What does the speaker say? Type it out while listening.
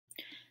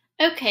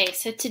Okay,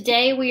 so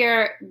today we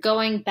are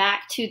going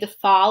back to the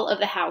fall of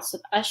the House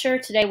of Usher.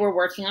 Today we're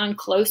working on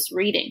close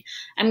reading.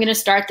 I'm going to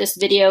start this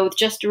video with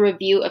just a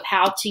review of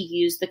how to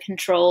use the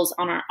controls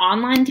on our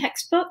online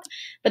textbook,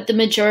 but the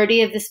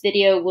majority of this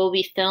video will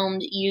be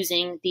filmed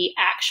using the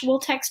actual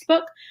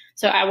textbook.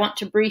 So I want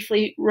to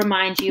briefly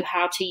remind you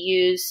how to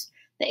use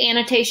the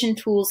annotation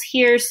tools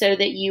here so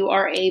that you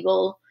are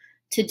able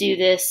to do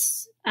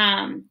this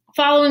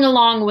following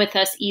along with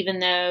us, even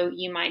though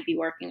you might be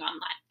working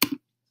online.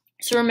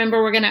 So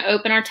remember, we're going to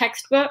open our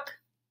textbook.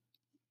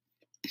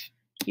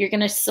 You're going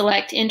to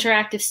select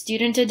Interactive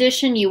Student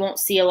Edition. You won't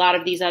see a lot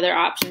of these other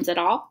options at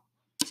all.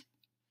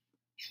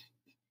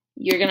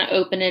 You're going to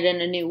open it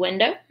in a new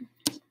window.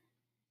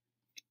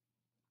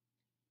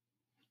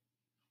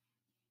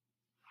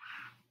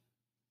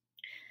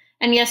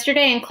 And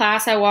yesterday in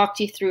class, I walked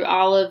you through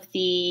all of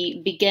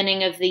the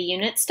beginning of the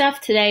unit stuff.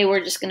 Today,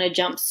 we're just going to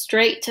jump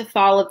straight to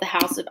Fall of the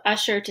House of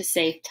Usher to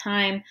save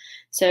time.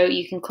 So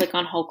you can click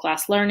on Whole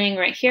Class Learning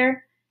right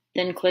here,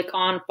 then click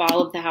on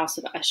Fall of the House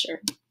of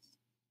Usher.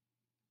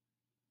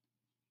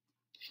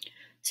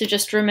 So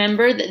just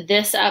remember that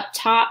this up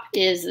top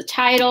is the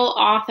title,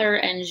 author,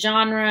 and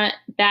genre,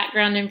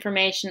 background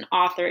information,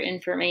 author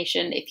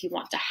information. If you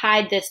want to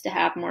hide this to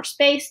have more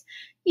space,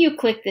 you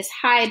click this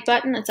hide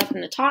button that's up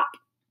in the top.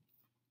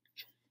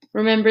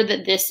 Remember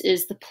that this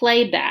is the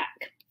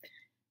playback.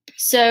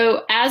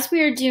 So as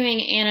we are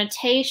doing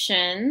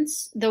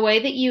annotations, the way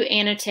that you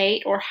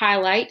annotate or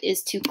highlight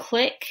is to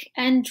click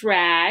and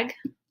drag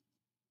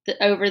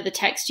over the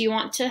text you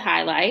want to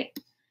highlight.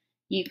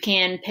 You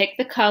can pick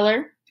the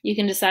color. You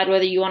can decide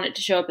whether you want it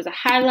to show up as a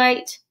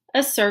highlight,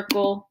 a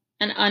circle,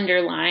 an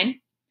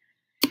underline.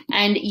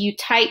 And you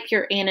type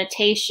your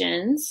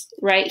annotations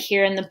right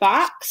here in the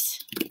box.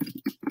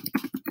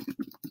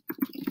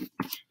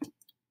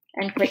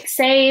 And click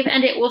Save,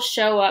 and it will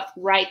show up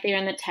right there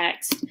in the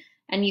text.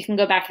 And you can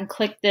go back and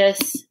click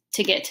this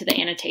to get to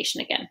the annotation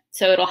again.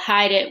 So it'll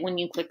hide it when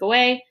you click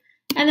away,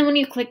 and then when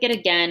you click it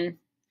again,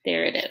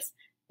 there it is.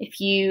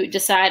 If you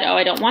decide, oh,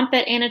 I don't want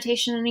that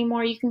annotation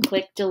anymore, you can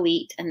click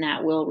Delete, and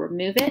that will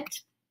remove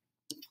it.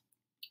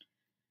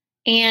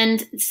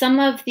 And some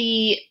of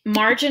the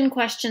margin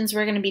questions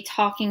we're going to be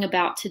talking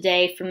about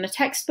today from the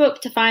textbook.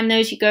 To find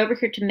those, you go over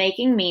here to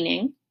Making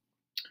Meaning,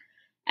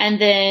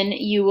 and then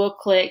you will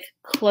click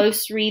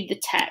Close Read the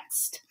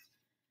Text.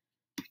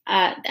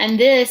 And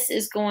this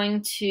is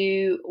going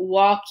to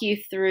walk you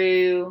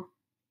through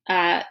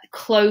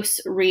close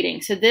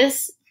reading. So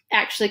this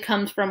actually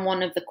comes from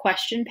one of the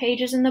question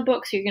pages in the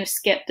book. So you're going to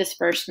skip this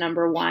first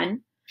number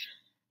 1.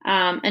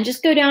 And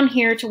just go down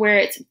here to where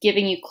it's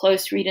giving you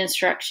close read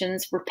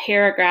instructions for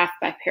paragraph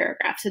by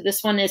paragraph. So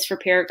this one is for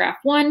paragraph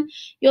 1.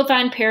 You'll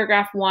find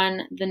paragraph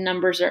 1. The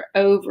numbers are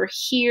over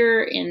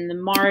here in the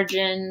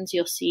margins.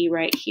 You'll see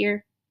right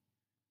here.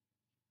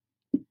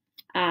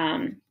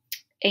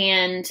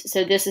 And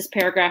so this is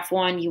paragraph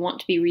 1. You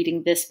want to be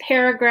reading this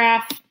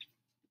paragraph.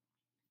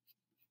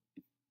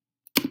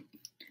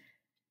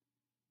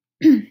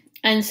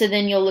 And so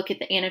then you'll look at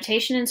the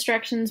annotation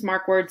instructions,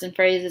 mark words and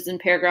phrases in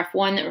paragraph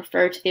 1 that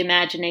refer to the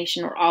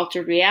imagination or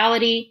altered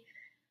reality.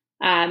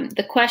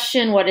 The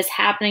question, what is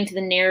happening to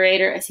the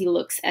narrator as he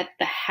looks at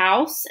the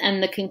house?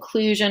 And the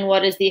conclusion,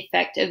 what is the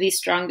effect of these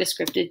strong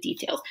descriptive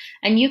details?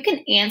 And you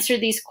can answer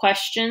these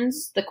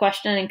questions, the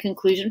question and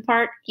conclusion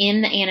part,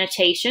 in the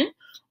annotation,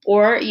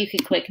 or you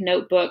can click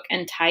Notebook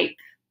and type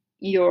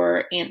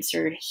your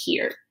answer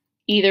here.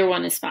 Either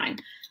one is fine.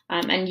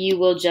 And you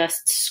will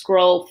just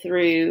scroll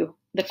through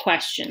the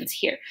questions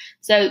here.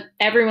 So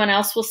everyone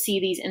else will see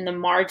these in the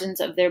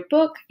margins of their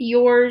book.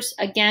 Yours,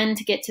 again,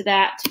 to get to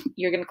that,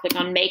 you're going to click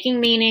on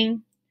Making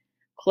Meaning,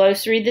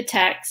 close read the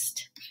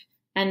text,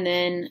 and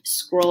then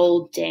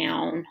scroll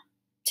down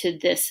to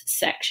this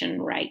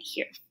section right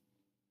here.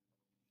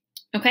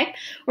 Okay,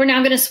 we're now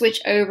going to switch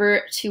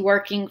over to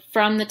working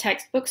from the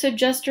textbook. So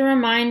just a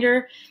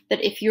reminder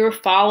that if you're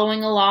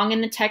following along in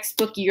the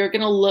textbook, you're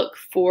going to look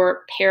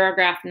for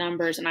paragraph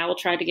numbers, and I will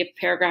try to give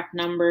paragraph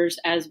numbers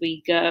as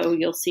we go.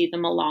 You'll see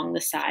them along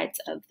the sides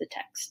of the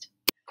text.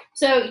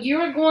 So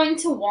you're going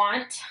to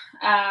want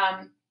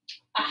a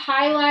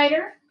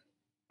highlighter,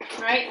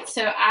 right?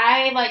 So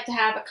I like to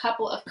have a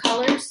couple of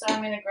colors, so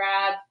I'm going to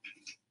grab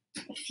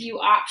a few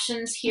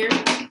options here,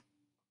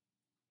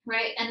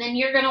 right? And then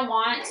you're going to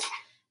want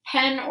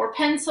pen or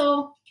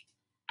pencil,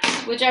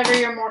 whichever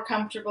you're more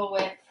comfortable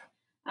with.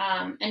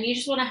 And you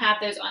just want to have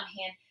those on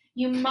hand.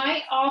 You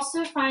might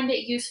also find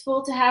it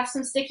useful to have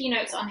some sticky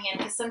notes on hand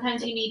because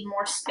sometimes you need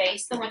more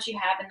space than what you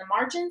have in the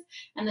margins,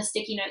 and the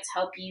sticky notes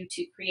help you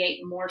to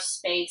create more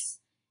space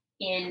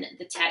in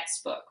the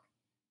textbook.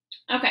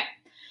 Okay.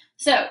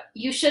 So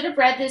you should have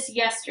read this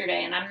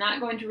yesterday, and I'm not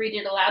going to read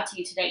it aloud to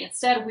you today.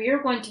 Instead, we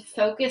are going to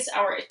focus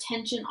our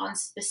attention on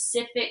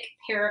specific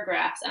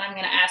paragraphs, and I'm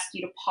going to ask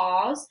you to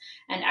pause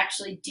and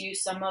actually do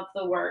some of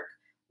the work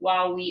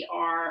while we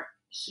are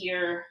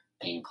here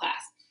in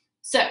class.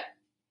 So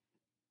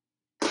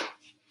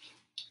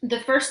the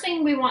first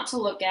thing we want to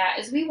look at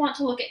is we want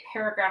to look at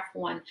paragraph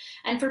 1.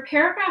 And for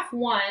paragraph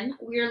 1,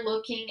 we're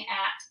looking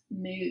at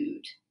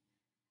mood.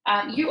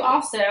 You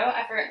also,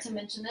 I forgot to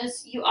mention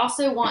this, you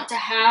also want to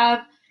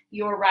have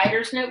your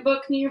writer's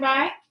notebook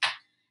nearby.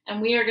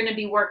 And we are going to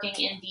be working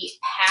in the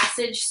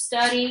passage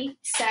study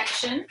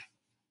section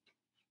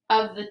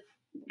of the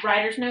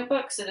writer's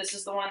notebook. So this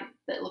is the one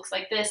that looks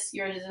like this.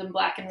 Yours is in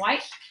black and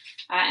white.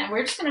 And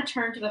we're just going to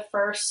turn to the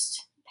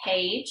first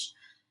page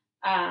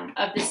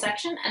of this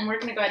section, and we're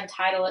going to go ahead and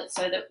title it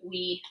so that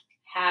we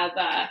have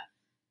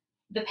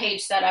the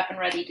page set up and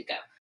ready to go.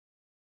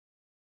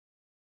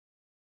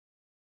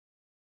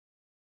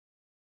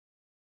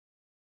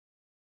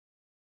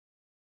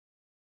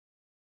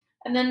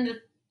 And then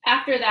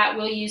after that,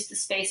 we'll use the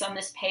space on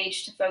this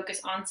page to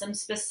focus on some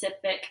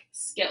specific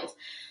skills.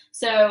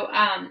 So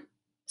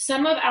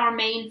some of our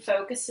main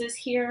focuses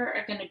here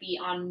are going to be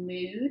on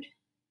mood.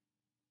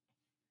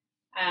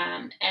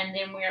 And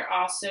then we're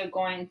also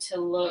going to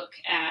look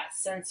at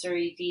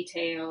sensory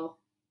detail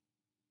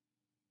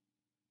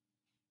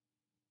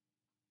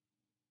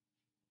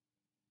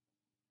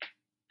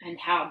and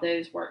how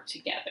those work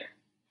together.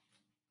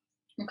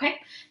 Okay,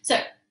 so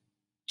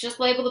just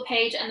label the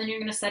page and then you're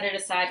going to set it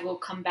aside. We'll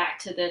come back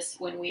to this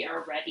when we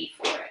are ready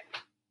for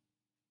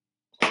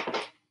it.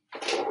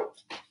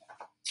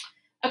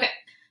 Okay,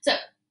 so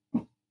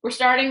we're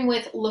starting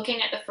with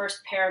looking at the first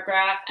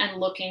paragraph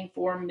and looking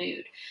for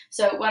mood.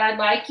 So what I'd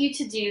like you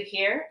to do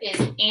here is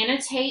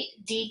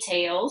annotate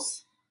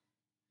details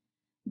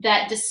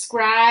that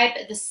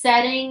describe the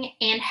setting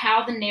and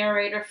how the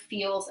narrator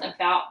feels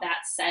about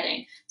that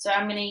setting. So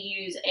I'm going to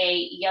use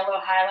a yellow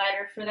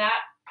highlighter for that,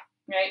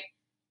 right?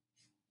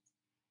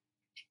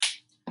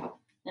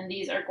 And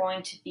these are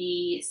going to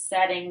be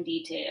setting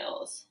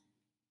details.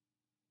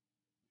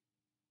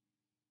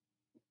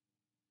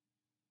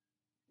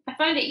 I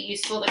find it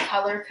useful to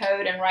color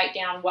code and write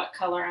down what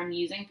color I'm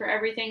using for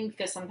everything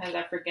because sometimes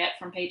I forget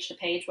from page to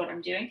page what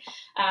I'm doing.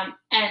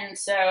 And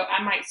so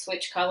I might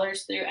switch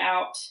colors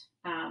throughout.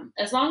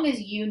 As long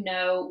as you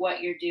know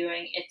what you're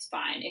doing, it's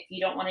fine. If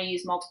you don't want to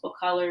use multiple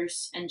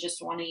colors and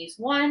just want to use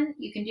one,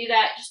 you can do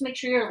that. Just make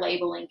sure you're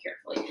labeling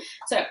carefully.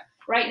 So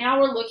right now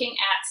we're looking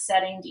at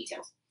setting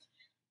details.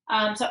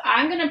 So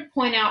I'm going to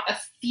point out a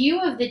few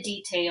of the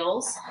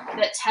details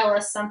that tell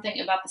us something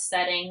about the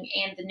setting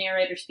and the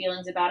narrator's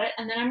feelings about it,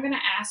 and then I'm going to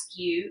ask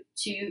you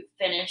to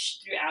finish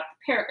throughout the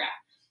paragraph.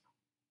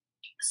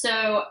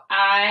 So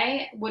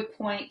I would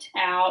point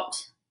out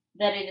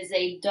that it is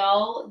a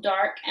dull,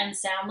 dark, and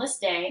soundless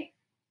day.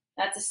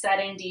 That's a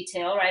setting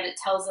detail, right? It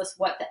tells us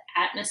what the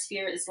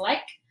atmosphere is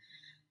like.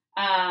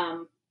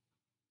 And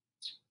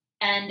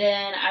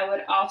then I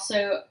would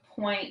also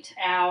point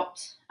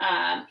out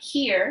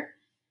here,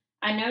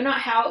 I know not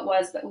how it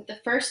was, but with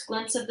the first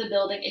glimpse of the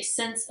building, a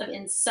sense of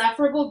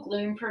insufferable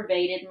gloom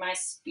pervaded my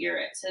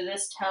spirit. So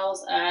this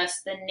tells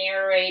us the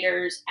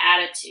narrator's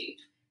attitude,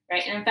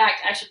 right? And in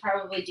fact, I should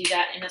probably do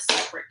that in a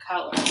separate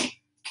color.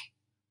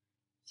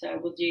 So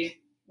we'll do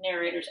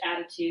narrator's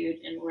attitude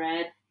in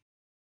red.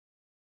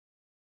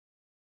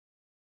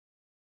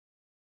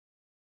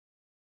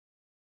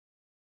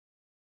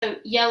 So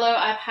yellow,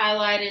 I've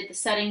highlighted the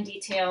setting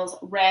details.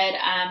 Red,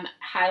 I'm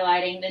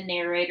highlighting the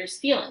narrator's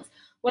feelings.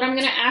 What I'm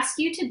going to ask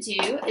you to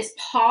do is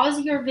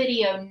pause your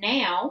video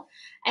now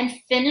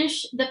and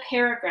finish the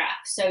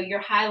paragraph. So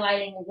you're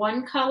highlighting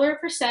one color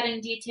for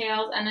setting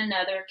details and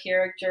another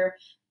character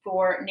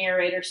for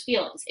narrator's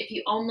feelings. If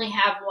you only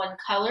have one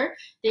color,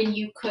 then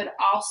you could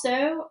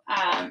also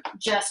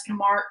just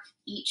mark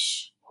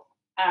each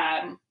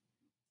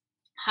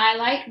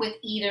highlight with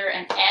either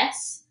an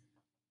S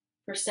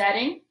for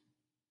setting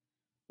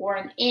or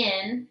an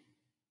N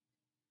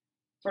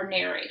for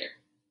narrator,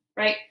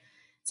 right?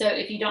 So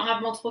if you don't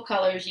have multiple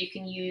colors, you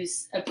can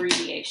use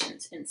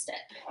abbreviations instead.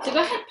 So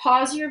go ahead,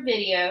 pause your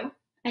video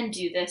and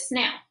do this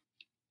now.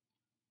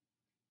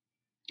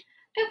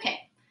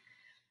 Okay,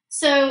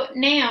 so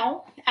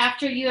now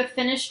after you have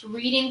finished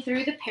reading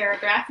through the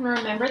paragraph, and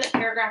remember that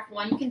paragraph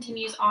 1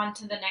 continues on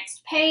to the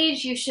next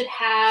page, you should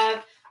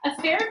have a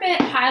fair bit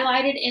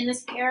highlighted in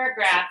this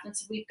paragraph. And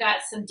so we've got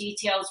some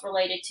details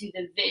related to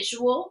the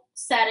visual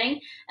setting.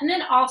 And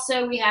then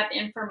also we have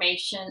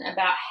information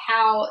about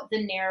how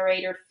the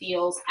narrator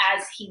feels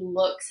as he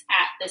looks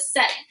at the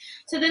setting.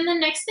 So then the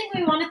next thing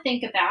we want to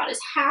think about is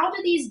how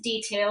do these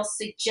details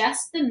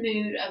suggest the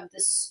mood of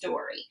the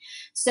story?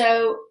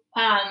 So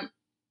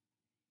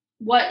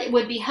what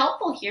would be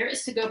helpful here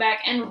is to go back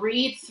and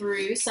read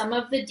through some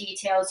of the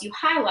details you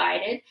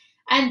highlighted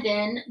and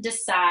then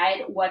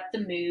decide what the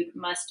mood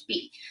must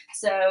be.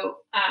 So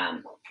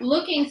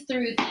looking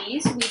through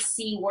these, we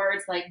see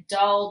words like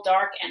dull,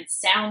 dark, and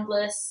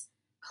soundless,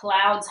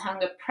 clouds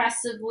hung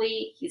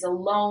oppressively, he's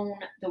alone,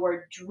 the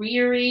word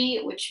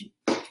dreary, which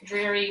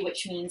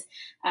means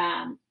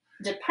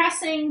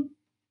depressing,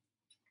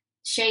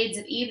 shades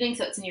of evening,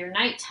 so it's near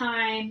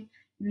nighttime,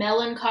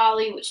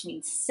 melancholy, which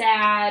means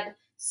sad,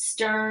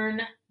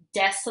 stern,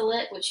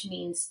 desolate, which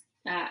means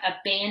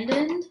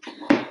abandoned,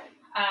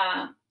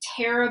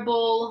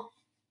 terrible,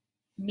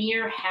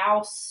 mere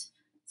house,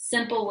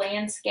 simple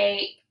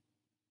landscape,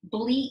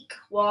 bleak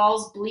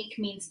walls. Bleak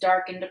means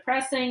dark and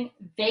depressing.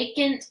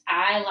 Vacant,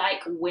 I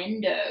like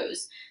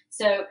windows.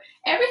 So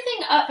everything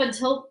up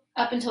until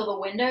the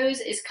windows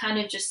is kind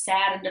of just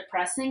sad and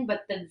depressing,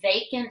 but the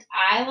vacant,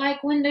 I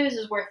like windows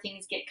is where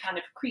things get kind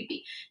of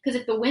creepy. Because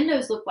if the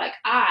windows look like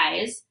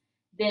eyes,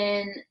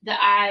 then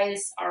the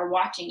eyes are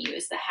watching you.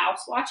 Is the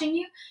house watching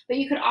you? But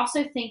you could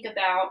also think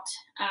about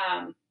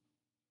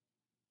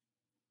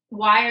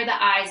why are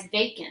the eyes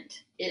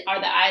vacant? Are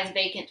the eyes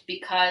vacant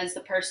because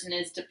the person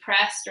is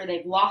depressed or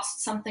they've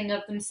lost something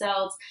of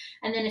themselves?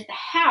 And then if the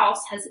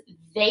house has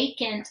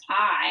vacant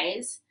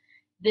eyes,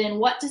 then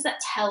what does that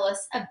tell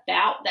us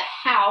about the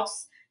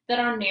house that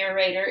our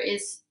narrator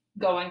is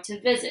going to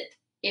visit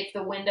if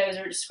the windows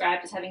are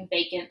described as having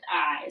vacant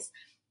eyes?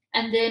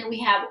 And then we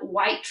have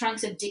white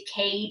trunks of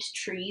decayed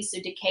trees,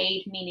 so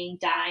decayed meaning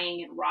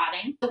dying and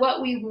rotting. So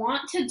what we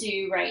want to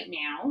do right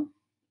now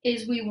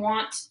is we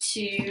want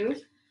to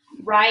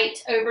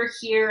write over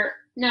here.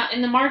 Now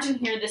in the margin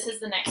here, this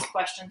is the next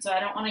question, so I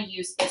don't want to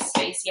use this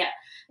space yet.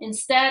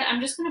 Instead, I'm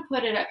just going to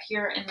put it up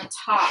here in the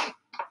top.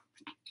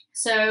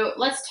 So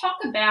let's talk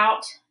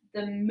about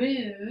the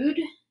mood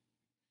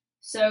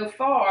so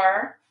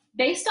far,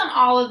 based on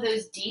all of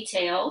those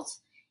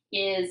details,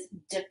 is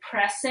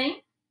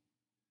depressing,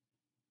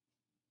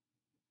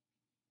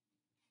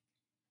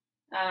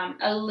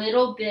 a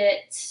little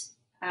bit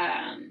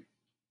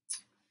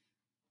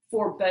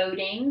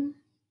foreboding.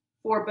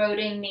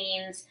 Foreboding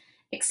means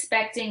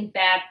expecting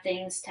bad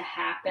things to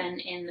happen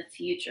in the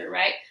future,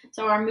 right?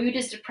 So our mood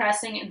is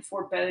depressing and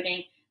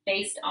foreboding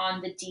based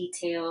on the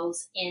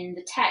details in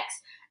the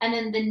text. And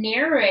then the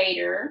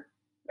narrator,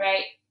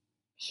 right,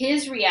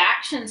 his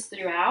reactions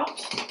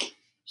throughout,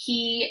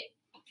 he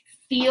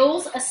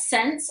feels a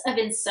sense of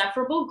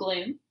insufferable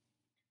gloom.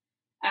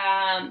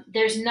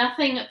 There's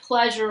nothing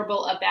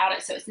pleasurable about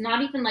it, so it's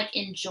not even like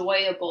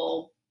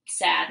enjoyable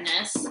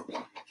sadness.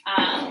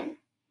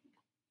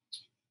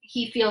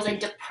 He feels a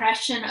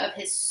depression of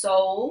his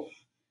soul.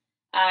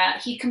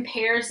 He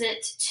compares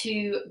it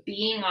to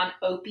being on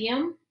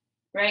opium,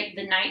 right?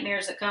 The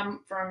nightmares that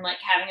come from like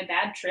having a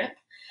bad trip.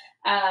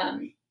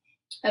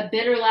 A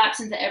bitter lapse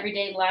into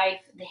everyday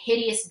life, the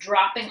hideous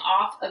dropping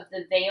off of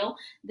the veil.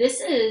 This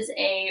is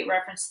a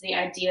reference to the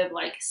idea of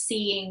like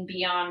seeing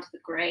beyond the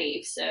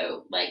grave.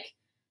 So like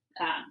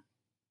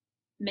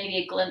maybe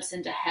a glimpse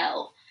into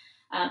hell.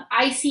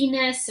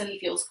 Iciness, so he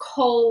feels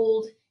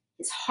cold,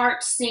 his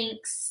heart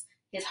sinks,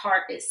 his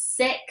heart is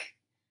sick,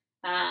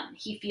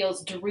 he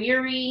feels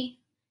dreary,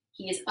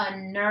 he is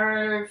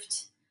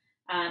unnerved,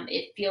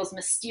 it feels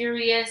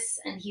mysterious,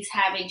 and he's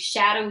having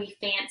shadowy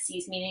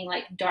fancies, meaning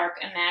like dark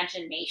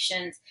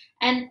imaginations.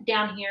 And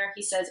down here,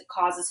 he says it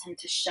causes him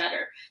to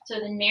shudder. So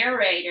the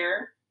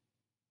narrator,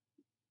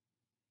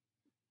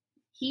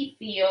 he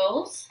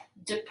feels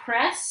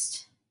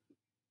depressed,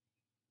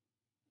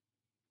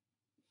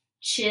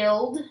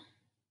 chilled,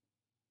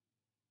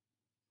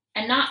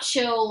 and not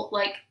chill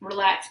like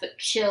relaxed, but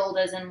chilled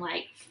as in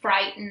like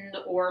frightened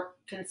or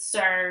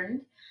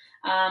concerned.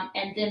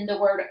 And then the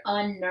word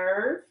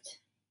unnerved,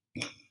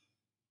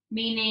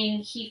 meaning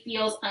he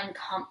feels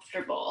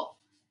uncomfortable,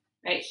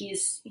 right?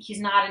 He's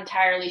not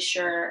entirely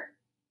sure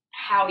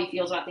how he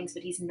feels about things,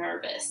 but he's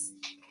nervous,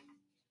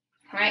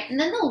 right? And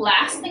then the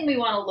last thing we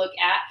want to look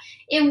at,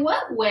 in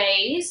what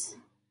ways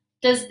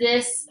does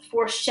this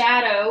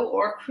foreshadow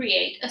or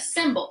create a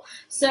symbol?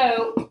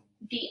 So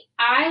the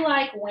I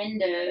like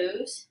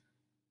windows,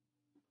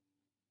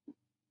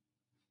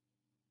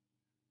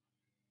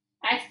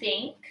 I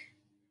think,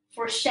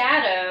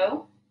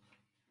 foreshadow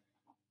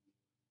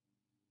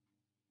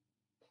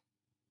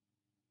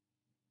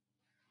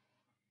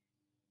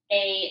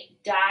a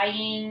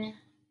dying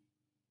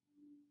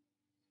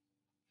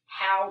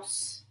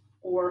house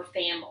or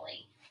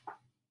family,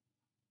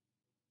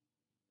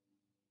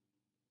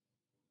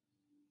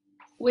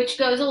 which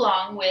goes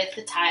along with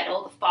the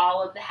title, The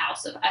Fall of the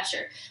House of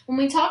Usher. When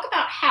we talk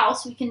about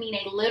house, we can mean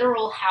a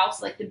literal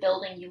house like the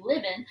building you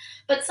live in,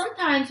 but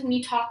sometimes when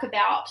you talk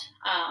about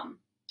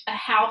a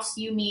house,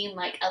 you mean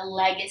like a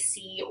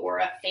legacy or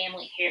a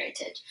family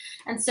heritage.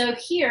 And so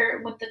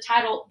here, with the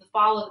title, The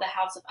Fall of the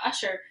House of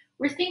Usher,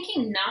 we're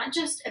thinking not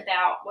just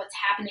about what's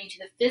happening to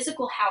the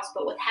physical house,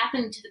 but what's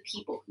happening to the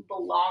people who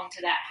belong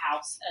to that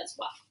house as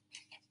well.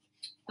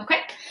 Okay,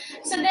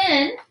 so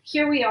then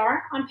here we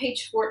are on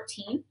page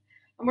 14,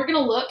 and we're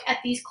going to look at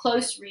these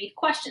close read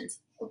questions.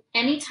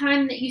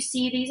 Anytime that you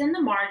see these in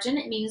the margin,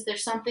 it means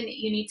there's something that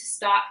you need to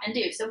stop and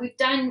do. So we've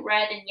done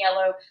red and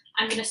yellow.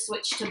 I'm going to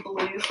switch to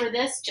blue for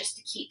this just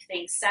to keep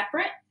things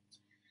separate,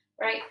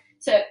 right?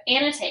 So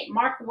annotate,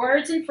 mark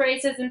words and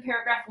phrases in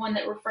paragraph 1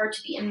 that refer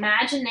to the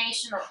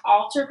imagination or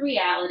altered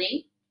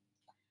reality.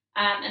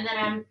 And then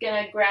I'm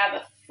going to grab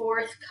a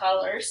fourth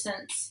color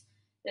since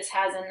this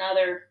has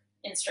another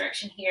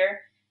instruction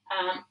here.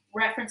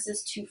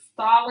 References to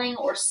falling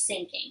or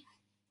sinking,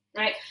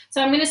 right?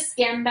 So I'm going to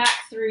skim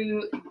back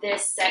through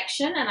this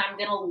section and I'm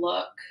going to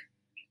look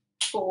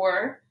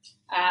for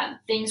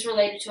things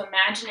related to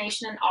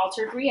imagination and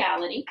altered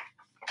reality.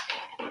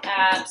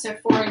 So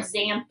for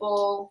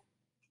example,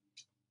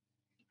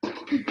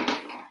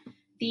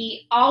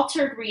 the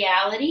altered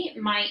reality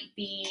might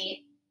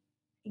be,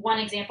 one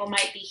example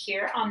might be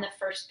here on the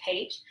first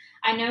page.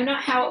 I know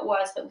not how it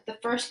was, but with the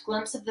first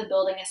glimpse of the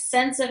building, a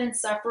sense of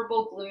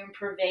insufferable gloom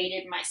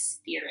pervaded my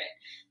spirit.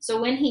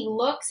 So when he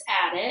looks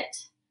at it,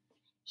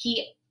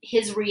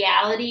 his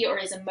reality or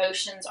his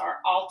emotions are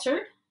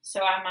altered.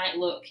 So I might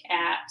look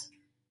at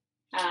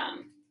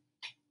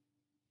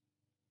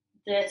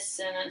this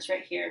sentence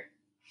right here.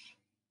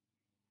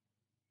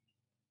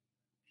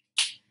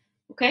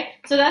 Okay,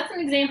 so that's an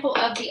example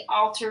of the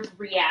altered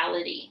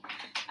reality.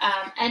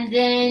 And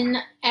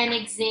then an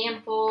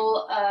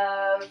example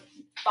of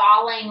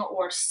falling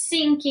or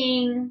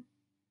sinking.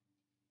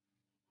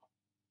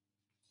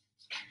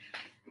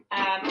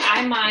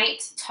 I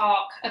might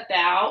talk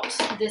about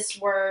this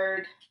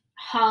word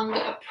hung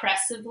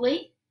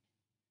oppressively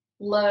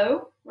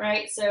low,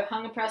 right? So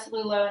hung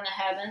oppressively low in the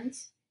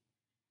heavens.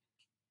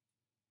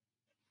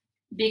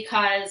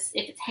 Because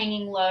if it's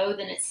hanging low,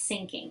 then it's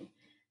sinking,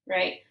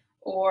 right?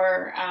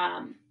 Or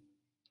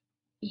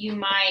you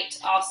might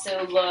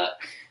also look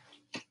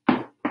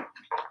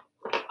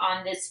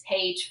on this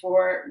page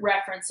for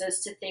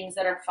references to things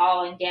that are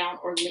falling down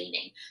or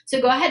leaning.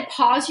 So go ahead,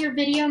 pause your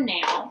video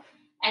now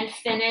and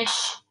finish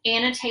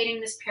annotating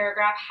this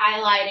paragraph,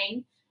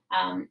 highlighting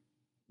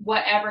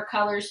whatever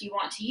colors you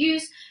want to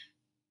use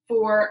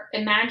for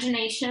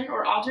imagination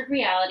or altered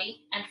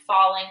reality and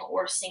falling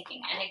or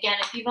sinking. And again,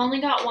 if you've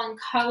only got one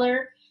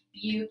color,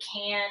 you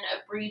can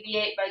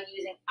abbreviate by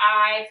using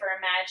I for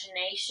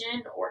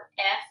imagination or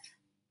F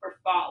for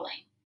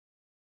falling.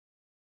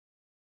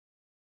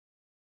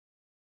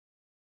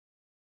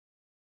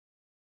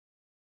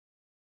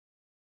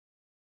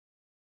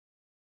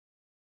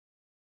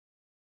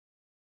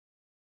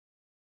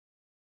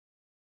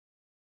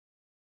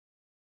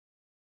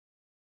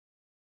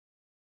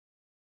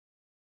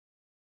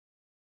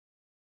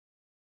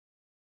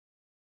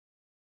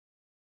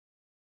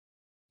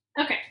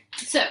 Okay,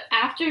 so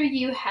after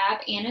you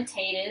have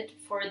annotated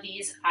for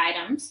these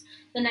items,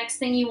 the next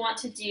thing you want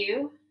to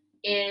do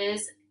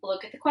is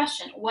look at the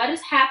question. What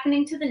is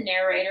happening to the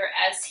narrator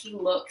as he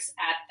looks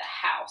at the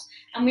house?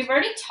 And we've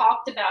already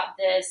talked about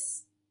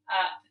this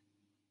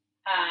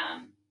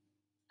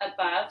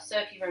above, so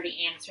if you've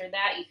already answered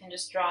that, you can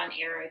just draw an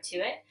arrow to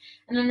it.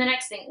 And then the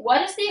next thing,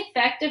 what is the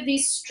effect of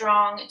these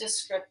strong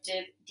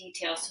descriptive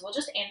details? So we'll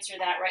just answer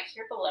that right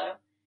here below.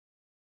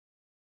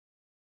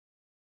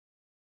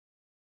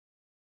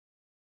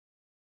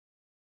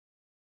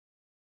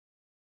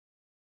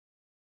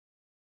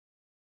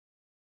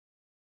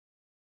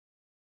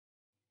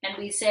 And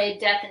we say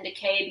death and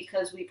decay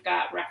because we've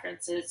got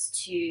references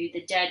to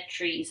the dead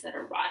trees that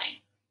are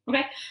rotting.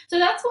 Okay, so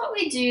that's what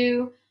we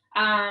do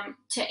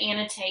to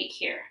annotate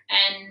here.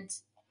 And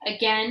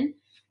again,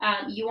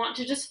 you want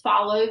to just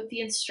follow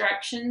the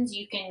instructions.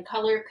 You can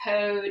color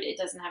code. It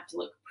doesn't have to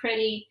look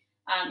pretty.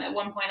 At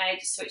one point, I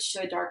just switched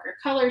to a darker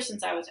color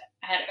since I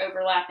had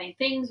overlapping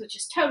things, which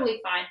is totally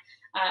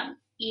fine.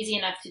 Easy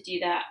enough to do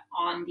that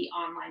on the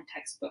online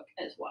textbook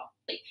as well.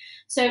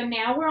 So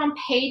now we're on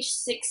page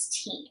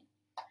 16.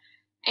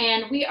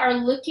 And we are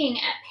looking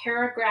at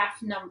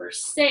paragraph number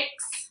 6.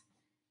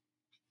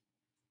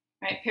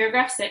 Right,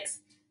 paragraph 6.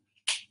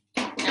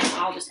 And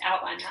I'll just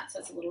outline that so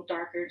it's a little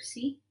darker to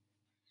see.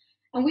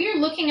 And we are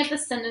looking at the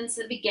sentence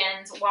that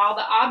begins, while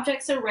the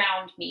objects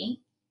around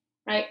me,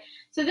 right?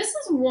 So this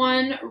is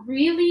one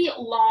really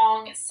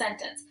long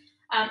sentence.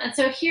 And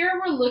so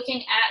here we're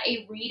looking at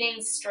a reading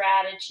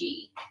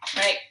strategy,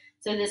 right?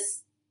 So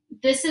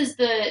this is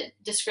the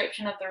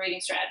description of the reading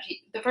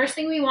strategy. The first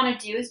thing we want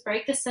to do is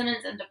break the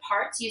sentence into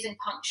parts using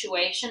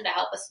punctuation to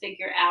help us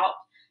figure out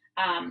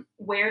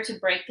where to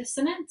break the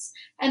sentence.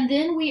 And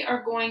then we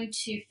are going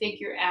to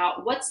figure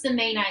out what's the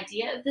main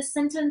idea of the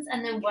sentence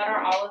and then what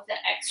are all of the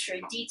extra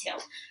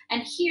details.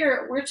 And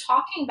here we're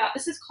talking about,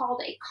 this is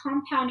called a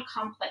compound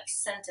complex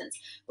sentence,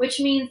 which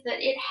means that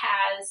it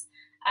has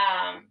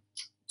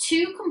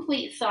two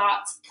complete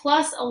thoughts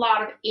plus a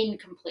lot of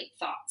incomplete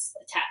thoughts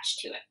attached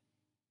to it.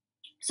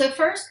 So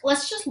first,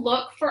 let's just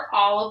look for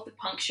all of the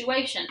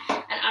punctuation.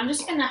 And I'm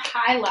just going to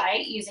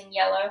highlight, using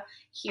yellow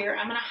here,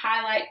 I'm going to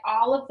highlight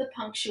all of the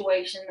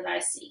punctuation that I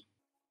see.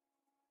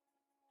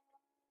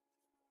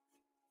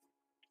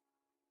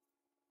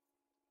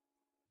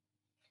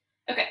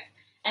 Okay,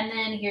 and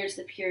then here's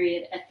the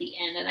period at the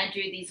end. And I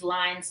drew these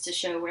lines to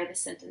show where the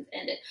sentence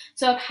ended.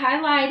 So I've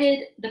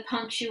highlighted the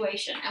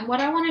punctuation. And what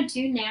I want to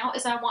do now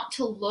is I want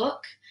to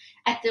look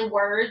at the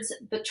words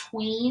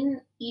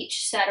between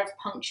each set of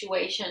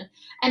punctuation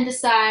and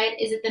decide,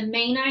 is it the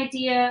main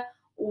idea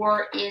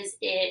or is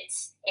it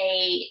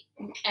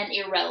an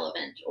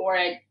irrelevant or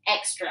an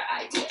extra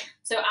idea?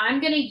 So I'm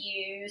going to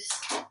use,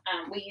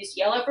 we used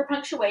yellow for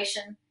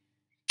punctuation.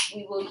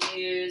 We will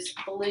use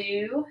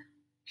blue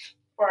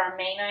for our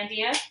main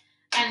idea.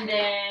 And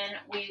then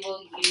we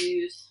will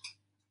use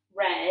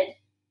red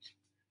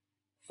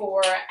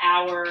for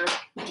our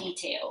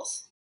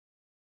details.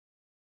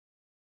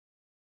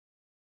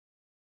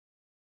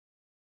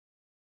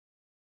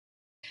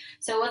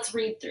 So let's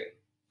read through.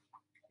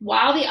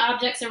 While the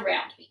objects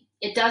around me.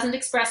 It doesn't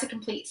express a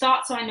complete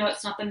thought, so I know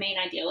it's not the main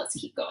idea. Let's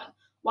keep going.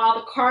 While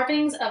the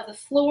carvings of the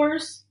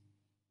floors,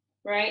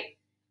 right?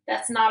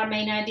 That's not a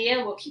main idea.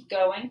 We'll keep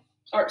going.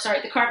 Or,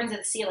 sorry, the carvings of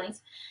the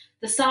ceilings.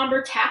 The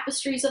somber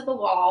tapestries of the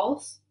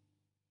walls.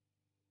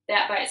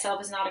 That by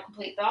itself is not a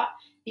complete thought.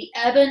 The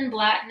ebon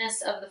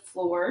blackness of the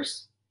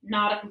floors.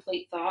 Not a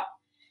complete thought.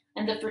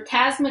 And the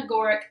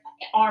phantasmagoric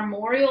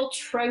armorial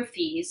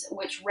trophies,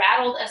 which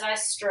rattled as I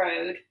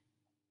strode.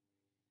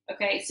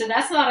 Okay, so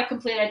that's not a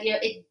complete idea.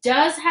 It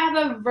does have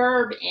a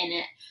verb in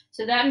it,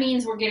 so that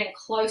means we're getting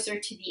closer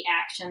to the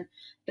action,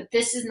 but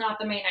this is not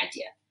the main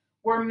idea.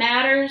 Were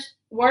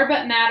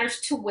but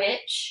matters to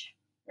which,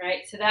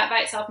 right? So that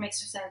by itself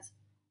makes no sense.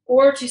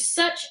 Or to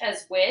such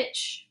as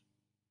which,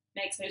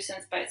 makes no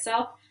sense by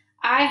itself.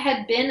 I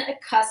had been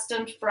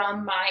accustomed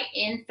from my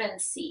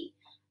infancy.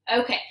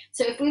 Okay,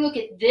 so if we look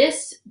at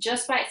this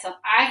just by itself,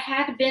 I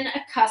had been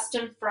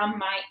accustomed from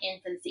my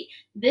infancy.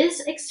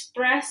 This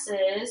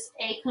expresses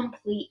a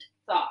complete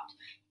thought.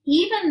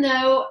 Even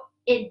though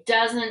it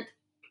doesn't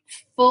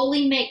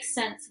fully make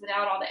sense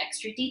without all the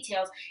extra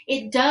details,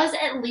 it does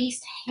at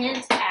least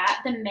hint at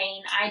the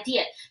main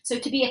idea. So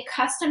to be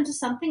accustomed to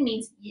something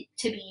means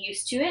to be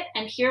used to it.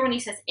 And here when he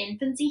says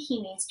infancy,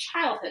 he means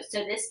childhood.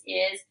 So this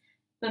is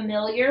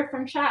familiar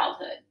from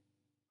childhood.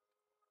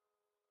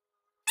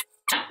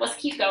 Now, let's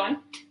keep going.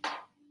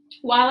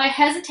 While I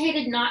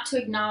hesitated not to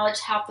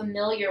acknowledge how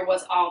familiar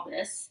was all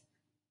this,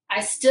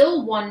 I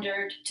still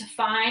wondered to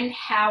find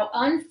how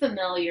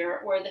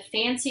unfamiliar were the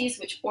fancies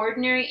which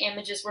ordinary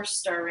images were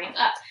stirring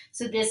up.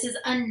 So this is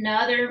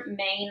another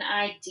main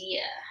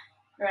idea,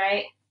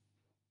 right?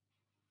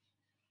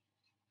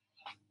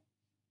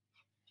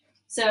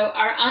 So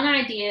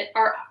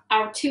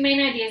our two main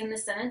ideas in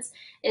this sentence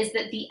is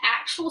that the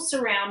actual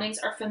surroundings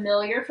are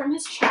familiar from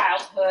his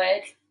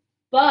childhood,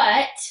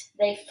 but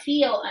they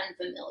feel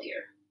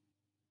unfamiliar.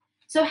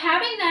 So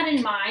having that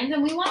in mind,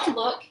 then we want to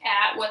look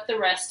at what the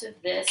rest of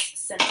this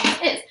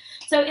sentence is.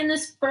 So in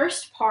this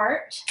first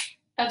part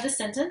of the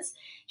sentence,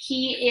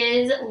 he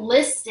is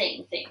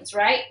listing things,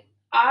 right?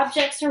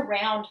 Objects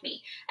around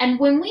me. And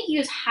when we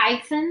use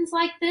hyphens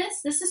like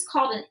this is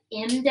called an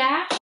em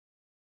dash.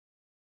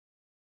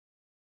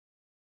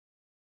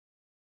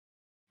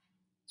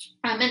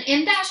 An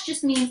em dash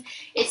just means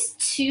it's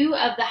two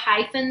of the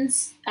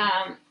hyphens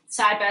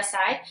side by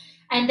side.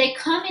 And they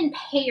come in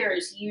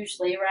pairs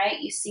usually, right?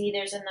 You see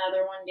there's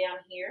another one down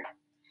here.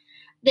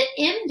 The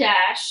em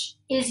dash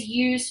is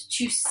used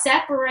to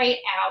separate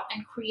out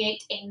and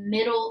create a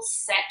middle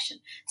section.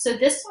 So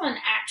this one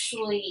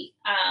actually,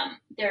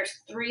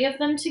 there's three of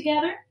them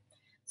together.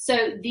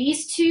 So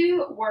these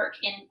two work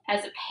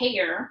as a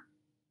pair.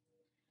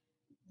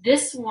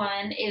 This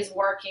one is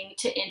working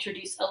to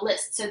introduce a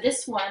list. So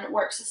this one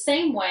works the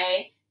same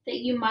way that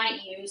you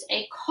might use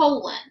a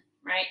colon,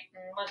 right?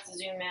 And let's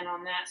zoom in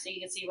on that so you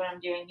can see what I'm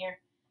doing here.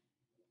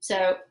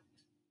 So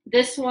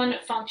this one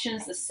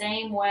functions the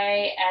same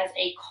way as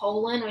a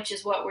colon, which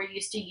is what we're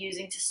used to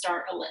using to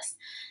start a list.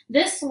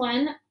 This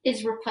one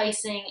is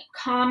replacing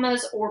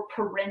commas or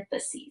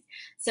parentheses.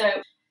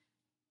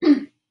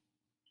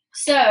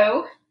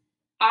 So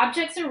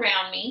objects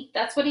around me,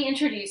 that's what he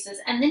introduces,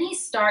 and then he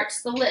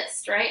starts the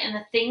list, right? And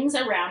the things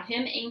around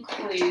him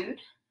include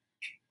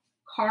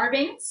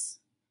carvings,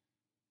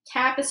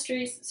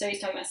 tapestries, so he's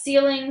talking about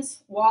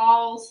ceilings,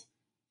 walls,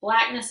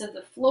 blackness of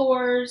the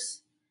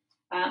floors,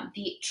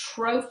 the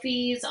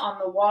trophies on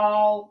the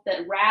wall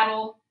that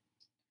rattle,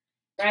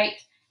 right?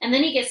 And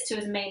then he gets to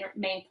his main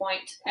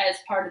point as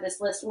part of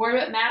this list, where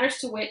it matters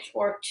to which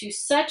or to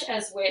such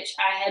as which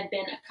I had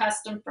been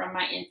accustomed from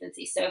my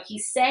infancy. So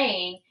he's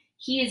saying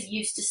he is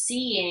used to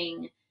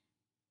seeing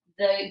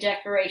the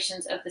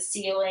decorations of the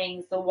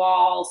ceilings, the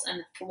walls, and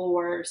the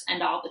floors,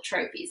 and all the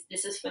trophies.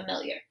 This is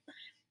familiar.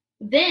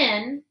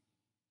 Then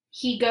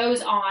he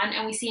goes on,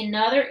 and we see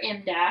another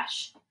em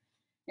dash,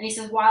 and he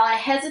says, while I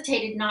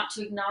hesitated not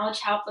to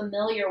acknowledge how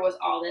familiar was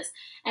all this.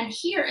 And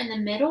here in the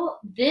middle,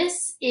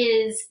 this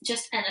is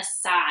just an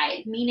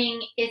aside,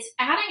 meaning it's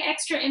adding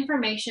extra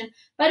information,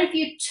 but if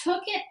you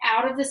took it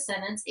out of the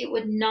sentence, it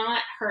would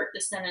not hurt the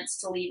sentence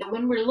to leave it.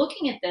 When we're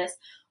looking at this,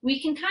 we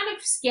can kind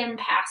of skim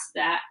past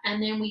that,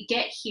 and then we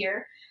get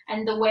here,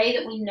 and the way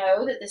that we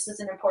know that this is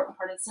an important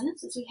part of the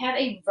sentence is we have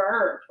a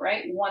verb,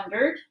 right?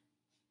 Wondered,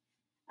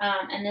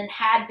 and then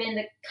had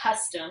been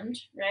accustomed,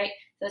 right?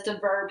 That's a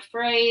verb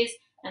phrase,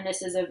 and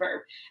this is a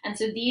verb. And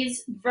so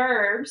these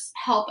verbs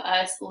help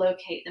us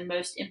locate the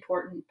most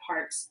important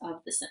parts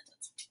of the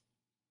sentence.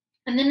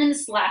 And then in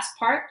this last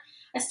part,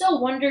 I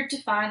still wondered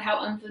to find how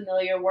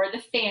unfamiliar were the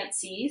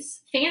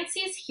fancies.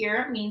 Fancies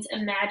here means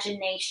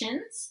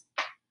imaginations,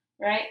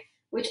 right?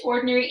 Which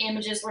ordinary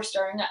images were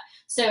stirring up.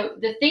 So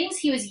the things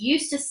he was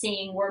used to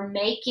seeing were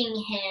making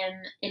him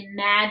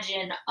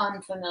imagine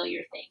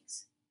unfamiliar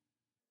things.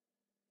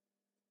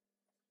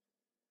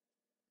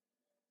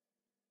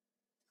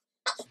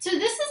 So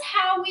this is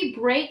how we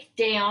break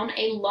down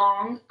a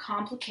long,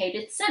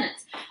 complicated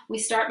sentence. We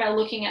start by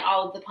looking at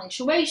all of the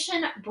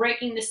punctuation,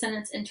 breaking the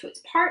sentence into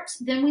its parts.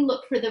 Then we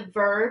look for the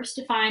verbs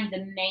to find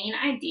the main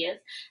ideas.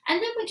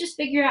 And then we just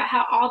figure out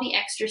how all the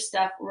extra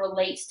stuff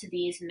relates to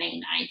these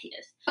main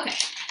ideas. Okay,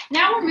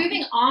 now we're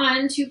moving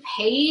on to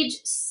page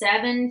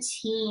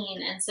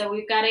 17. And so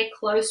we've got a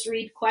close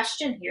read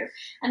question here.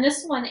 And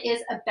this one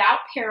is about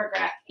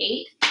paragraph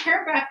 8.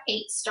 Paragraph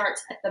 8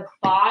 starts at the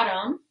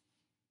bottom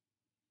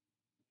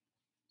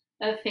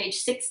of page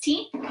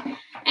 16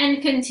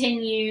 and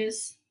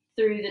continues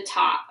through the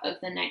top of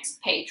the next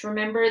page.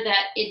 Remember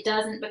that it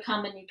doesn't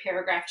become a new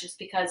paragraph just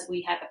because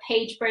we have a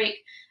page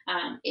break.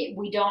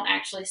 We don't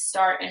actually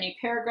start a new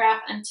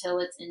paragraph until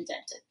it's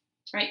indented,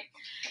 right?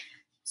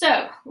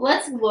 So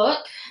let's look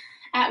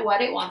at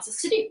what it wants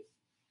us to do.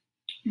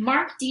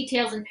 Mark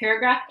details in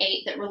paragraph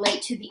 8 that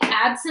relate to the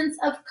absence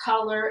of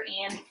color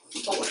and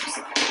force.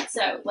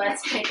 So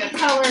let's pick a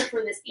color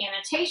for this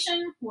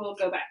annotation. We'll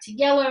go back to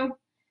yellow.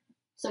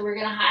 So we're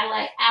going to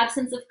highlight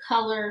absence of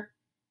color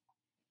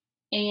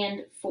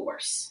and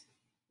force,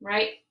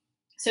 right?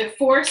 So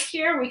force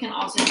here we can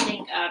also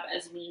think of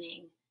as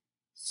meaning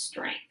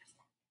strength.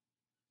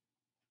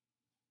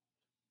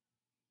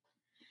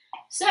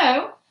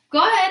 So go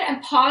ahead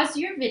and pause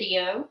your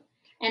video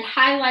and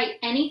highlight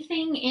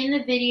anything in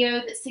the video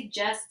that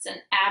suggests an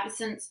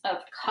absence of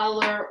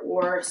color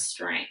or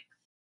strength.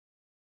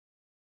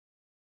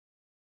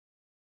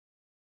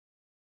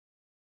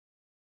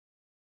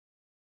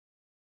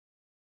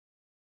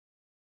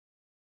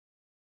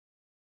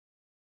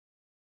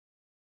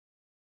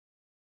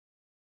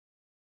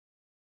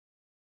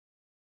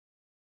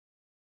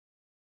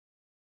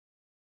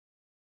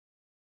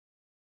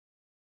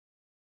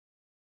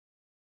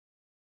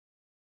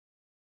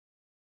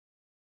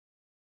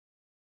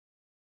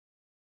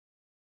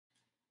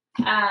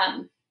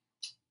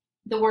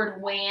 The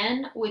word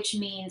wan, which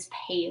means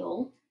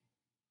pale.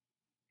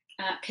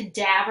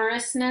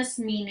 Cadaverousness,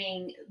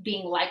 meaning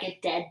being like a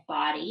dead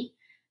body.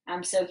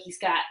 So he's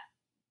got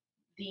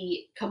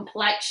the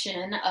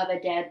complexion of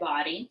a dead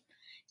body.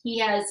 He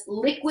has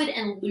liquid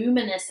and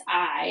luminous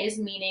eyes,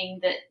 meaning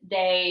that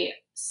they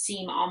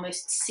seem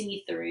almost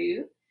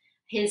see-through.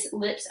 His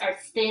lips are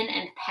thin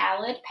and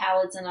pallid.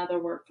 Pallid's another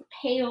word for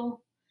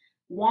pale.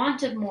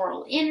 Want of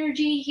moral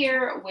energy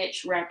here,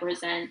 which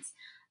represents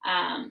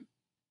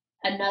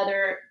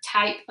another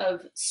type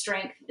of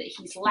strength that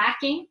he's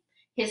lacking.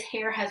 His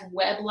hair has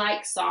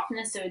web-like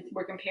softness, so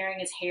we're comparing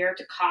his hair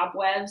to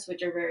cobwebs,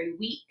 which are very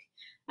weak,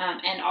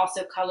 and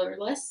also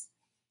colorless.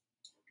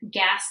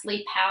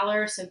 Ghastly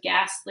pallor, so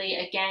ghastly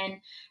again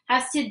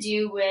has to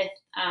do with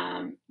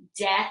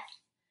death,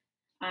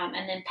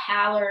 and then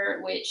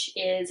pallor, which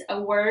is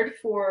a word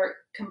for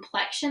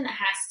complexion that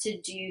has to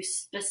do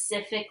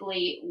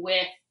specifically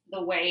with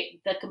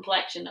the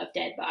complexion of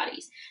dead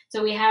bodies.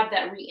 So we have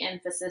that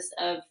re-emphasis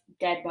of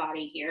dead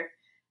body here.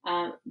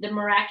 The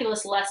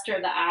miraculous luster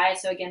of the eye,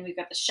 so again we've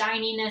got the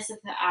shininess of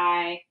the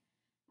eye,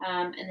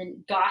 and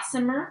then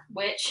gossamer,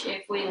 which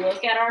if we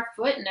look at our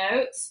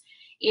footnotes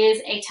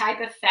is a type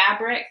of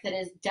fabric that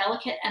is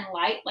delicate and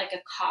light like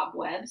a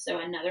cobweb, so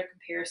another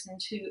comparison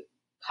to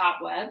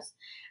cobwebs,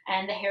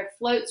 and the hair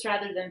floats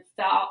rather than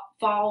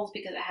falls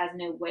because it has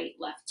no weight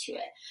left to it.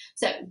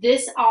 So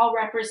this all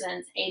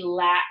represents a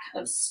lack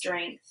of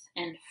strength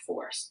and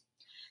force.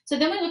 So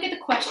then we look at the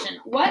question,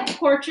 what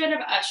portrait of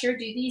Usher do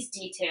these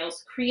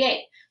details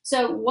create?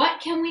 So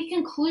what can we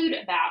conclude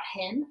about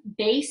him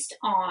based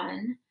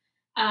on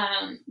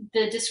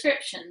the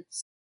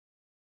descriptions?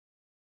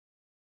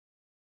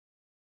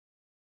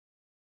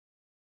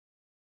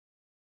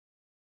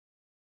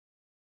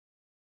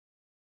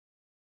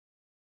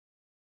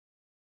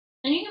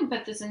 And you can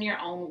put this in your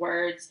own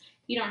words.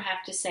 You don't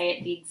have to say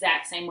it the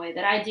exact same way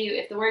that I do.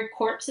 If the word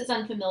corpse is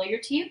unfamiliar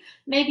to you,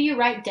 maybe you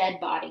write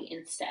dead body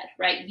instead,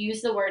 right?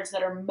 Use the words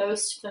that are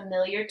most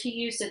familiar to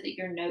you so that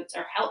your notes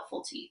are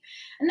helpful to you.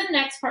 And then the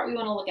next part we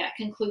want to look at,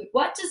 conclude.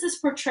 What does this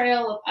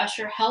portrayal of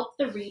Usher help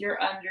the reader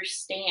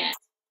understand?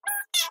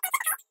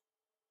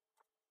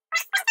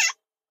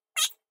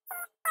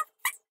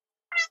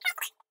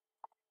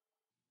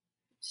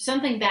 So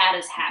something bad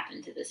has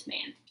happened to this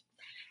man.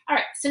 All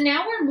right, so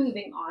now we're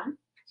moving on.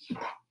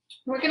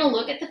 We're going to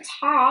look at the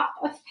top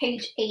of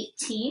page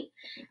 18,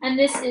 and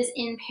this is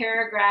in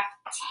paragraph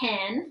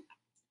 10.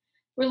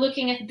 We're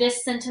looking at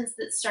this sentence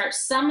that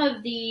starts, some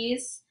of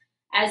these,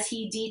 as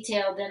he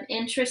detailed them,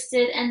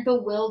 interested and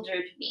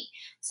bewildered me.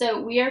 So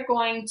we are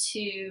going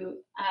to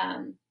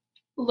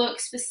look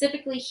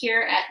specifically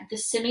here at the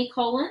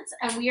semicolons,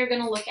 and we are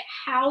going to look at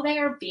how they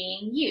are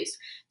being used.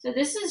 So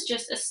this is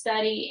just a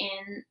study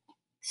in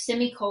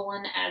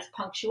semicolon as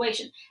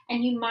punctuation.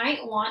 And you might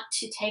want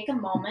to take a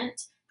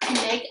moment to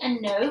make a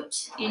note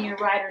in your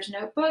writer's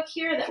notebook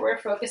here that we're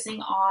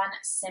focusing on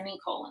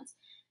semicolons.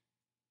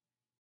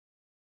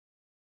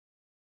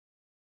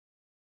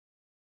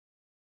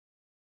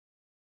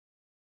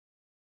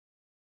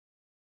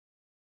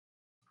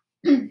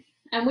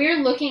 and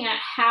we're looking at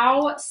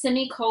how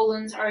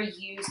semicolons are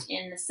used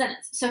in the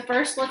sentence. So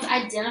first, let's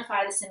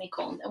identify the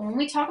semicolons. And when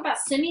we talk about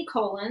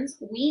semicolons,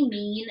 we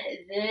mean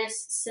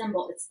this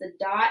symbol. It's the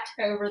dot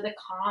over the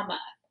comma,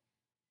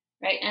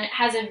 right? And it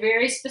has a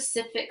very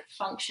specific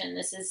function.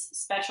 This is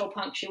special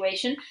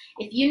punctuation.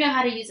 If you know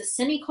how to use a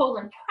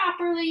semicolon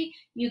properly,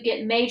 you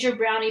get major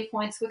brownie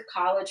points with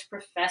college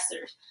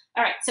professors.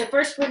 All right, so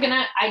first we're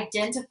gonna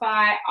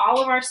identify all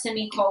of our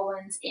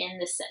semicolons in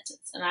this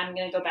sentence. And I'm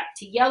gonna go back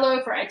to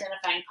yellow for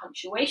identifying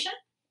punctuation.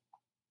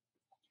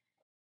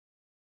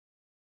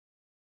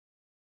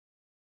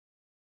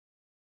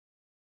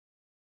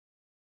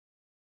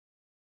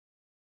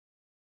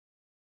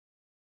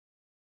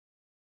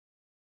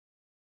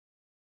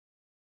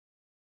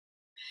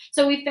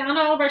 So we found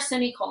all of our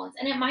semicolons,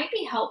 and it might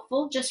be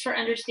helpful just for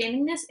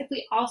understanding this if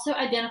we also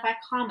identify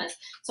commas.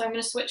 So I'm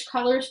going to switch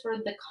colors for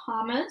the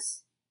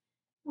commas.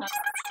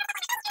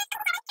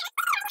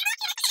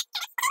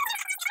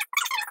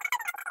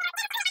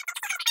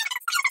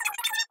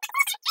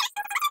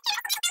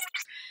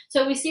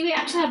 So we see we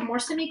actually have more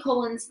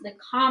semicolons than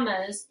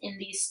commas in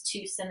these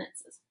two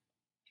sentences.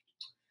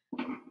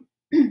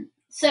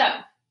 So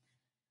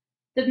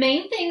the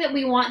main thing that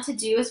we want to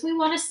do is we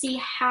want to see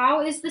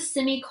how is the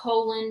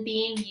semicolon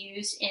being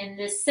used in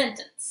this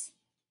sentence,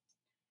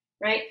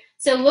 right?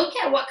 So look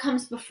at what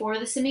comes before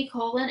the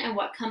semicolon and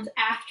what comes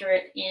after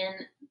it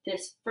in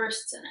this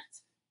first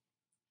sentence.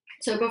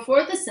 So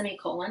before the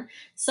semicolon,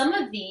 some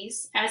of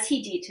these, as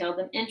he detailed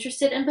them,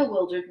 interested and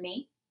bewildered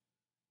me.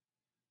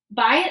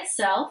 By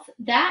itself,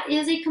 that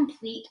is a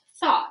complete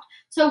thought.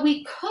 So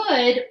we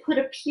could put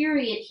a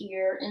period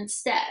here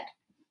instead,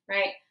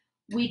 right?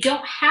 We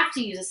don't have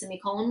to use a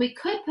semicolon. We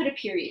could put a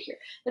period here,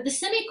 but the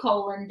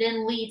semicolon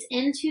then leads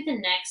into the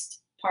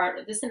next part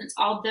of the sentence.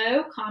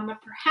 Although, comma,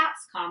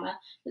 perhaps, comma,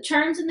 the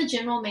terms and the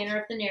general manner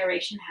of the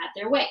narration had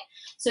their way.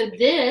 So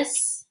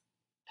this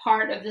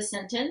part of the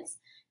sentence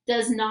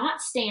does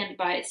not stand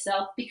by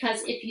itself,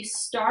 because if you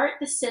start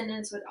the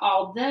sentence with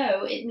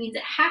although, it means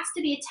it has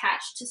to be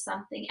attached to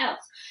something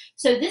else.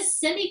 So this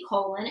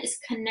semicolon is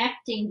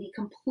connecting the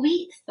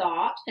complete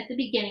thought at the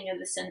beginning of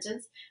the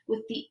sentence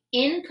with the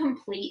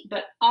incomplete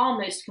but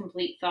almost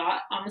complete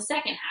thought on the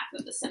second half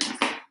of the sentence.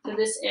 So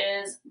this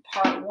is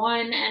part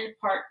 1 and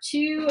part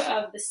 2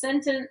 of the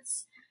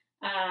sentence.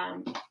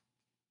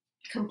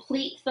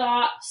 Complete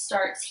thought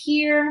starts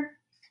here.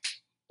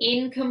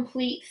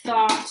 Incomplete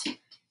thought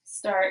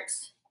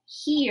starts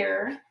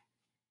here,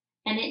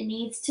 and it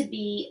needs to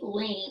be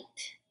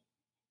linked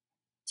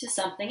to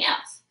something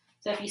else.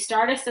 So if you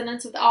start a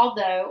sentence with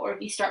although, or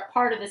if you start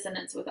part of a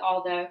sentence with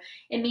although,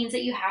 it means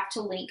that you have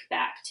to link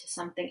back to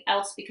something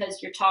else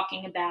because you're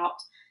talking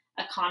about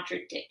a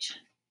contradiction.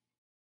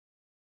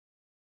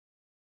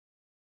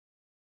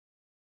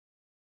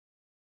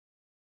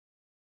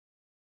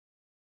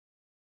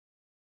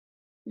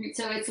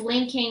 So it's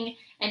linking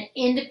an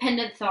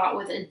independent thought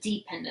with a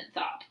dependent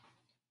thought.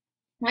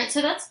 Right,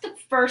 so that's the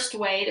first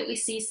way that we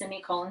see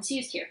semicolons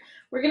used here.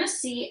 We're going to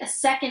see a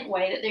second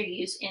way that they're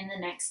used in the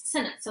next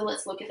sentence. So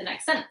let's look at the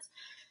next sentence.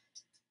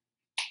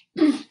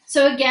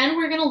 So again,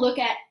 we're going to look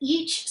at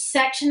each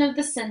section of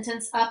the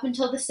sentence up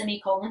until the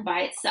semicolon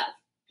by itself.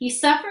 He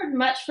suffered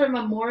much from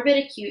a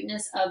morbid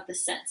acuteness of the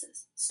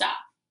senses. Stop.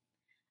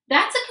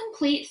 That's a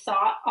complete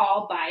thought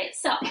all by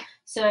itself.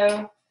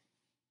 So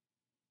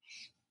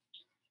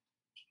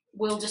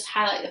we'll just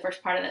highlight the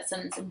first part of that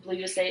sentence in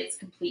blue to say it's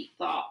complete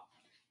thought.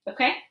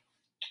 Okay?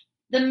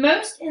 The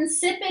most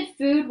insipid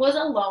food was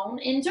alone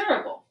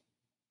endurable.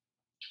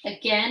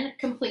 Again,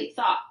 complete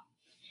thought.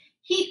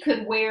 He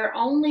could wear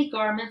only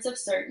garments of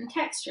certain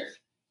texture.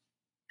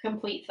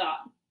 Complete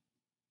thought.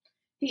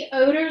 The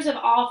odors of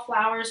all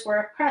flowers were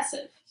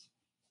oppressive.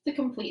 The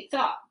complete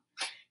thought.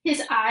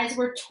 His eyes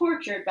were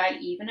tortured by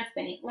even a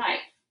faint light.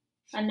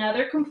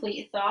 Another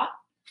complete thought.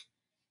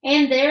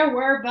 And there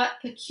were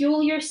but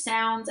peculiar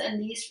sounds,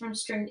 and these from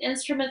stringed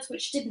instruments,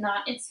 which did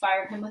not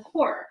inspire him with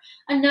horror.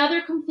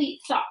 Another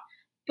complete thought.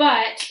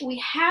 But we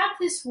have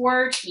this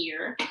word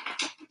here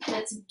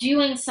that's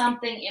doing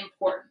something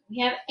important. We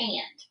have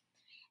and.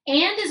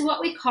 And is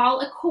what we call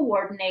a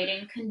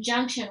coordinating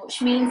conjunction,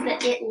 which means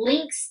that it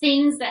links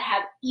things that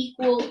have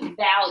equal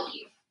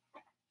value.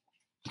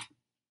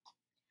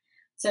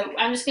 So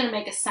I'm just going to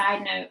make a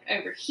side note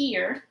over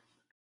here.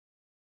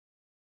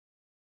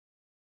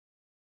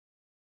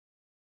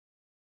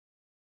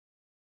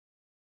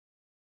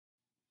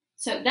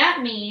 So that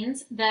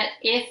means that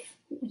if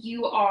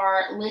you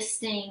are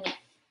listing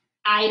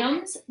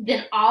items,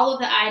 then all of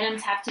the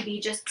items have to be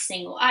just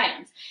single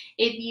items.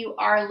 If you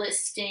are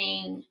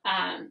listing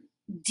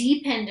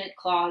dependent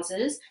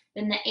clauses,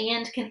 then the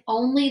and can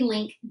only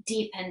link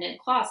dependent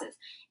clauses.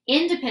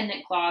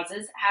 Independent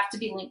clauses have to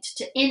be linked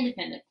to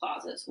independent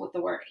clauses with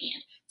the word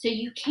and. So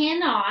you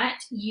cannot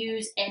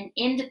use an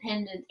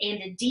independent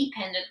and a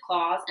dependent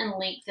clause and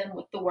link them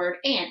with the word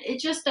and. It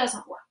just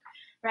doesn't work,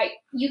 right?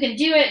 You can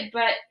do it,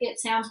 but it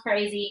sounds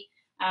crazy.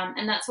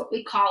 And that's what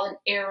we call an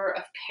error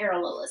of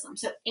parallelism.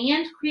 So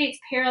and creates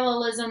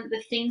parallelism.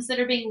 The things that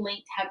are being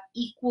linked have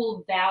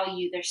equal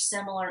value. They're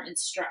similar in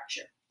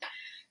structure.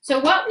 So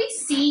what we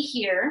see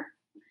here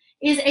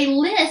is a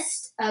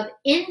list of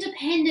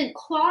independent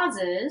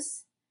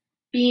clauses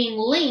being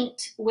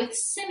linked with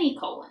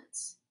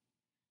semicolons.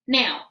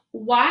 Now,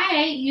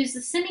 why use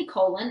the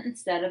semicolon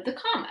instead of the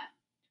comma?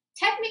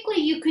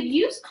 Technically, you could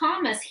use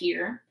commas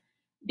here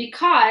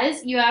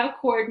because you have a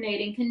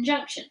coordinating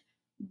conjunction.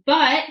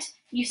 But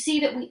you see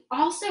that we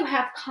also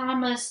have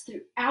commas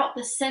throughout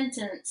the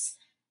sentence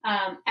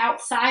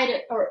outside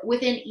or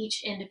within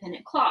each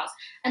independent clause.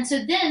 And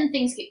so then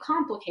things get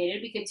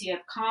complicated because you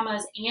have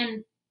commas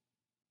and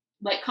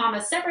like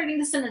commas separating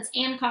the sentence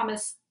and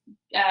commas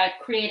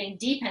creating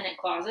dependent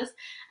clauses,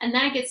 and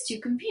that gets too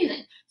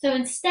confusing. So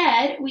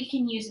instead, we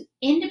can use an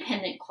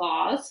independent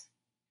clause,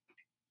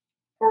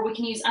 or we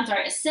can use,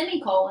 a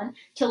semicolon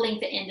to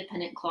link the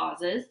independent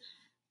clauses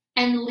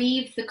and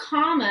leave the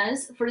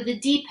commas for the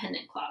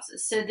dependent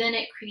clauses. So then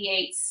it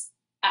creates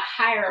a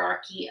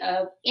hierarchy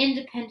of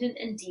independent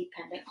and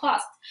dependent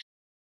clauses.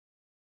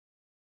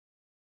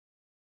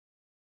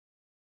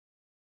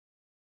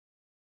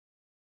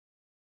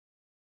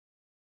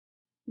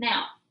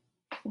 Now,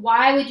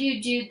 why would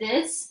you do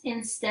this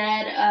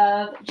instead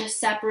of just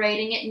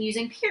separating it and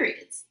using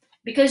periods?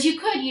 Because you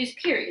could use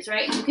periods,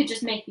 right? You could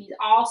just make these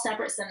all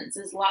separate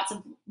sentences, lots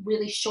of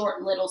really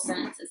short little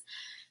sentences.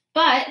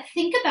 But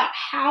think about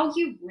how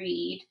you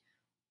read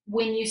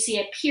when you see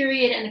a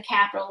period and a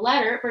capital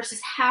letter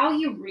versus how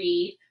you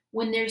read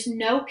when there's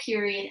no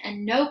period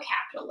and no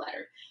capital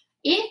letter.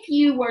 If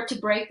you were to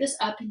break this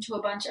up into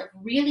a bunch of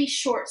really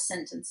short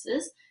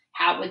sentences,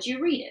 how would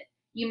you read it?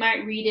 You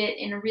might read it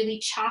in a really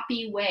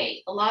choppy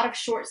way. A lot of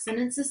short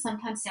sentences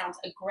sometimes sounds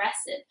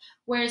aggressive,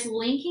 whereas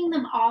linking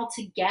them all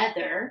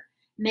together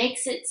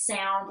makes it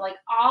sound like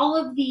all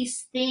of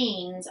these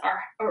things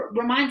or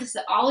reminds us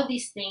that all of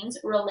these things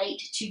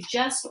relate to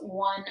just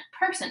one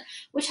person,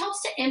 which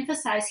helps to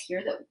emphasize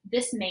here that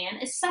this man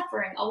is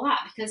suffering a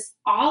lot because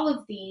all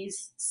of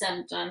these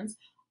symptoms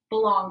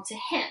belong to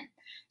him.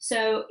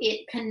 So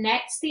it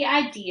connects the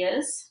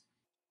ideas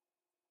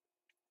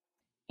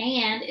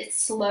and it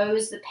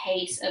slows the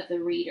pace of the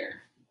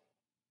reader.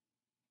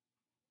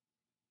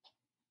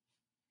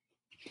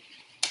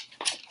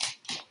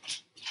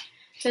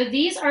 So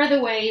these are the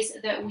ways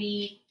that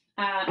we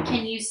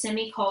can use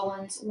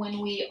semicolons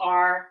when we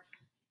are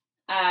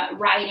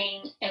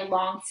writing a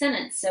long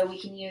sentence. So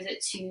we can use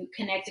it to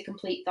connect a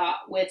complete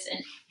thought with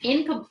an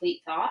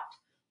incomplete thought,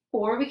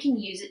 or we can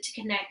use it to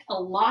connect a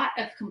lot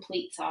of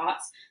complete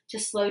thoughts to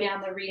slow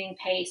down the reading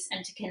pace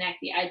and to connect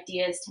the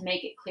ideas to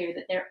make it clear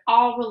that they're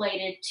all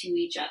related to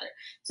each other.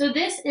 So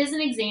this is an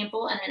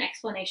example and an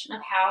explanation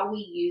of how we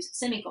use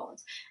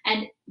semicolons.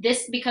 And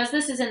this, because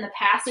this is in the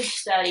passage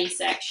study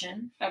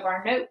section of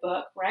our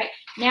notebook, right?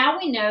 Now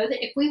we know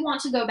that if we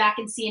want to go back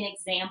and see an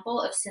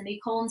example of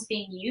semicolons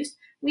being used,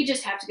 we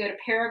just have to go to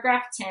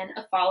paragraph 10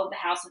 of Follow the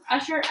House of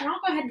Usher, and I'll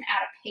go ahead and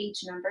add a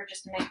page number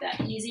just to make that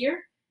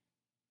easier.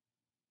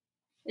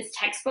 It's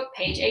textbook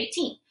page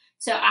 18.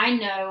 So I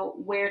know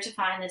where to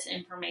find this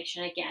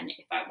information again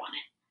if I want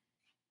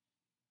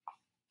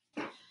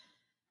it.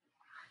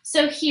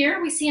 So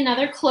here we see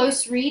another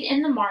close read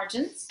in the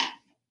margins.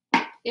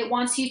 It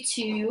wants you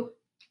to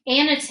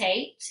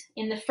annotate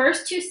in the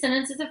first two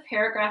sentences of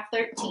paragraph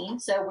 13.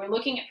 So we're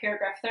looking at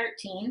paragraph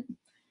 13.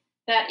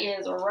 That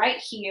is right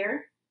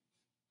here.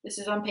 This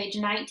is on page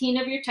 19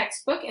 of your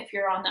textbook. If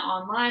you're on the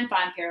online,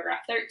 find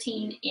paragraph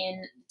 13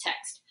 in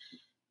text.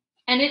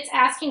 And it's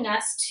asking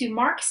us to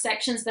mark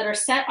sections that are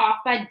set off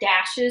by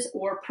dashes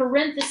or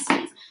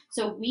parentheses.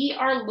 So we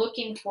are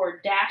looking for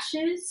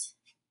dashes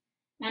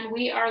and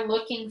we are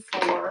looking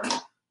for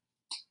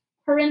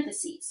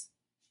parentheses.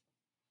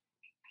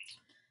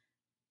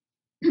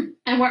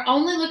 And we're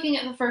only looking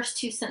at the first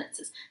two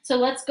sentences. So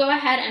let's go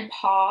ahead and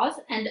pause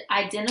and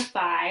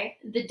identify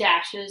the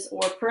dashes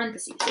or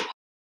parentheses.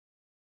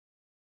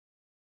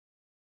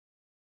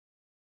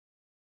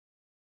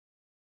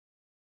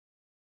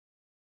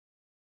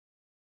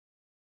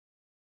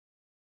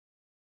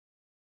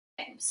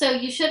 So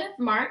you should have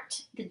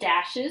marked the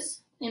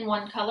dashes in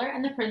one color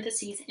and the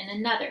parentheses in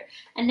another.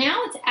 And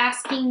now it's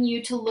asking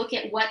you to look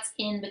at what's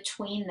in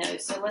between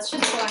those. So let's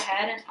just go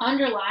ahead and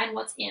underline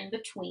what's in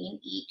between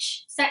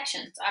each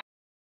section. So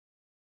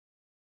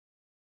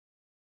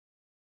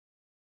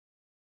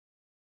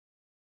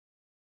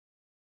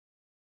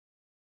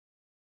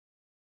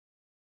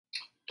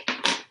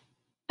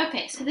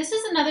okay, so this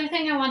is another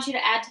thing I want you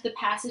to add to the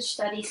passage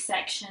study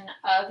section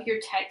of your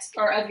text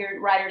or of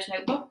your writer's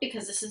notebook,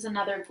 because this is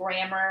another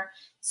grammar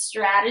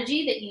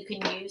strategy that you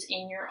can use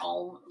in your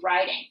own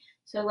writing.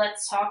 So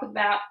let's talk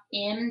about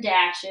M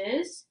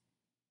dashes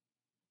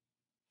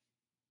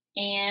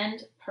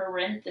and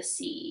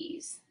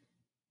parentheses.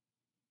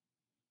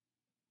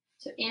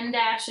 So M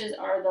dashes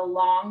are the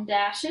long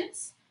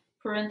dashes.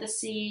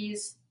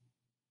 Parentheses,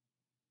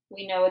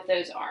 we know what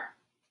those are,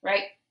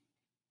 right?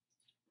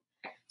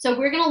 So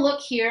we're going to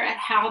look here at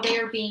how they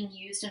are being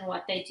used and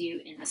what they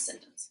do in the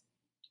sentence.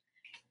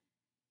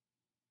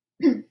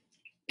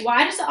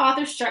 Why does the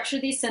author structure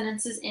these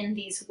sentences in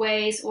these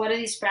ways? What do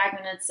these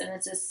fragmented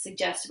sentences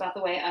suggest about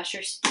the way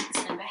Usher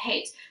speaks and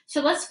behaves?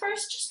 So let's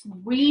first just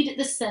read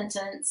the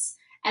sentence,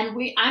 and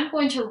I'm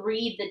going to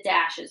read the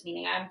dashes,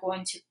 meaning I'm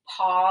going to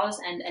pause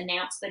and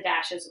announce the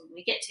dashes when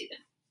we get to them.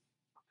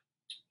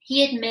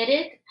 He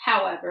admitted,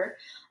 however,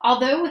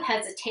 although with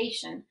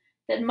hesitation,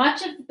 that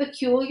much of the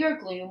peculiar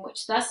gloom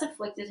which thus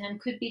afflicted him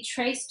could be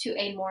traced to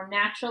a more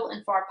natural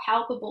and far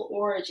palpable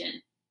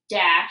origin,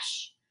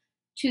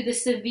 to the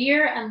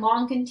severe and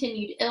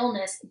long-continued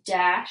illness,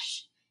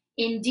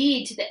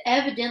 indeed to the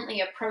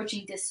evidently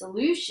approaching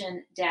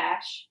dissolution,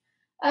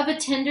 of a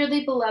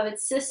tenderly beloved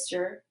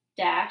sister,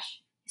 his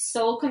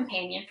sole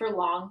companion for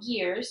long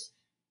years,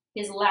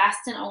 his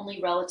last and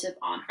only relative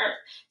on earth.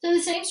 So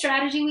the same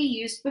strategy we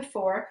used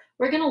before,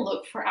 we're going to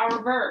look for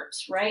our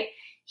verbs, right?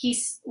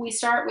 We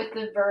start with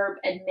the verb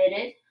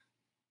admitted,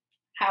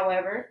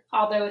 however,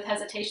 although with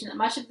hesitation, that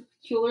much of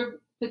the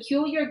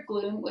peculiar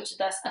gloom which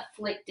thus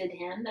afflicted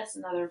him, that's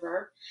another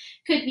verb,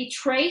 could be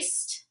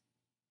traced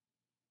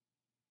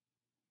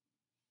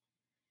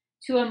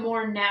to a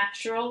more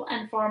natural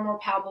and far more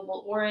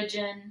palpable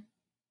origin.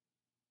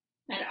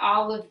 And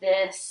all of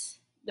this,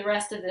 the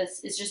rest of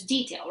this is just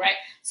detail, right?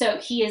 So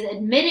he is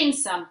admitting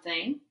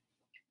something.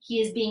 He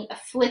is being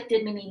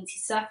afflicted, meaning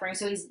he's suffering.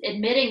 So he's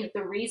admitting that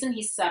the reason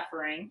he's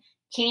suffering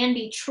can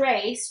be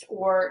traced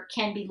or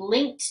can be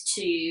linked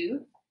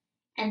to,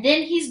 and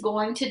then he's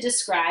going to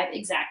describe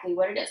exactly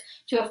what it is,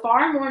 to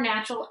a more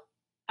natural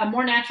and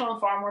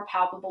far more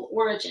palpable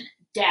origin,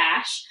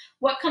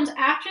 What comes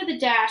after the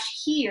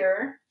dash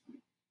here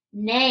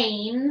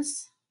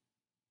names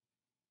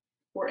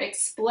or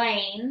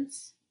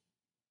explains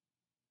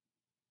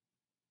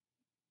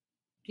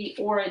the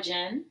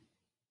origin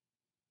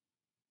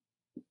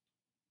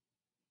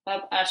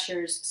of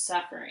Usher's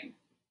suffering.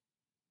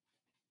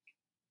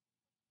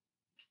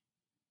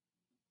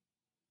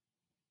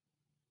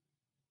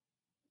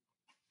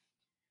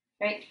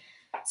 Right?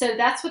 So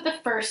that's what the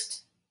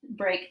first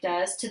break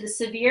does. To the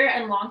severe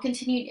and long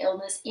continued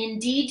illness,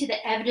 indeed to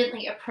the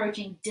evidently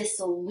approaching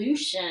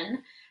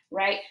dissolution,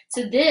 right?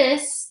 So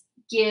this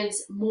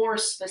gives more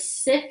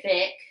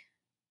specific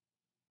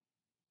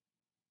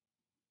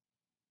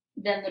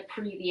than the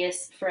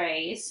previous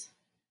phrase.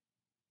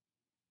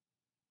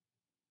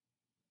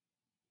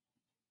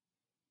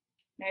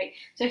 Right?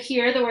 So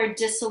here the word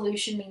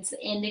dissolution means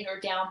the ending or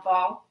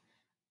downfall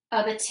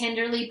of a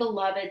tenderly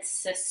beloved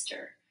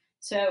sister.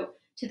 So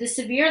to the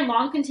severe and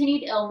long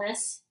continued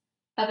illness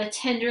of a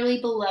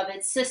tenderly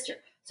beloved sister.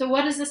 So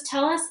what does this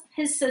tell us?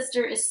 His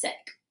sister is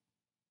sick.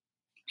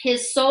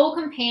 His sole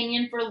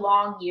companion for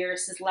long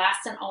years, his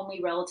last and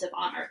only relative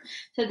on earth.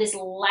 So this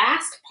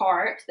last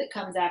part that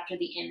comes after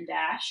the in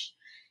dash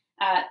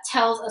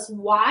tells us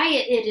why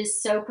it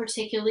is so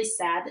particularly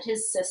sad that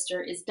his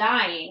sister is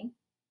dying.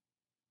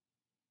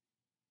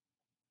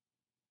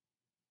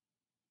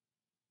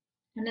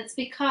 And it's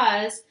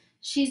because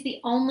she's the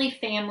only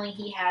family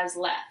he has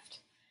left,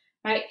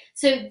 right?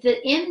 So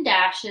the in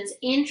dashes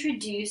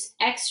introduce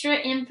extra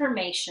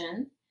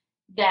information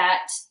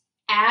that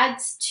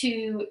adds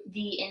to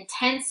the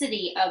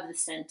intensity of the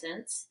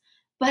sentence,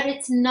 but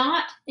it's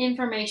not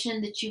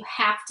information that you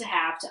have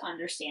to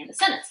understand the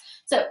sentence.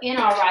 So in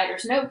our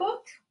writer's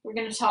notebook, we're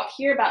going to talk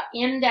here about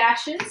in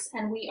dashes,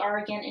 and we are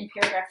again in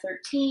paragraph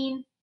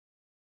 13.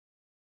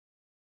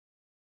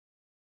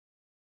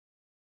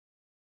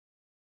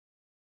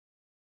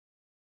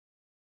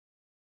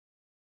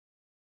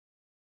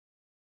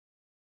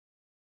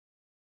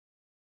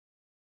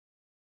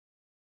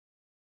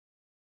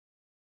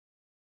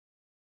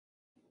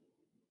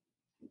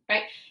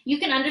 Right? You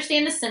can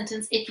understand the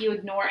sentence if you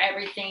ignore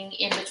everything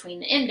in between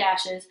the in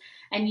dashes,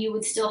 and you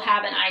would still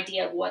have an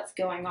idea of what's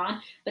going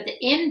on. But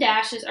the in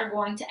dashes are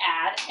going to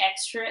add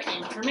extra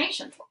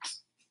information for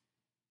us.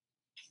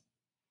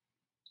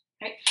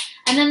 Right?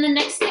 And then the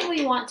next thing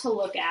we want to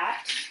look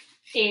at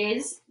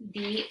is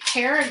the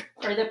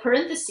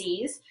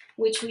parentheses,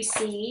 which we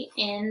see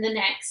in the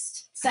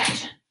next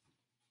section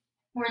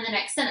or in the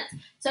next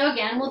sentence. So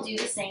again, we'll do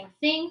the same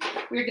thing.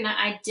 We're going to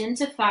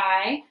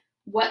identify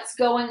what's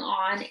going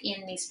on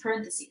in these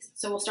parentheses.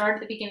 So we'll start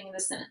at the beginning of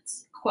the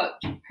sentence. Quote,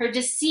 her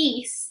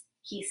decease,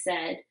 he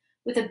said,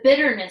 with a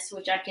bitterness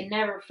which I can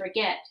never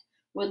forget,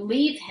 would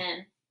leave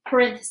him,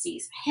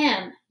 parentheses,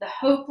 him, the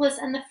hopeless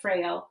and the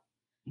frail,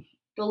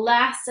 the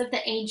last of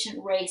the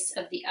ancient race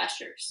of the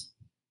Ushers.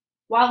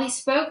 While he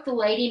spoke, the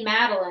Lady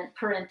Madeline,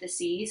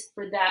 parentheses,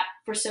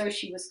 for so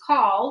she was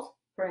called,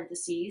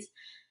 parentheses,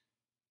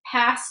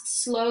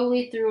 passed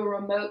slowly through a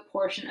remote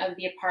portion of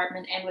the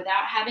apartment and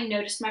without having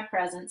noticed my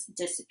presence,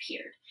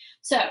 disappeared.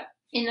 So,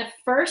 in the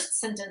first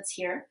sentence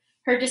here,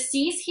 her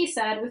decease, he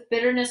said, with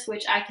bitterness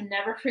which I can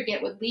never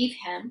forget, would leave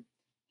him,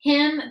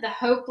 the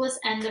hopeless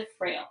and the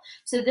frail.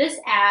 So this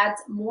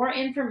adds more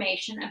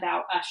information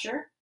about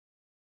Usher.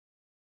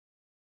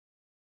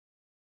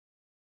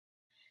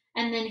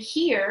 And then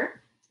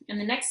here, in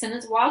the next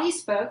sentence, while he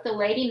spoke, the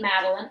Lady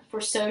Madeline, for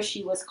so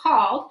she was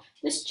called,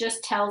 this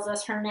just tells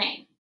us her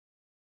name.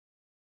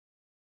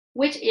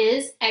 which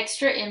is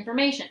extra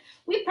information.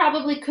 We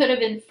probably could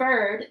have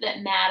inferred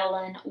that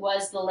Madeline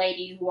was the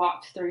lady who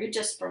walked through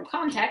just from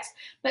context,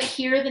 but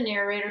here the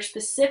narrator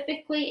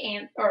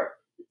specifically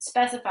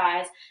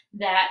specifies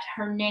that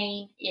her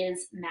name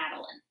is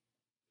Madeline.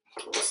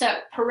 So,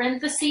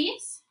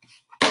 parentheses.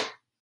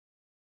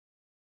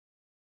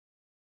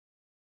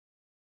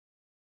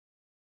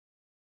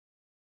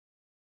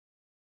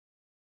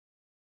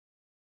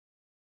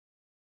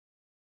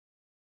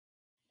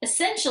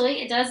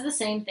 Essentially, it does the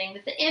same thing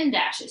that the M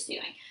dash is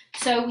doing.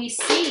 So we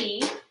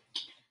see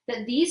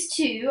that these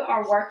two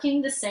are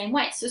working the same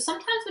way. So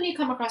sometimes when you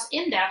come across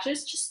M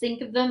dashes, just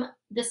think of them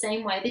the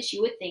same way that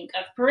you would think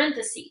of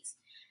parentheses.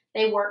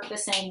 They work the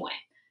same way,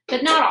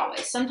 but not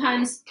always.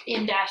 Sometimes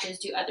M dashes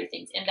do other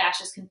things. M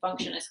dashes can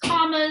function as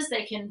commas,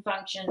 they can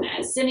function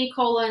as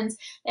semicolons,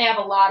 they have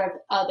a lot of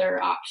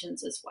other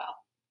options as well.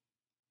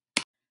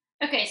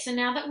 Okay, so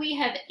now that we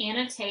have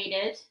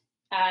annotated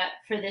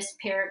for this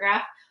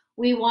paragraph,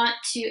 we want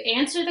to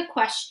answer the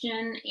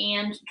question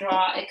and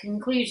draw a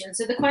conclusion.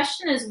 So the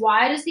question is,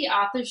 why does the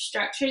author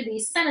structure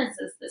these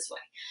sentences this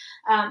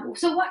way?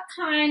 So what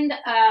kind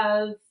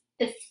of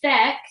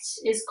effect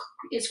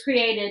is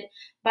created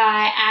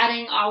by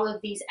adding all of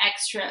these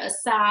extra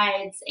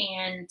asides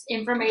and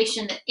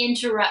information that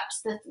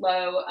interrupts the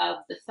flow of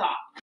the thought?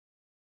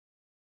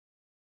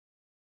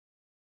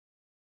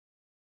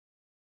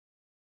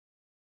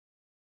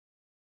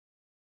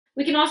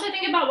 We can also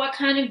think about what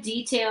kind of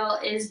detail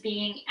is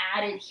being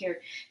added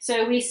here.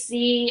 So we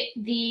see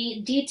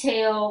the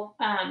detail,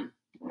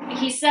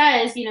 he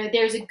says,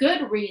 there's a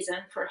good reason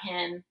for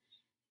him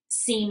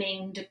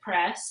seeming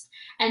depressed.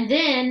 And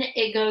then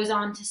it goes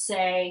on to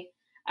say,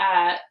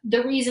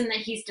 the reason that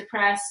he's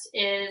depressed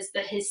is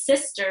that his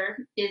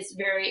sister is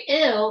very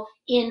ill.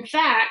 In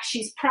fact,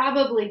 she's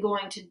probably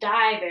going to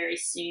die very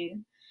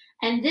soon.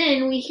 And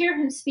then we hear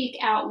him speak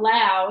out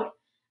loud.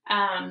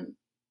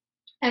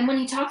 And when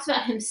he talks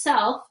about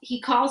himself, he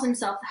calls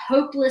himself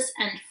hopeless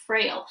and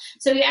frail.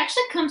 So he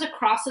actually comes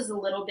across as a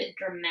little bit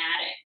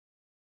dramatic.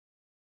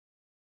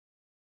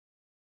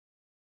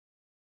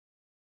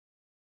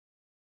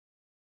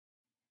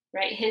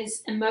 Right?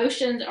 His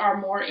emotions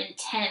are more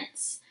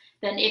intense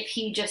than if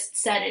he just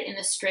said it in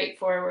a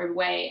straightforward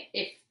way.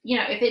 If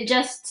it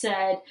just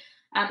said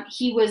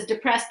he was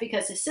depressed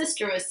because his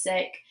sister was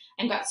sick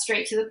and got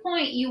straight to the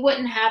point, you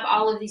wouldn't have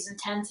all of these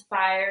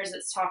intensifiers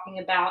that's talking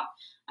about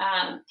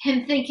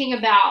him thinking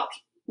about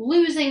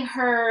losing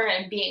her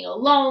and being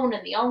alone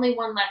and the only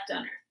one left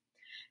on earth.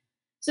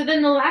 So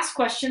then the last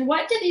question,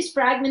 what do these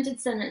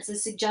fragmented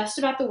sentences suggest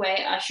about the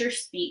way Usher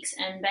speaks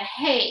and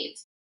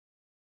behaves?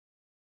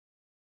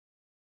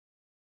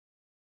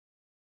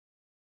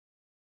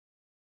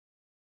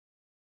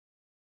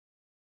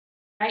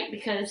 Right?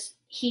 Because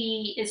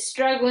he is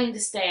struggling to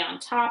stay on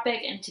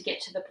topic and to get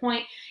to the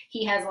point.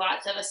 He has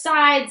lots of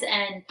asides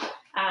and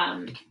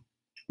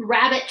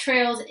rabbit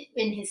trails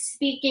in his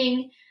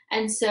speaking.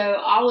 And so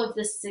all of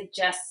this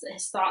suggests that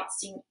his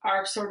thoughts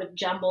are sort of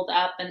jumbled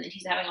up and that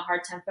he's having a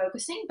hard time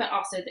focusing, but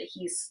also that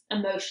he's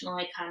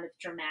emotionally kind of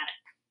dramatic.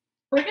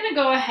 We're going to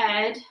go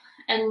ahead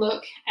and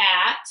look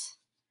at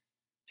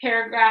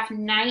paragraph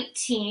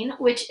 19,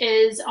 which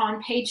is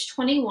on page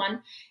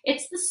 21.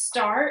 It's the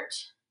start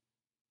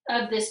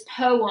of this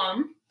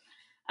poem.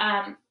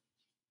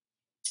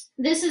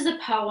 This is a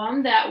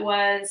poem that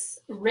was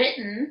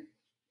written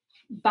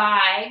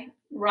by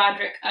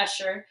Roderick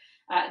Usher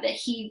that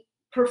he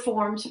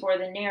performs for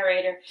the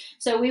narrator.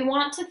 So we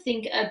want to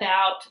think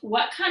about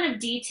what kind of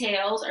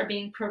details are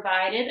being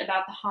provided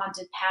about the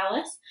haunted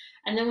palace,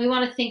 and then we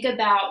want to think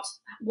about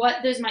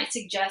what those might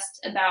suggest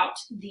about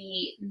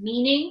the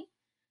meaning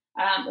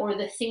or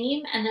the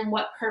theme, and then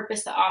what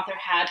purpose the author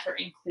had for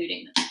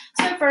including them.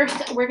 So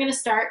first, we're going to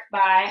start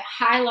by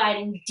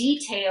highlighting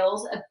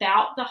details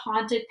about the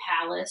haunted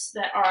palace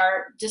that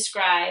are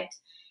described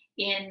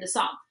in the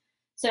song.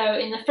 So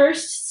in the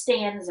first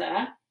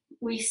stanza,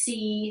 we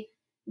see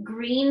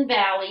green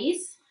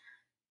valleys.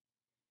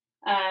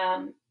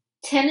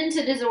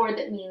 Tenanted is a word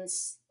that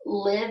means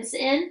lives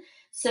in.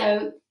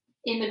 So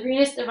in the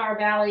greenest of our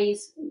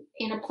valleys,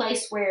 in a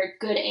place where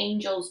good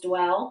angels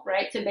dwell,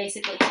 right? So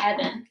basically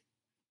heaven.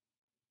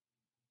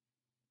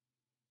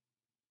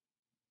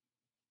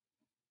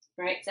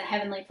 Right? It's a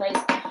heavenly place.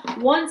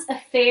 Once a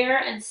fair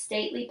and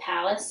stately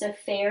palace. So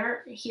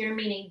fair here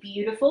meaning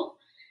beautiful.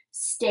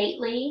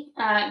 Stately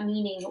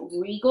meaning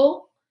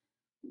regal.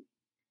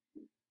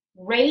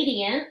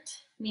 Radiant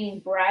meaning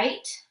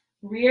bright.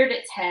 Reared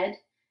its head.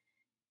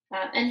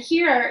 And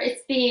here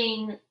it's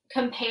being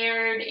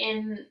compared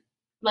in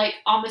like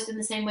almost in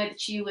the same way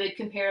that you would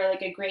compare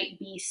like a great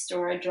beast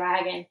or a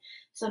dragon,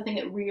 something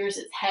that rears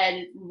its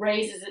head,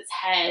 raises its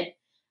head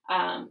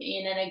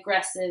in an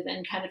aggressive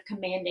and kind of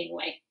commanding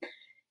way.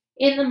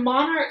 In the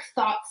monarch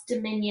thought's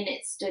dominion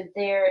it stood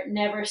there,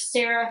 never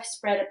seraph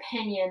spread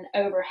opinion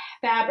over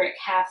fabric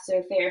half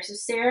so fair. So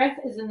seraph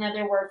is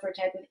another word for a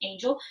type of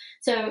angel.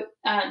 So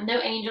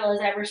no angel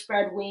has ever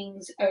spread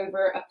wings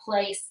over a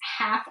place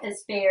half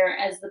as fair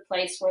as the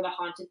place where the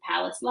haunted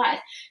palace lies.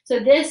 So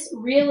this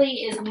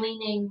really is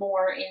leaning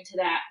more into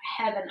that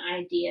heaven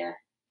idea.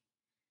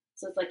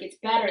 So it's like it's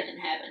better than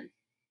heaven.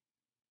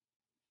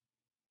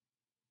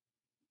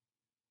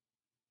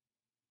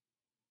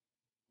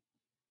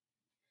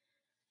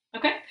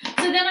 Okay,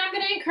 so then I'm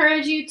going to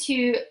encourage you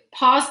to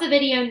pause the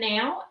video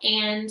now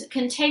and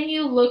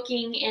continue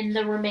looking in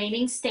the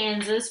remaining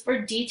stanzas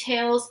for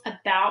details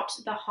about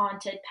the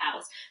haunted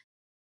palace.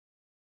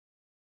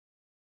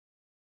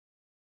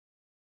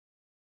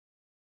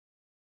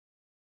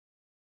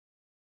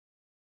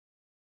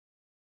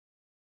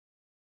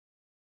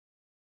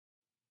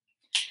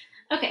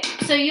 Okay,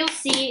 so you'll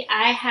see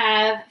I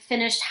have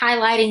finished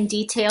highlighting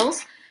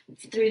details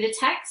through the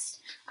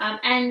text.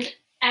 And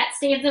at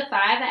stanza 5,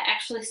 I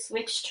actually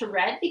switched to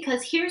red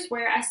because here's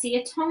where I see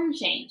a tone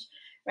change,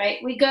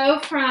 right? We go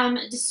from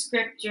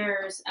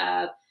descriptors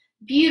of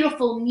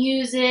beautiful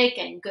music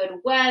and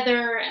good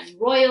weather and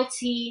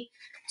royalty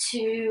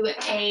to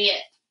a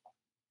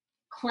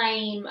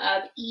claim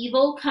of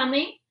evil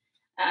coming,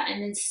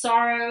 and then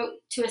sorrow.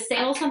 To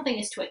assail something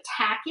is to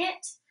attack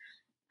it.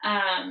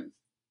 And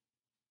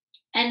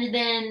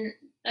then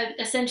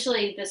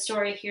essentially the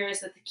story here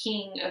is that the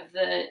king of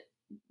the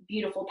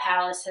beautiful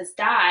palace has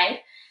died.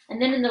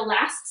 And then in the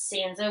last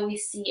stanza, we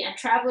see, and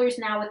travelers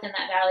now within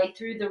that valley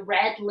through the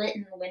red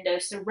litten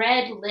windows. So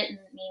red litten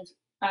means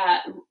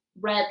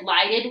red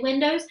lighted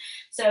windows.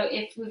 So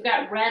if we've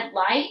got red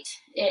light,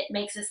 it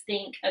makes us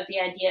think of the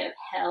idea of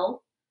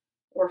hell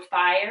or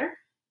fire.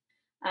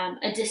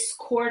 A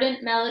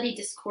discordant melody,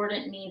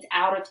 discordant means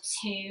out of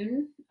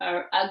tune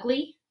or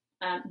ugly.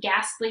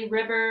 Ghastly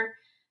river,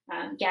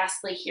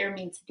 ghastly here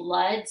means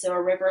blood, so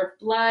a river of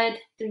blood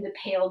through the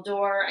pale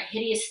door. A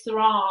hideous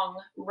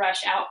throng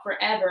rush out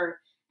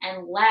forever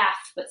and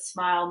laugh but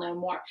smile no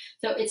more.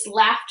 So it's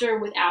laughter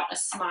without a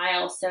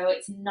smile, so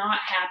it's not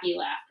happy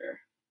laughter,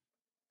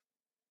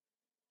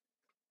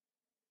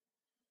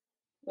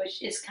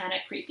 which is kind of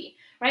creepy,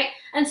 right?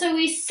 And so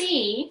we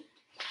see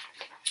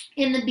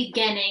in the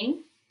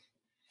beginning,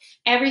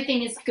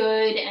 everything is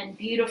good and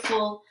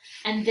beautiful,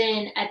 and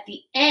then at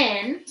the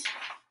end,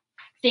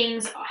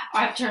 things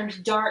have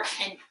turned dark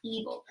and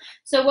evil.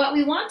 So what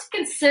we want to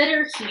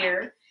consider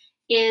here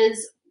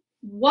is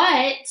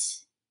what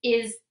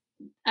is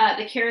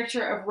the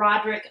character of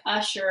Roderick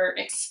Usher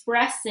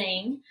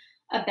expressing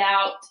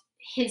about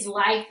his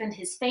life and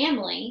his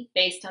family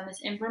based on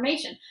this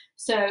information.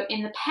 So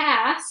in the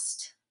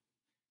past,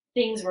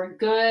 things were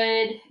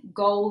good,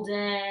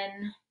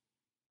 golden,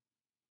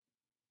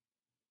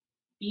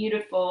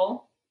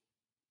 beautiful.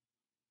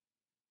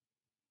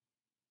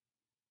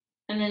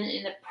 And then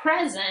in the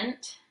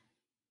present,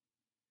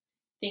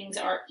 things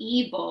are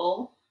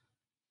evil,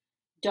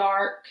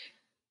 dark,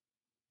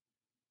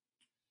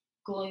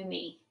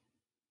 gloomy,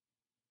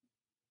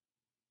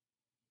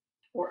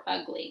 or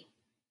ugly.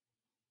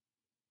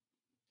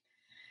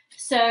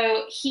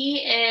 So he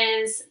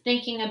is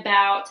thinking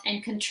about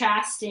and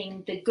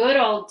contrasting the good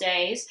old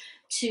days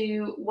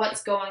to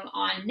what's going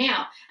on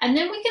now. And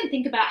then we can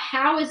think about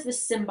how is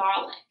this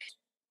symbolic?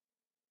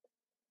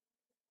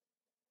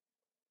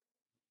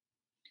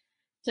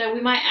 So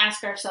we might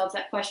ask ourselves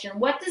that question,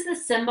 what does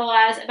this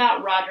symbolize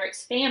about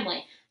Roderick's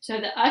family?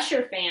 So the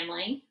Usher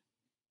family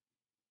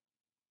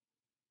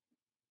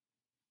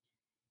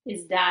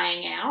is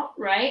dying out,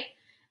 right?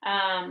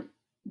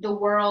 The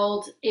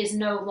world is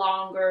no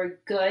longer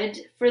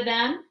good for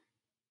them.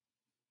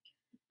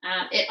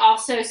 It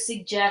also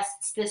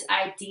suggests this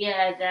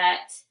idea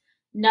that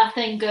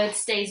nothing good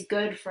stays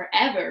good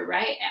forever,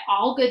 right?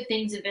 All good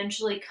things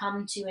eventually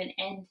come to an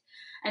end.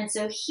 And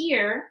so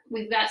here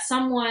we've got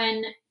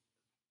someone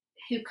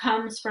who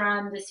comes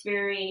from this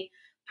very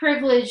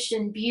privileged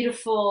and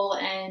beautiful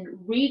and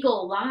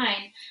regal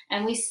line,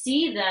 and we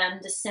see them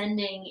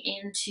descending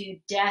into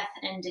death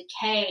and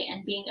decay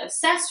and being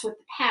obsessed with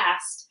the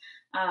past,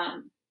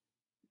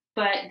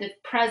 but the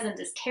present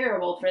is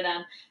terrible for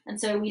them. And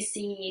so we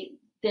see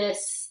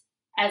this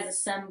as a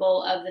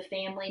symbol of the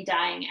family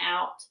dying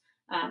out,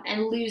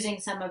 and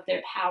losing some of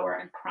their power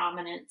and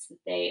prominence that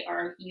they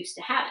are used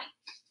to having.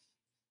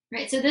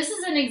 Right, so this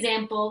is an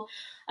example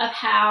of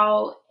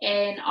how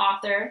an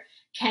author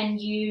can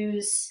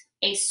use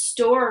a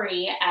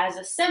story as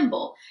a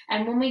symbol.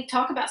 And when we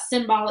talk about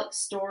symbolic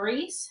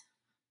stories,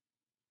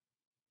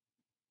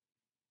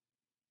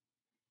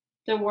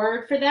 the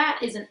word for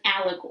that is an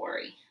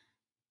allegory.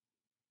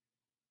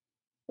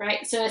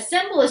 Right, so a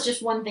symbol is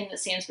just one thing that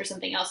stands for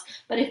something else.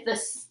 But if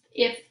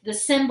the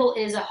symbol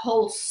is a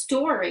whole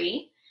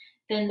story,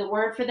 then the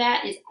word for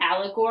that is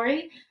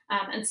allegory.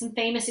 And some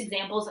famous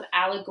examples of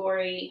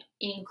allegory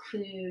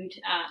include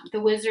The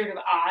Wizard of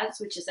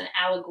Oz, which is an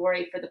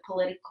allegory for the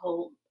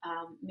political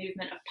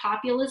movement of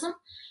populism.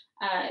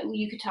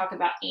 You could talk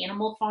about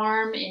Animal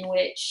Farm, in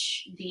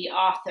which the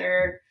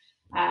author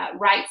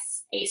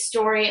writes a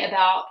story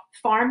about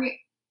farm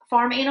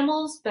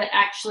animals, but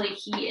actually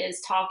he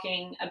is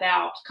talking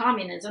about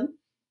communism.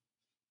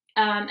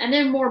 And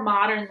then more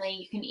modernly,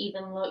 you can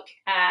even look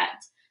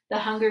at the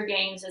Hunger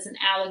Games as an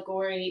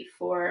allegory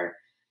for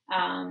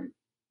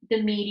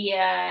the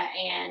media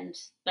and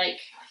like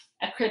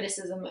a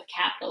criticism of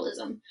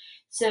capitalism.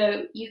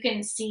 So you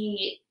can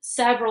see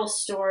several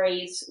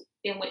stories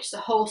in which the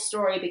whole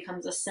story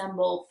becomes a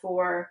symbol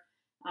for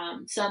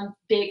some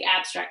big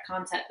abstract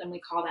concept, and we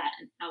call that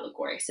an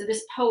allegory. So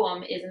this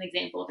poem is an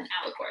example of an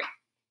allegory.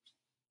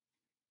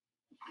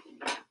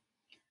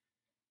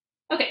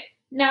 Okay,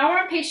 now we're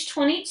on page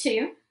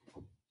 22,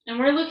 and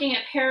we're looking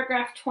at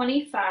paragraph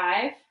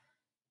 25,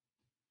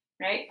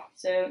 right?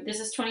 So this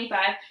is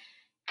 25,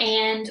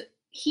 and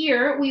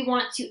here we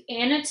want to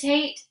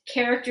annotate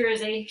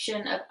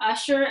characterization of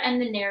Usher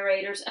and the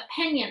narrator's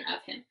opinion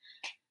of him.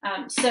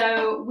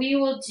 So we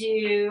will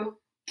do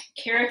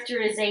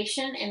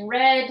characterization in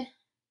red,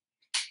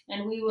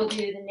 and we will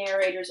do the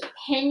narrator's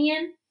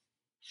opinion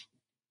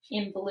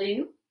in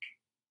blue.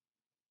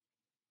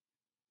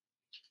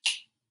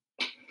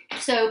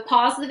 So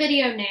pause the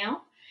video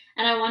now,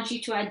 and I want you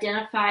to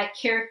identify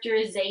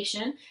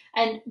characterization.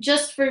 And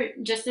just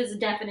as a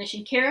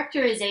definition,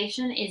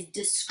 characterization is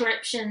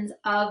descriptions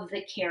of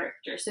the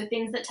character. So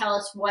things that tell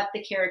us what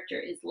the character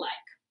is like.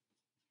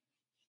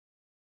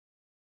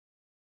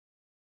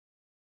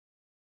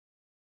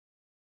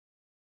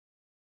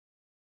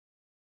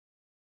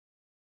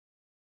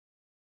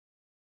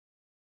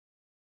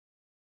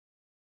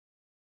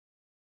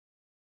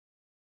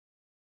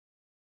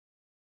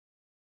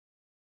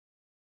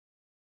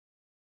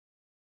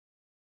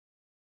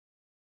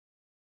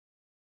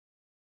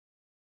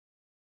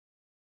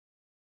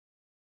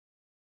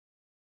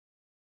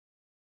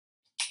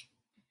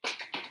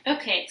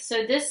 Okay,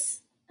 so this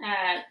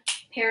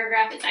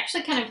paragraph is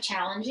actually kind of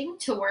challenging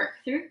to work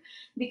through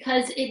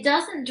because it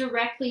doesn't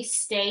directly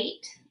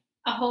state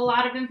a whole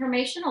lot of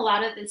information. A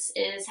lot of this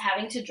is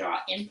having to draw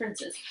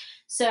inferences.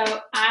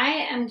 So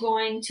I am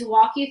going to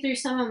walk you through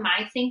some of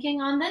my thinking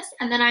on this,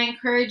 and then I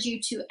encourage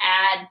you to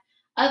add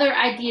other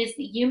ideas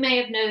that you may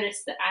have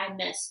noticed that I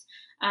missed.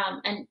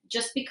 And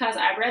just because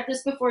I read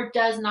this before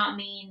does not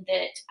mean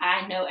that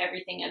I know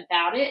everything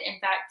about it. In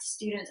fact,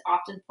 students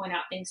often point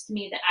out things to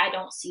me that I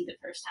don't see the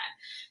first time.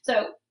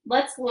 So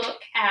let's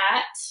look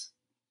at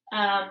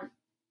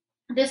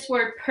this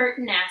word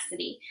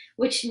pertinacity,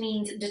 which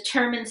means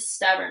determined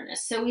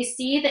stubbornness. So we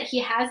see that he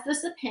has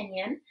this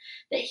opinion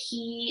that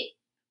he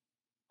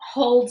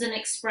holds and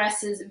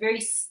expresses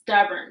very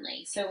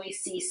stubbornly. So we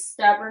see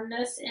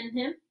stubbornness in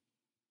him.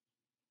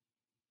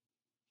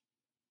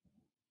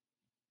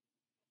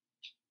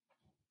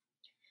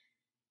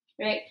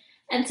 Right?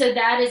 And so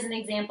that is an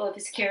example of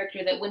his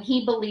character, that when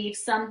he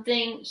believes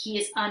something, he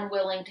is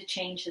unwilling to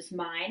change his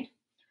mind.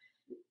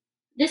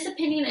 This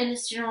opinion in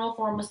its general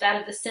form was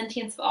that of the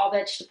sentience of all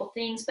vegetable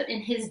things, but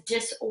in his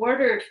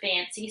disordered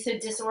fancy, so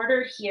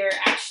disordered here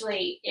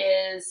actually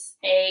is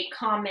a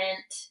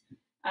comment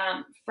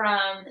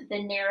from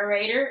the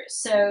narrator.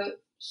 So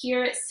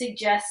here it's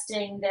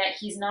suggesting that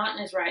he's not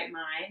in his right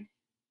mind.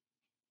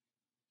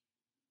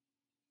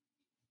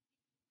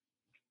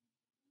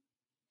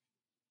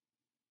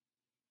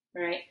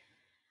 Right?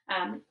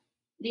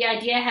 The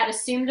idea had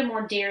assumed a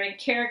more daring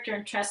character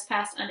and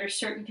trespassed under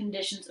certain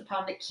conditions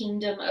upon the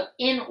kingdom of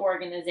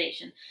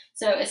inorganization.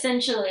 So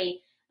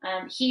essentially,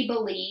 he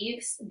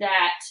believes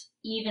that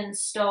even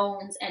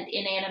stones and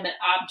inanimate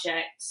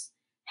objects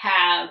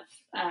have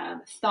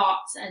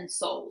thoughts and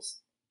souls.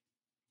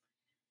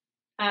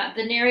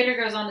 The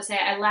narrator goes on to say,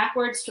 I lack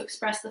words to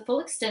express the full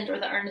extent or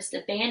the earnest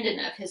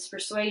abandon of his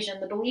persuasion.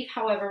 The belief,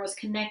 however, was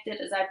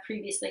connected, as I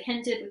previously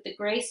hinted, with the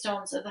gray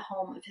stones of the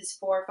home of his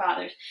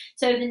forefathers.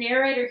 So the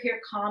narrator here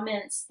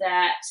comments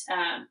that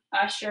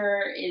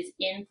Usher is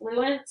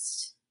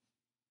influenced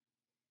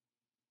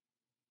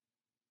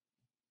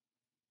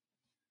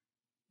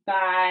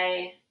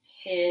by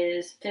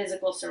his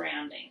physical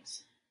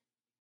surroundings.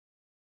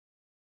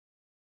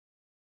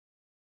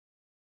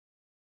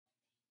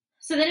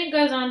 So then it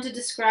goes on to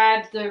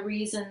describe the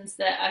reasons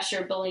that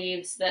Usher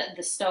believes that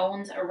the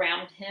stones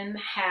around him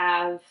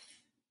have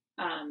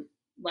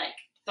like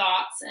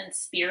thoughts and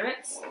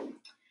spirits.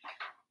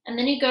 And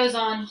then he goes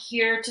on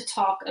here to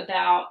talk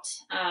about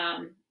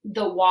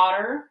the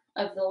water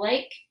of the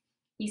lake.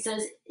 He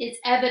says, its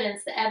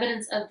evidence, the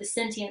evidence of the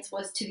sentience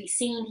was to be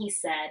seen, he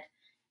said.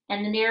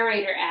 And the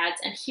narrator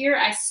adds, and here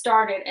I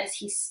started as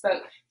he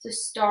spoke. So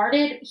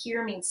started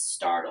here means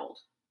startled.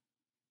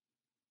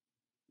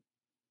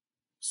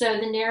 So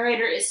the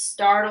narrator is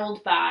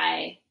startled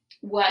by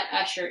what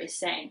Usher is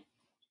saying.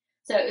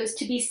 So it was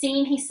to be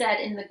seen, he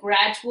said, in the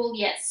gradual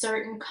yet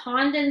certain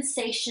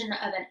condensation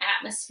of an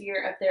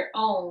atmosphere of their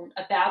own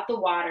about the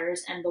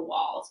waters and the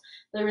walls.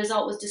 The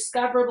result was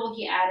discoverable,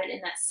 he added, in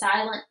that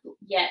silent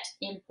yet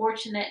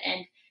importunate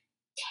and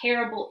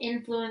terrible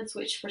influence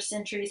which for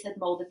centuries had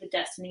molded the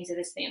destinies of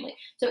his family.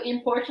 So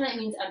importunate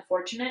means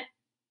unfortunate.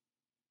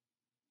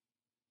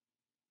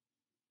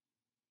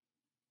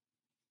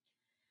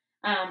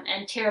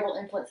 and terrible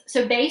influence.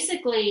 So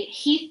basically,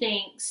 he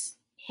thinks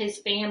his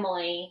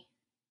family's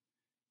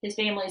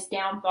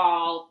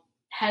downfall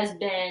has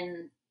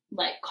been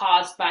like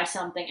caused by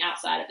something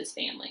outside of his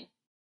family.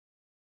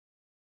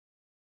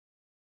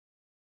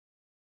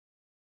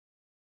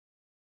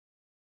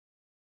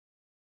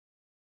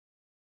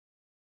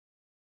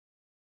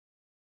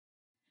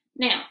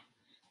 Now,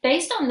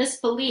 based on this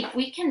belief,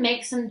 we can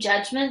make some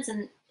judgments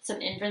and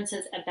some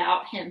inferences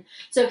about him.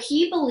 So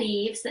he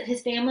believes that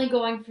his family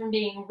going from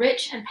being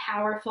rich and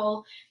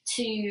powerful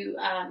to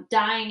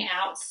dying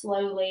out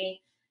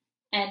slowly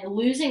and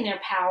losing their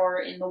power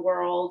in the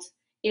world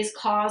is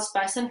caused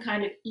by some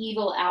kind of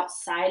evil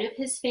outside of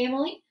his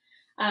family.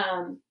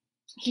 Um,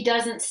 he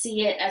doesn't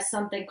see it as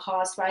something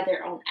caused by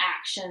their own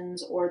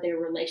actions or their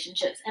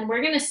relationships. And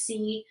we're going to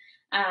see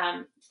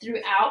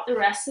throughout the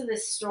rest of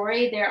this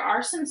story, there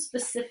are some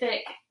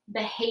specific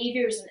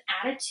behaviors and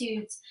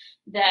attitudes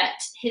that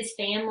his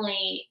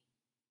family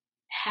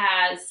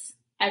has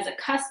as a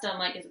custom,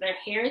 like as their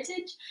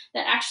heritage,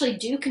 that actually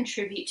do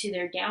contribute to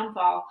their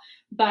downfall.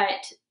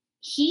 But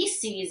he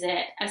sees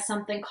it as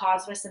something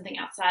caused by something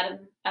outside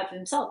of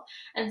himself.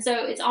 And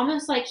so it's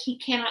almost like he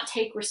cannot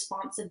take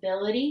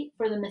responsibility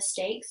for the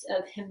mistakes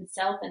of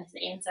himself and his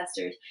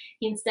ancestors.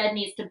 He instead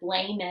needs to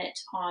blame it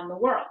on the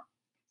world.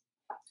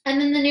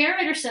 And then the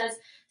narrator says,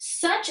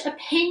 such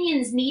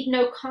opinions need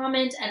no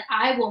comment, and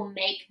I will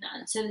make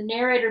none. So the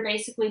narrator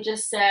basically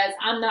just says,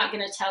 I'm not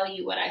going to tell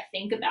you what I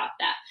think about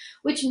that,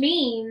 which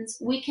means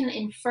we can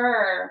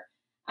infer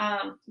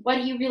what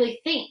he really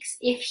thinks.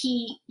 If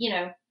he,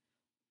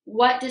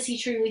 what does he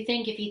truly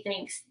think if he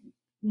thinks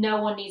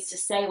no one needs to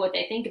say what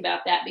they think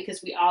about that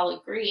because we all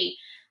agree?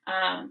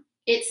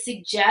 It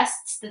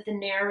suggests that the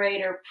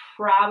narrator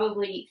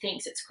probably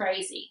thinks it's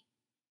crazy.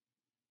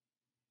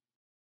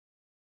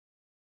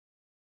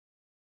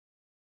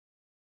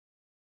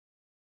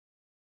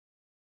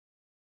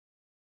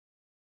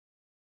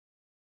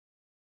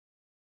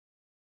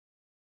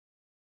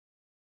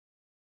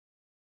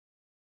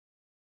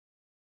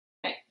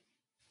 Right.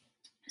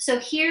 So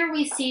here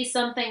we see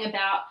something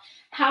about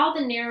how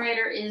the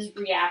narrator is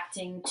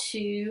reacting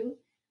to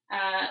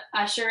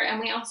Usher, and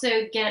we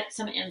also get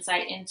some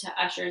insight into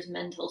Usher's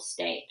mental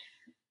state.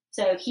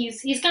 So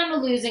he's kind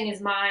of losing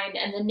his mind,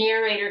 and the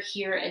narrator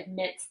here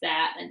admits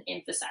that and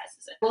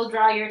emphasizes it. We'll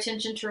draw your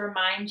attention to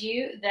remind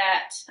you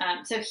that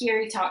so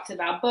here he talks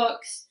about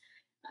books,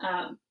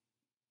 um,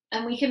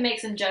 and we can make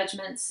some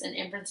judgments and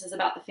inferences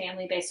about the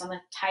family based on the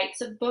types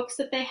of books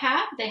that they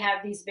have. They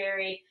have these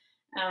very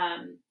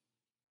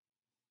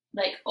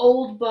like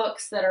old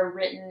books that are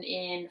written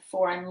in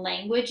foreign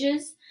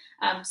languages.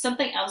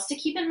 Something else to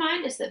keep in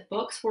mind is that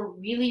books were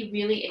really,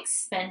 really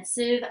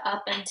expensive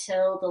up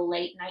until the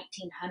late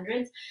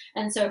 1900s.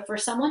 And so for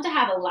someone to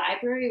have a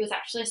library was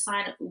actually a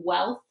sign of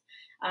wealth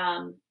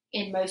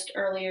in most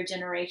earlier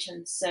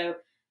generations. So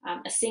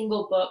a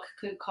single book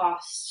could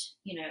cost,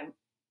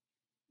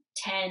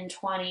 10,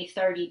 20,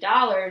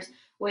 $30,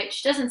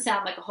 which doesn't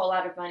sound like a whole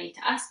lot of money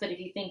to us. But if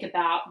you think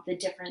about the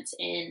difference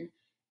in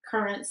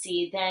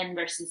currency then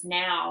versus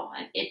now,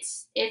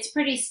 it's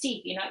pretty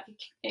steep.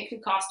 It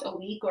could cost a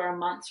week or a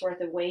month's worth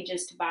of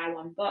wages to buy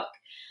one book.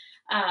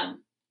 And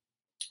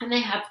they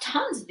have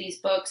tons of these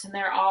books, and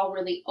they're all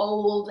really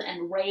old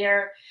and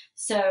rare.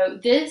 So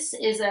this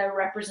is a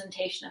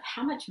representation of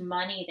how much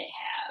money they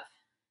have,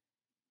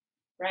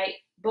 right?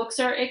 Books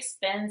are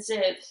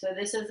expensive, so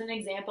this is an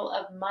example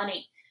of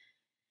money.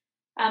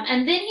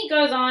 And then he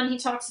goes on, he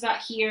talks about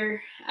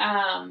here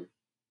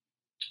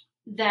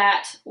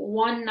that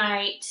one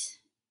night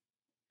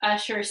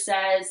Usher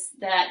says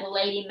that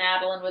Lady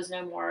Madeline was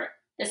no more,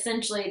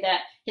 essentially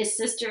that his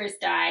sister has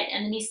died,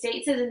 and then he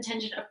states his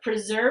intention of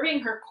preserving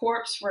her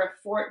corpse for a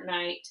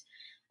fortnight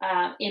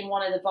in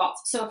one of the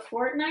vaults. So a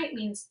fortnight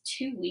means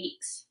 2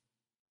 weeks,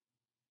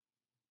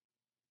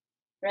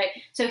 right?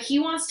 So he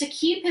wants to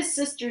keep his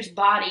sister's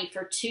body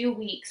for 2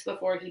 weeks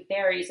before he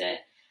buries it.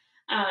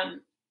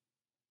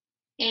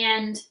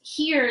 And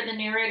here the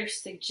narrator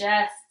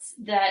suggests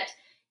that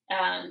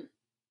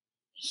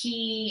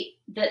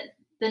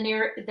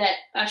that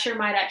Usher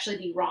might actually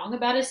be wrong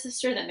about his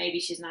sister, that maybe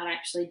she's not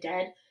actually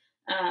dead.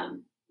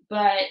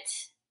 But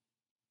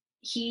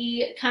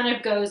he kind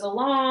of goes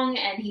along,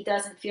 and he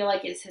doesn't feel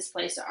like it's his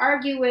place to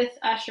argue with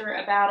Usher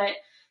about it.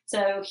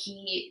 So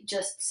he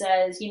just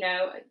says,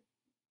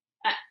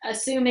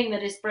 assuming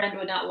that his friend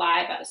would not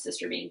lie about his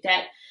sister being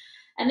dead.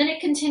 And then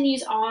it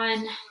continues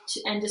on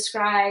and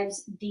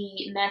describes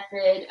the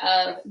method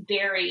of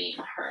burying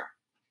her.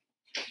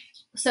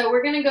 So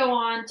we're going to go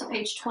on to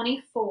page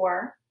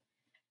 24,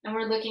 and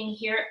we're looking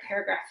here at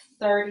paragraph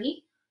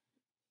 30,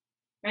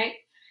 right?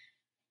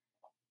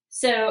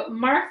 So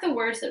mark the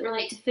words that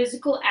relate to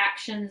physical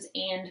actions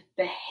and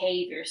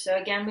behavior. So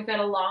again, we've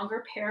got a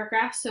longer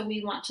paragraph, so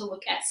we want to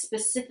look at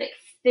specific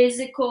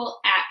physical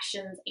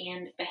actions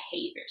and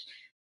behaviors.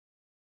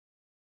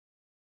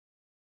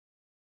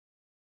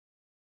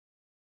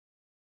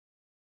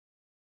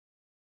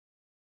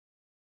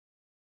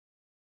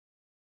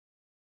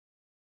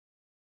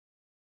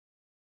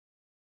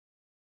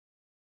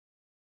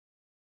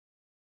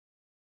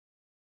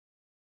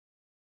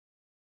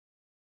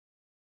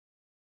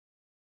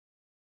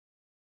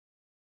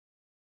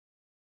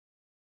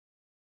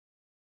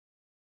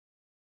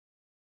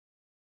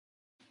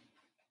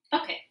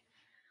 Okay,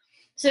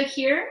 so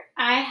here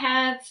I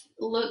have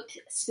looked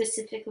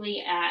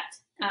specifically at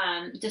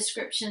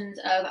descriptions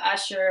of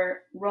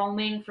Usher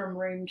roaming from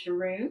room to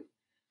room.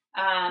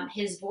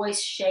 His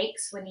voice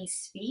shakes when he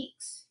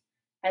speaks,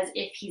 as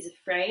if he's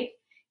afraid.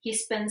 He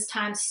spends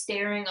time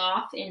staring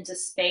off into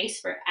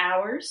space for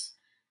hours.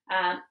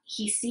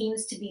 He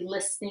seems to be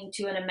listening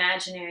to an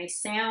imaginary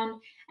sound.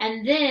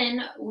 And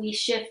then we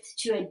shift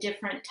to a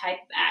different type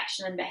of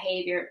action and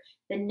behavior.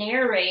 The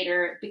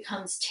narrator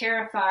becomes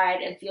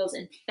terrified and feels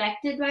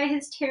infected by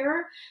his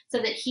terror, so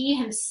that he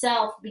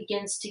himself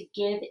begins to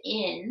give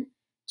in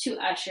to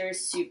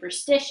Usher's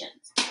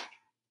superstitions.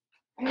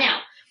 Now,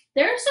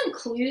 there are some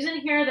clues in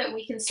here that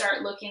we can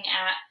start looking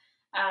at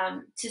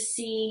to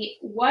see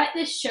what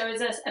this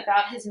shows us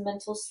about his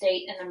mental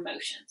state and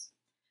emotions,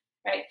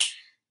 right?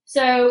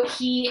 So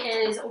he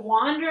is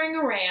wandering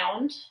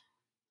around,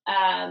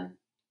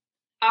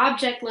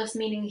 objectless,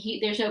 meaning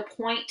there's no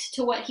point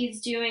to what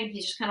he's doing.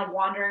 He's just kind of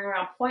wandering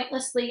around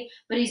pointlessly,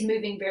 but he's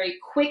moving very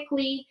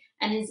quickly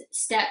and his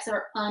steps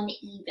are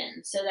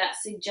uneven. So that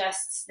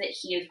suggests that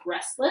he is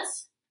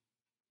restless.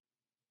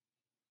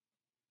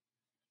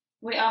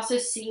 We also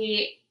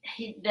see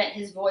that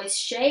his voice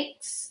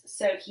shakes,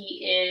 so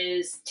he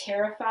is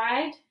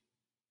terrified.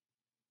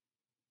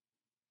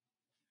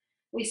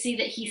 We see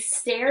that he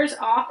stares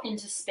off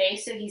into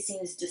space, so he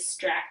seems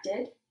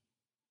distracted.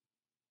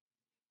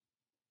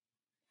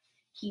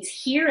 He's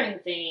hearing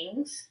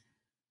things.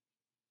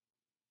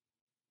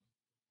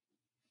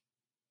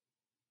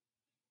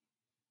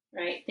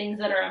 Right? Things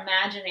that are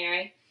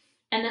imaginary.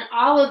 And then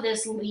all of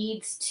this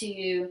leads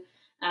to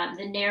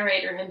the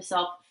narrator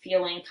himself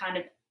feeling kind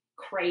of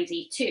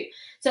crazy too.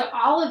 So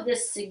all of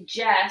this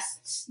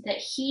suggests that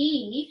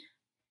he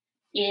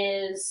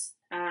is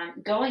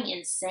going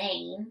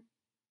insane.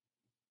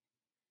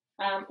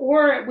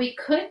 Or we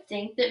could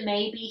think that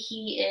maybe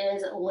he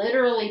is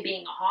literally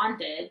being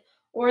haunted,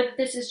 or that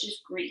this is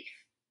just grief.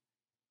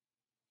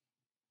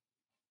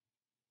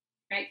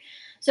 Right?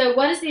 So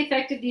what is the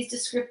effect of these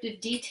descriptive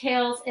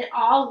details? It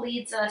all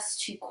leads us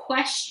to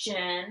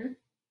question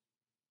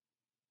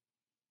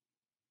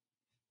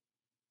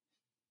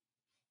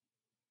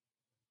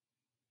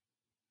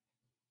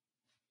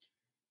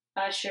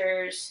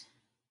Usher's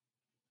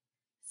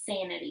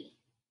sanity,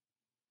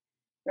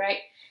 right?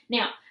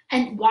 Now,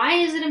 and why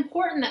is it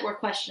important that we're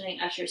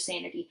questioning Usher's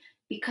sanity?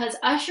 Because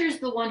Usher's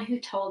the one who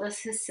told us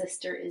his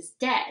sister is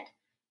dead,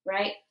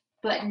 right?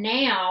 But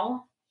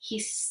now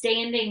he's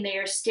standing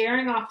there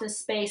staring off into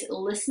space,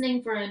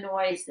 listening for a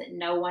noise that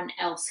no one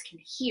else can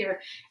hear.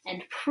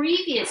 And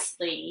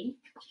previously,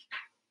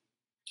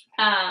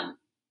 the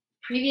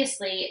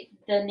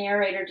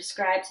narrator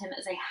describes him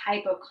as a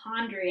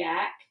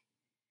hypochondriac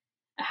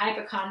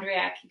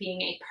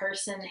being a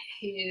person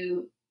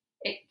who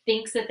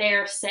thinks that they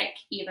are sick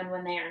even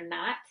when they are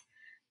not.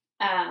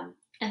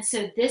 And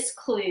so this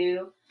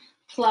clue,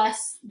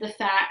 plus the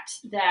fact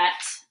that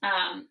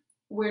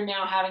we're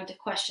now having to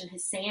question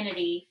his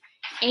sanity,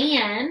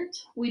 and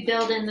we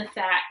build in the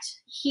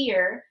fact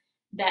here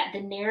that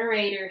the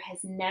narrator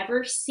has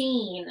never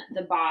seen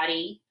the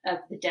body of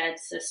the dead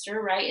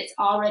sister, right? It's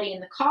already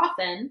in the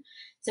coffin.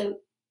 So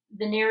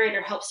the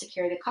narrator helps to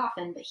carry the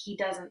coffin, but he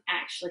doesn't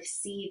actually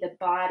see the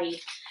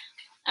body.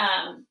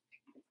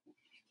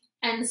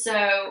 And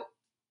so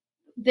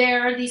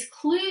there are these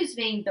clues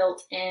being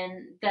built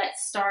in that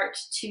start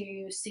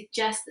to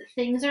suggest that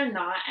things are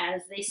not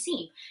as they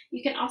seem.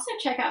 You can also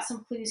check out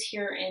some clues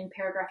here in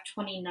paragraph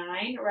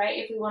 29, right?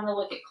 If we want to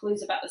look at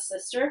clues about the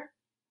sister.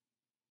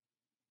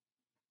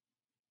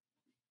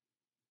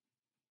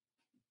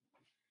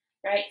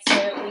 Right,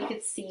 so we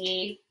could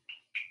see,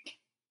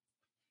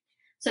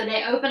 so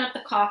they open up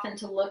the coffin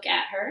to look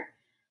at her,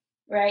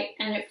 right?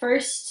 And at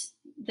first,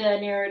 the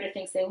narrator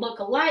thinks they look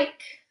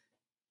alike,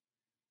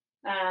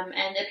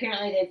 and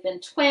apparently they've been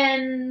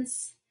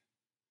twins,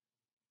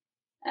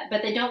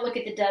 but they don't look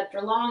at the dead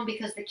for long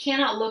because they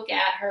cannot look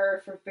at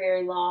her for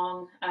very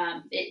long.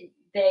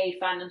 They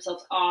find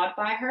themselves awed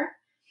by her.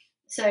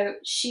 So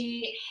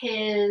she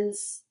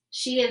is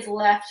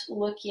left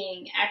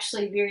looking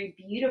actually very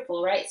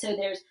beautiful, right? So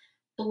there's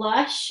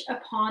blush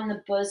upon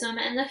the bosom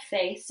and the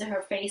face, so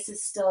her face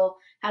is still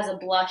has a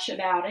blush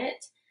about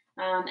it,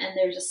 and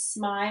there's a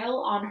smile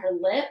on her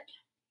lip,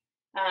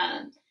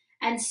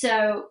 and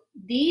so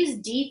these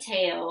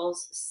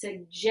details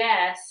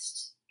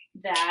suggest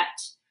that,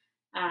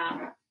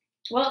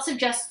 well, it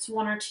suggests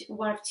one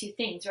of two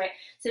things, right?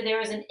 So there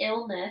is an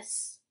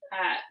illness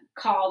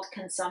called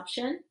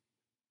consumption,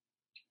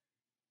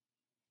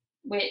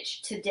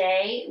 which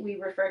today we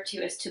refer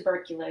to as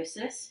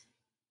tuberculosis,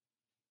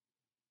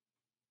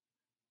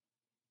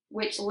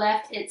 which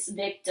left its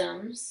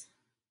victims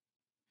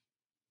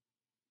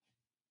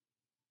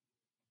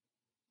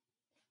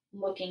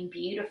looking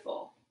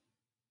beautiful.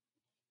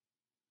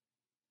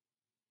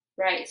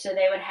 Right, so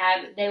they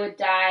would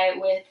die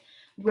with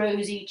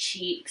rosy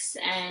cheeks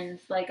and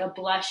like a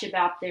blush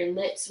about their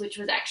lips, which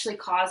was actually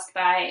caused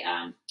by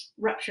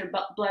ruptured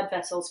blood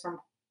vessels from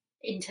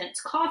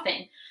intense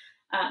coughing.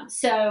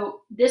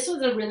 So this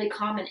was a really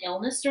common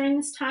illness during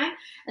this time.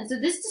 And so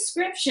this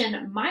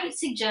description might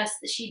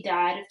suggest that she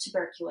died of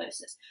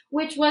tuberculosis,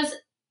 which was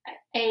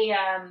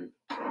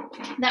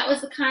that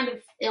was the kind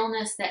of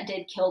illness that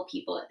did kill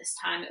people at this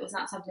time. It was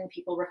not something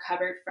people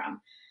recovered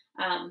from.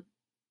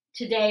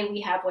 Today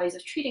we have ways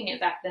of treating it.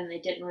 Back then they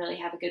didn't really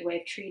have a good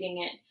way of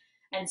treating it.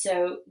 And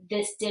so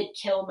this did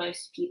kill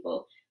most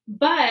people.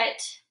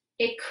 But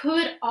it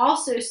could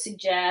also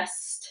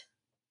suggest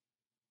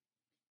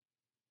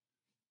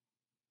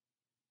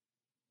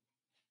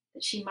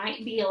that she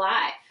might be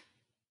alive,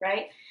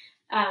 right?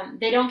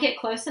 They don't get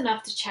close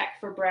enough to check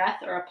for breath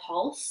or a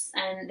pulse,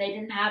 and they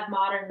didn't have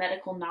modern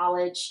medical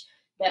knowledge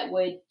that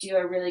would do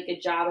a really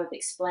good job of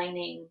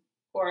explaining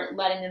or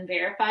letting them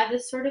verify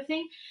this sort of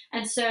thing.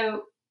 And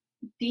so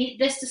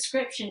this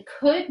description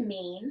could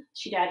mean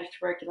she died of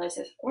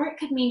tuberculosis, or it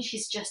could mean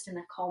she's just in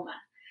a coma.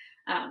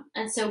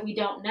 And so we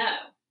don't know,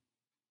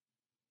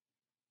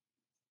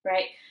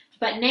 right?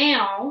 But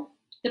now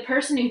the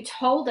person who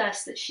told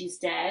us that she's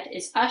dead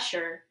is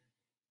Usher,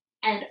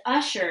 and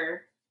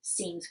Usher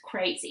seems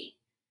crazy.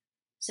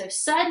 So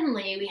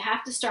suddenly we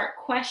have to start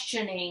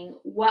questioning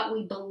what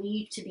we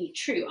believe to be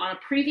true. On a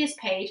previous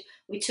page,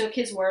 we took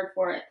his word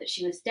for it that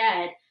she was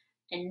dead,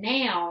 and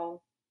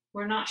now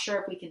we're not sure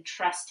if we can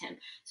trust him.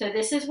 So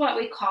this is what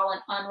we call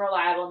an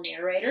unreliable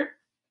narrator,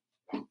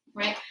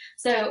 right?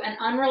 So an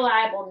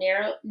unreliable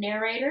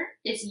narrator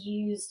is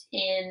used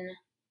in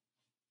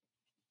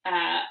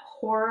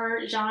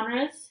horror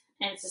genres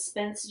and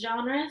suspense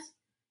genres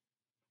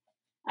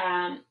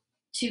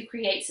to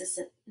create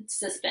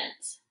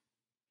suspense.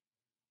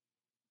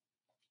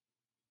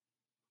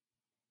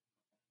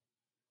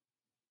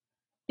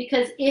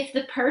 Because if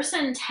the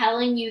person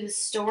telling you the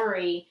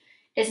story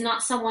is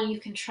not someone you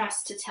can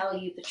trust to tell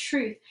you the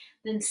truth,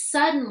 then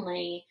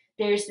suddenly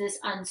there's this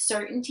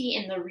uncertainty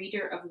in the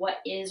reader of what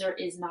is or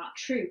is not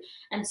true.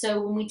 And so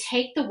when we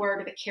take the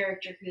word of a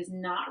character who is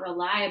not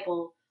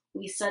reliable,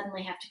 we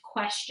suddenly have to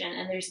question,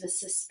 and there's this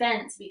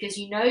suspense because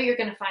you know you're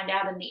going to find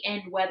out in the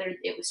end whether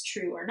it was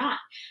true or not.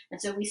 And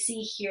so we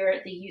see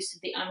here the use of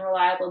the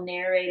unreliable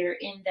narrator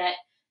in that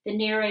the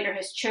narrator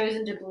has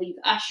chosen to believe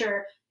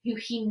Usher, who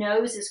he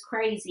knows is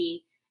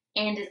crazy,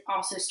 and is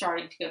also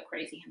starting to go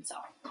crazy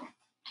himself.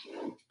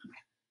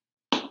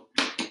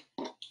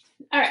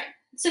 All right,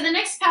 so the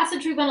next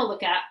passage we want to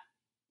look at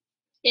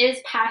is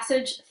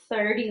passage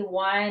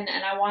 31,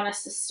 and I want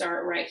us to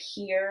start right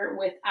here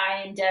with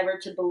I endeavor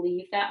to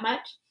believe that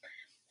much.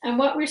 And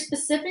what we're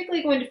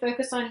specifically going to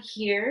focus on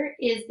here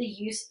is the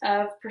use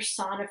of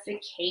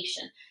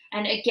personification.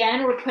 And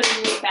again, we're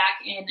putting this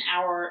back in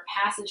our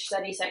passage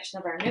study section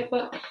of our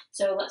notebook,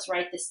 so let's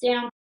write this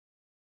down.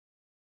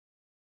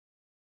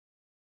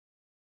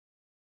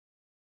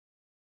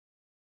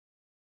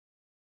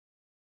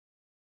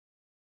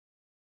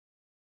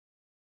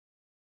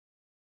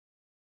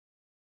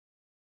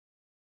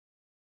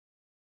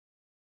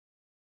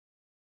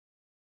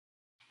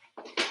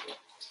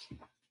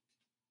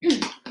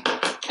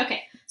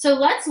 Okay, so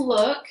let's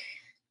look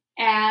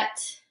at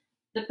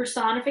the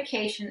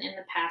personification in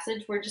the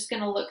passage. We're just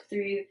going to look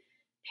through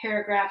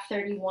paragraph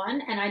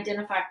 31 and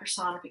identify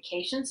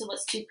personification. So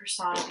let's do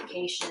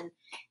personification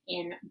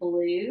in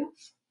blue.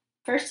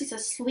 First, he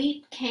says,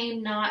 sleep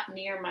came not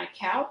near my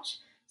couch.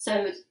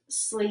 So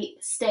sleep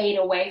stayed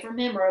away from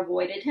him or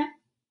avoided him.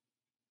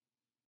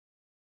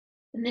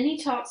 And then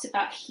he talks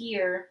about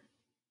here,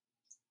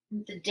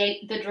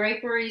 the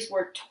draperies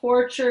were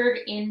tortured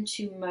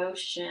into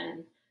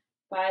motion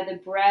by the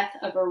breath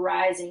of a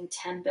rising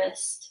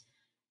tempest.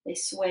 They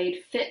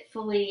swayed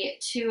fitfully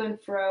to and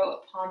fro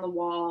upon the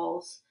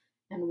walls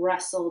and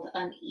rustled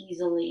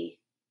uneasily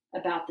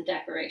about the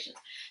decorations.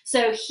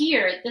 So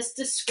here, this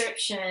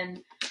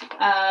description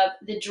of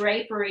the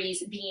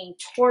draperies being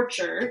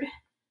tortured,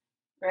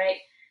 right?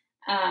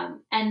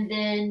 And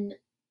then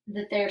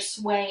that they're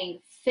swaying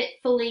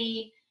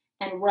fitfully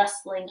and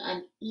rustling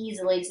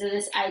uneasily. So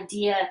this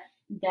idea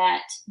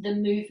that the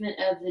movement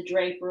of the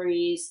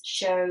draperies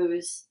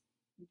shows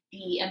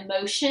the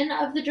emotion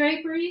of the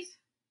draperies.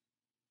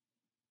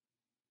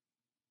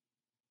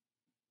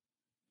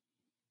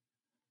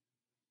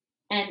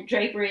 And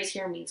draperies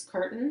here means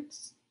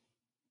curtains.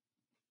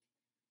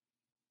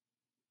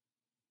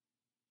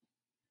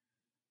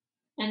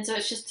 And so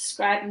it's just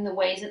describing the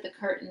ways that the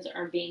curtains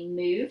are being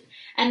moved.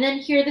 And then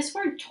here, this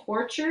word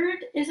tortured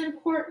is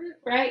important,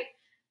 right?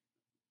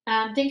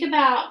 Think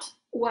about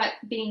what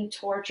being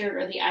tortured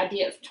or the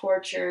idea of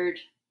tortured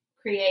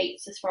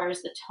creates as far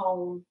as the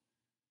tone,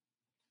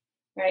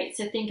 right?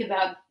 So think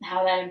about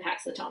how that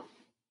impacts the tone.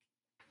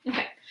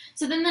 Okay,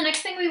 so then the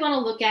next thing we want to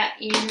look at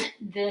in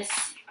this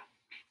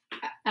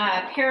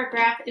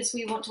paragraph is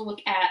we want to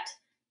look at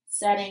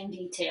setting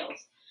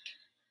details.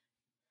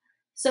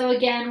 So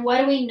again, what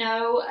do we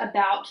know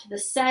about the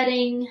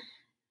setting?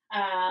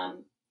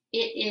 It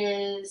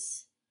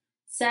is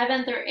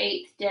 7th or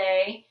 8th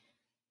day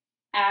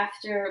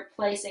after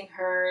placing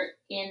her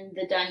in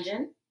the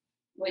dungeon,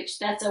 which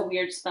that's a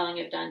weird spelling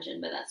of dungeon,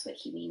 but that's what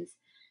he means.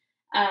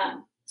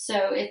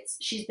 So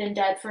she's been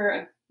dead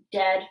for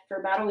dead for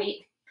about a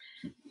week.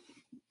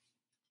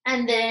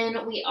 And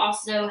then we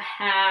also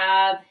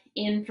have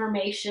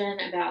information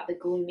about the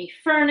gloomy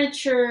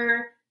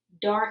furniture,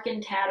 dark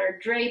and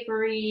tattered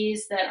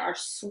draperies that are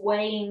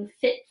swaying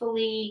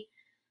fitfully.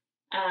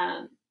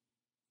 And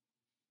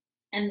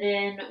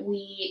then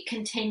we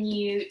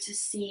continue to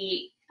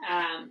see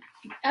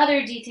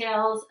other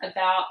details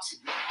about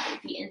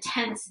the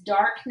intense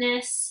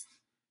darkness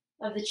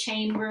of the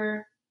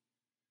chamber.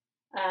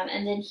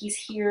 And then he's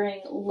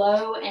hearing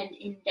low and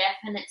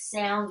indefinite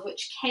sounds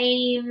which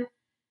came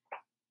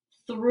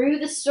through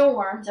the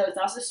storm, so it's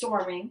also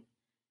storming,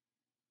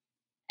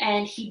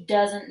 and he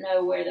doesn't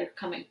know where they're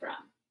coming from.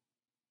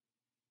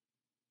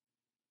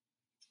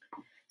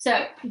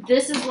 So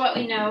this is what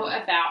we know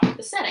about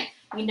the setting.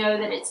 We know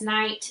that it's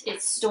night,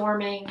 it's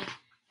storming,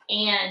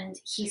 and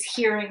he's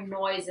hearing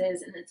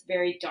noises, and it's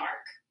very dark.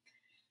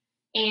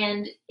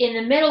 And in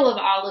the middle of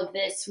all of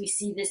this, we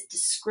see this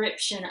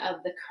description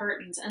of the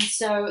curtains. And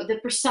so the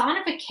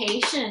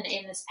personification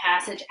in this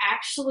passage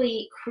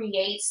actually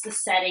creates the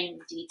setting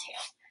detail.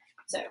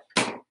 So,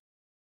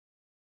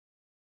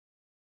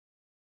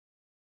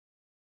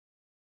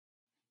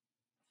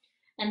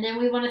 and then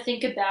we want to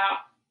think about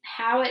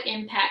how it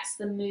impacts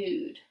the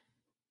mood,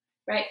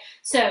 right?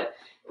 So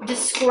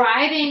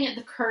describing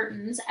the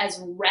curtains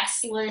as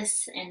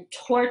restless and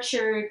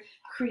tortured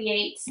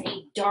creates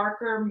a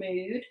darker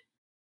mood.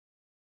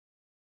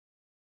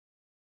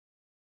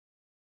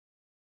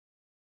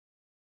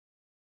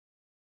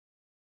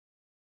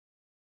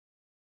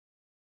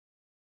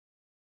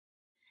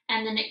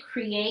 And then it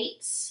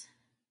creates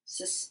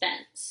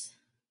suspense.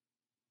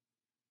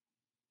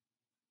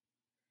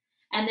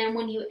 And then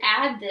when you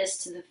add this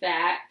to the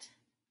fact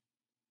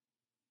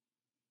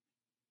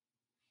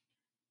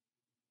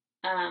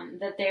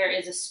that there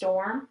is a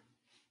storm,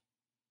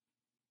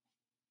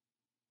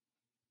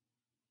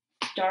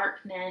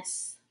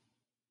 darkness,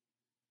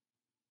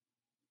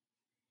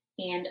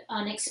 and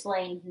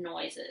unexplained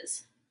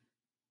noises.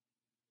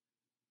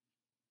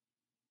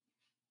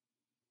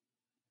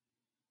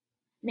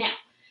 Now,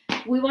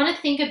 we want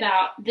to think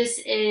about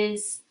this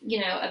is,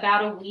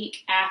 about a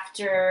week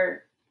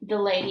after the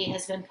lady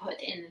has been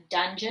put in a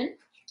dungeon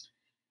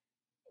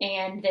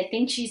and they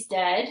think she's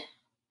dead,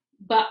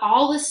 but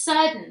all of a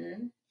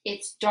sudden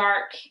it's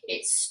dark,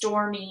 it's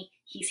stormy,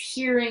 he's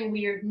hearing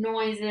weird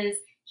noises,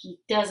 he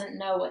doesn't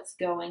know what's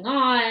going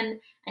on,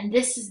 and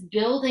this is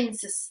building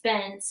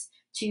suspense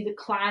to the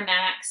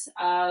climax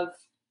of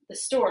the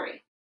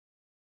story.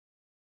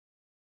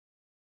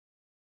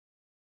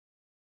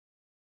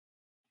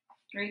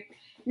 Right?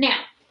 Now,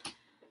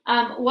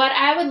 what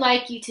I would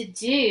like you to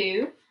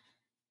do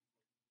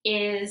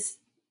is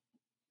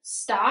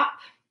stop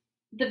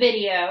the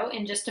video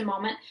in just a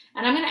moment,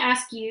 and I'm going to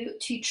ask you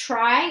to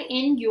try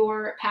in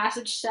your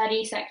passage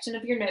study section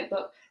of your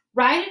notebook,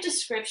 write a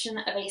description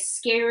of a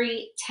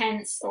scary,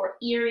 tense, or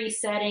eerie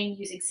setting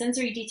using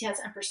sensory details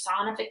and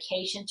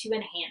personification to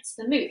enhance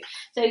the mood.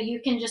 So you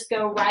can just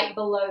go right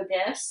below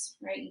this,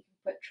 right? You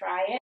can put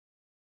try it.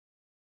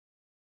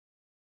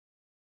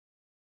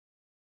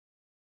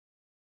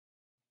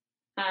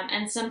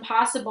 And some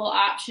possible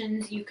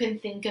options, you can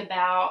think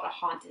about a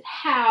haunted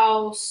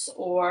house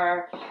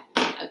or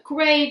a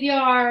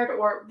graveyard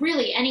or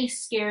really any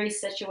scary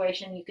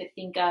situation you could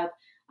think of.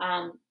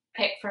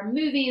 Pick from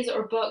movies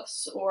or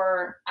books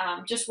or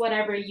just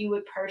whatever you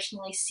would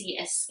personally see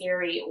as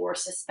scary or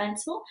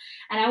suspenseful.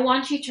 And I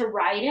want you to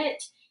write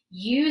it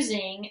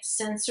using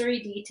sensory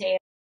detail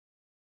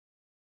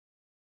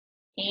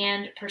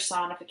and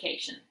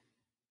personification.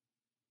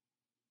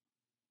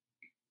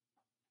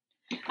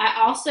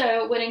 I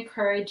also would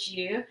encourage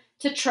you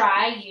to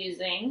try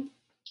using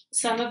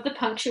some of the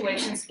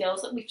punctuation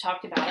skills that we've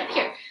talked about up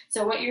here.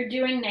 So what you're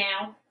doing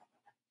now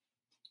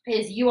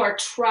is you are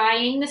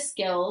trying the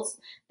skills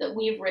that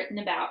we've written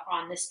about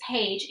on this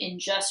page in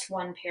just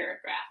one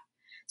paragraph.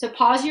 So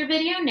pause your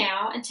video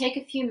now and take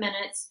a few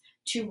minutes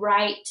to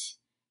write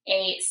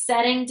a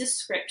setting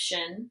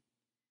description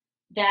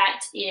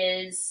that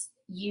is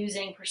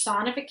using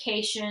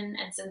personification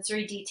and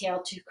sensory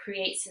detail to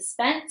create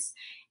suspense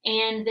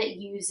and that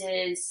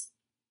uses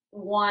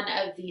one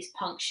of these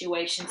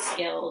punctuation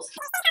skills.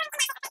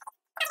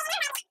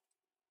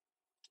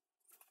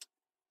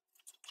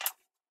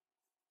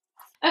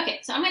 Okay,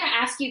 so I'm going to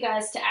ask you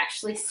guys to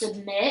actually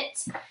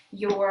submit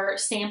your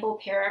sample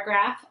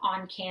paragraph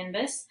on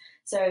Canvas.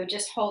 So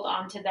just hold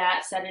on to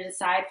that, set it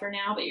aside for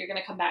now, but you're going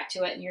to come back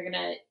to it and you're going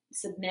to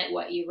submit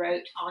what you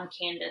wrote on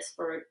Canvas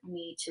for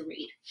me to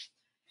read.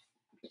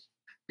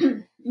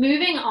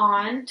 Moving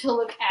on to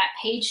look at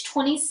page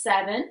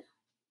 27.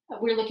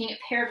 We're looking at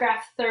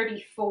paragraph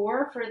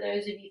 34 for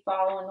those of you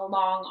following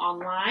along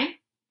online.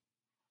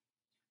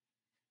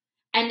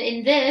 And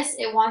in this,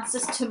 it wants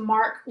us to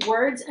mark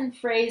words and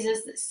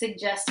phrases that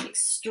suggest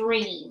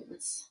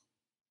extremes,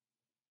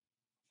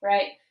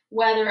 right?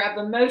 Whether of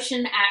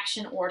emotion,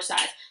 action, or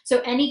size.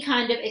 So any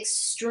kind of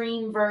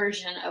extreme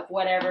version of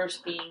whatever's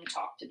being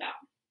talked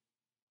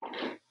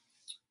about.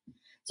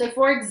 So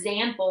for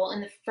example,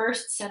 in the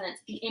first sentence,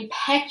 the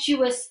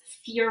impetuous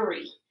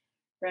fury,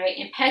 right?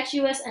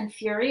 Impetuous and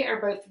fury are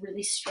both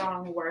really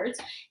strong words.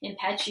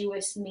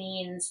 Impetuous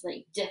means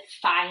like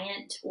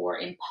defiant or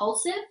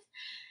impulsive,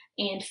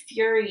 and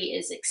fury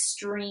is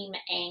extreme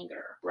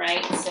anger,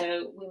 right?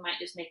 So we might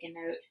just make a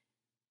note.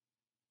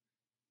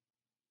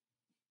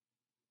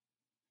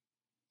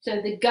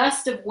 So the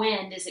gust of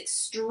wind is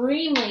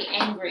extremely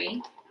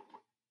angry.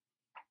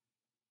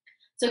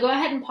 So go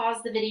ahead and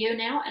pause the video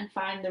now and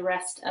find the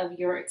rest of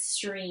your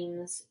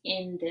extremes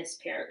in this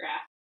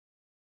paragraph.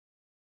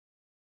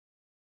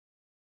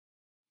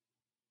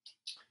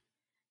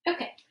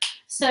 Okay,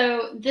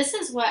 so this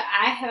is what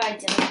I have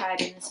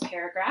identified in this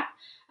paragraph.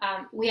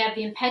 We have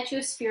the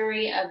impetuous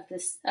fury of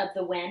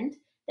the wind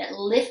that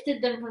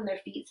lifted them from their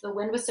feet. So the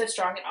wind was so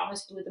strong it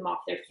almost blew them off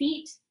their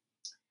feet.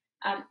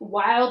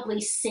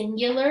 Wildly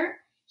singular.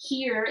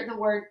 Here, the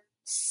word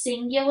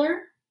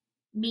singular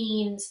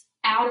means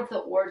out of the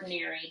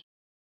ordinary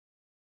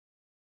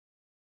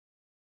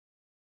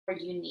or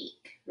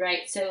unique,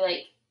 right? So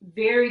like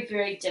very,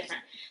 very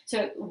different.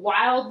 So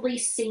wildly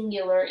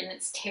singular in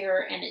its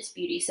terror and its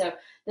beauty. So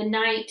the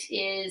night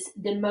is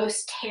the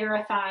most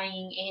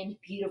terrifying and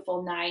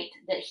beautiful night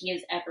that he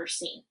has ever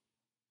seen.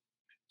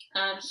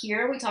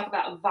 Here we talk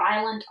about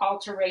violent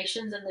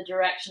alterations in the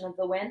direction of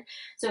the wind.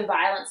 So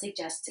violent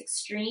suggests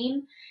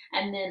extreme,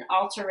 and then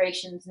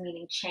alterations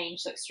meaning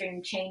change. So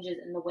extreme changes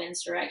in the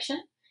wind's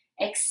direction.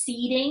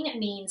 Exceeding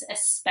means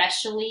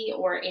especially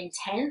or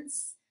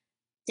intense.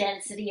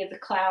 Density of the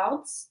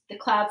clouds. The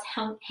clouds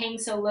hang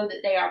so low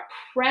that they are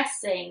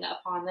pressing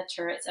upon the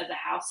turrets of the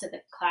house, so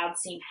the clouds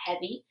seem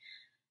heavy.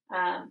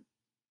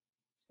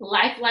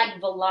 Lifelike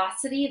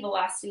velocity.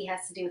 Velocity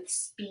has to do with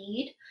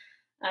speed.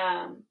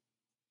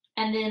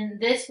 And then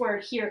this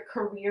word here,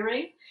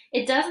 careering,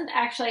 it doesn't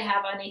actually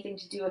have anything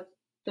to do with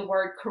the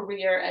word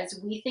career as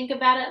we think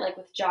about it, like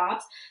with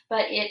jobs,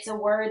 but it's a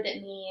word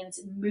that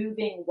means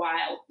moving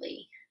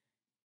wildly,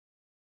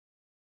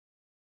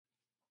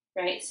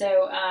 right?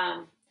 So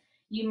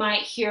you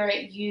might hear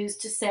it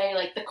used to say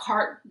like the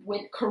cart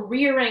went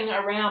careering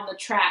around the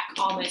track,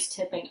 almost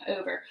tipping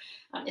over.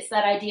 It's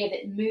that idea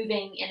that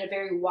moving in a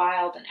very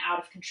wild and out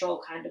of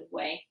control kind of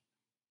way.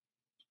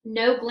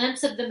 No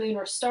glimpse of the moon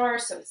or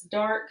stars, so it's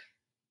dark.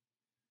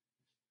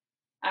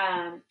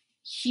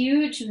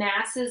 Huge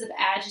masses of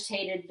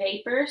agitated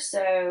vapor.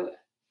 So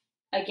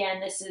again,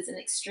 this is an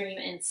extreme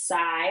in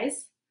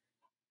size.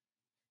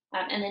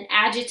 And then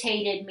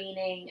agitated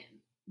meaning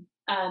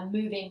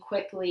moving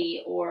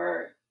quickly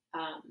or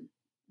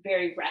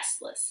very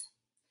restless.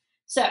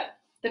 So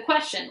the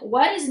question,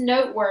 what is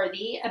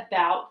noteworthy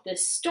about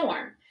this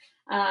storm?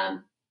 And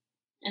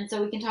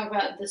so we can talk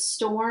about the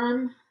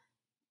storm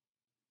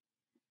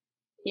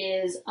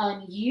is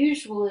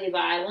unusually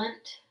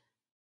violent.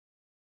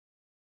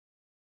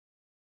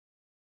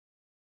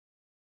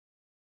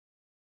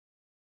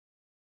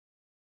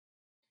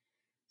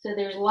 So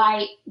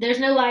there's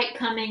no light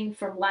coming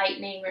from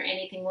lightning or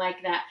anything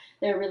like that.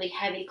 There are really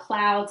heavy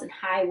clouds and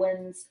high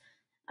winds,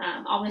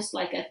 almost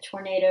like a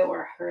tornado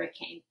or a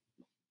hurricane.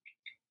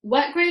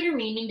 What greater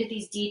meaning do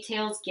these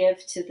details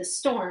give to the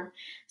storm?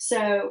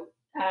 So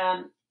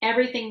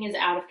everything is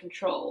out of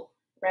control,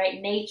 right?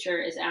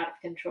 Nature is out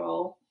of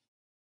control,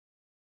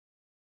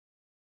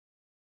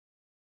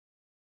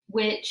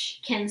 which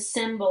can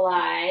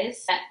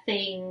symbolize that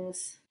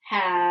things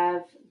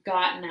have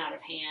gotten out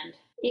of hand.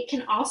 It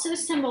can also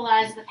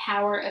symbolize the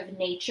power of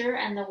nature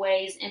and the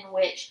ways in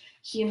which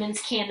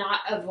humans cannot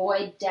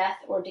avoid death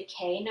or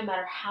decay no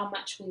matter how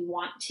much we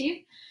want to.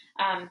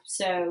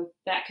 So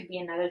that could be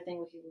another thing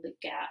we could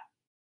look at.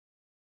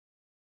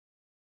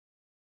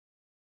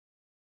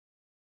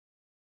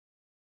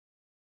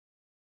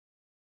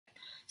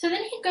 So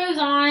then he goes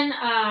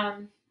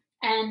on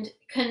and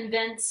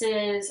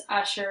convinces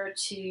Usher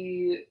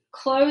to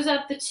close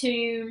up the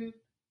tomb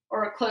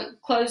or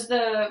close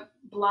the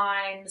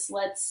blinds.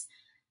 Let's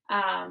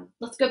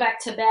go back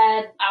to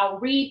bed. I'll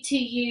read to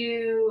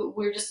you.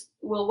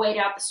 We'll wait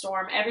out the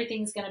storm.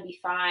 Everything's going to be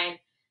fine.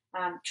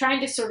 Trying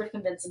to sort of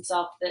convince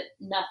himself that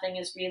nothing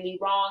is really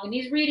wrong. And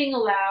he's reading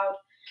aloud.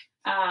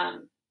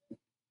 And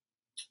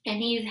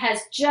he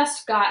has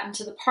just gotten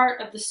to the part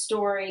of the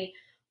story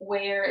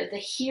where the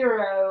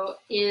hero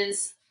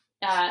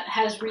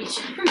has reached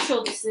a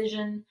crucial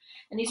decision,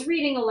 and he's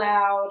reading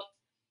aloud,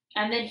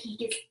 and then he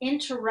gets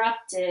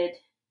interrupted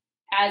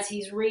as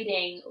he's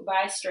reading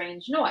by a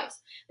strange noise.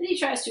 But he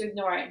tries to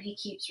ignore it, and he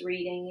keeps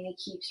reading, and he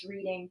keeps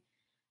reading.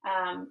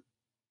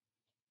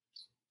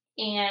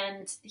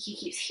 And he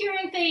keeps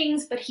hearing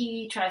things, but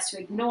he tries to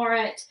ignore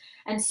it.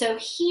 And so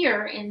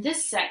here in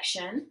this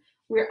section,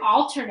 we're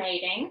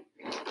alternating,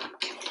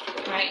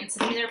 right? And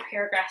so these are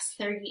paragraphs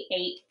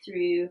 38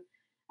 through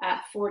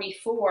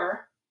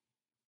 44.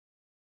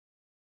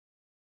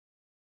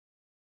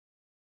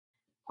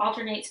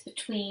 Alternates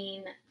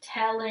between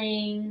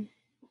telling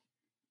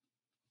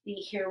the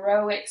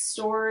heroic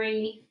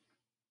story,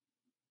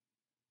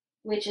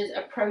 which is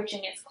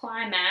approaching its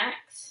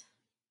climax,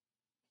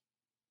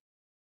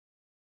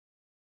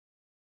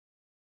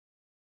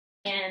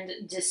 and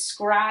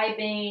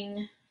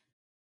describing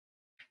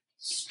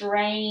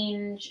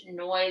strange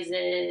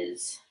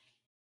noises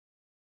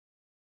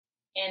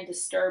and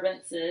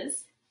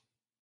disturbances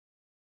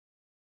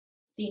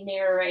the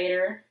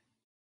narrator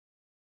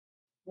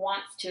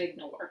wants to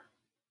ignore.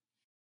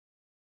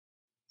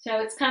 So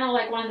it's kind of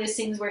like one of those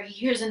things where he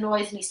hears a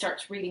noise and he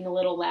starts reading a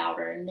little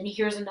louder, and then he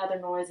hears another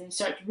noise and he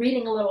starts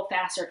reading a little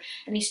faster,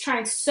 and he's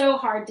trying so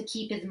hard to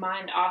keep his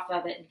mind off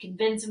of it and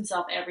convince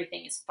himself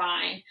everything is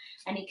fine,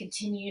 and he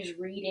continues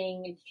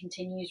reading and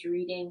continues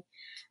reading.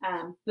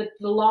 But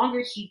the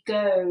longer he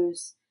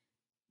goes,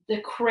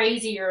 the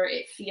crazier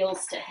it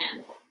feels to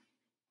him.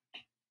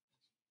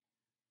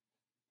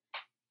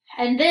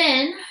 And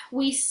then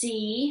we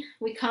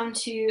come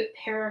to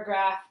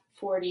paragraph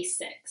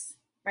 46.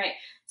 Right.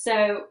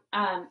 So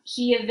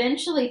he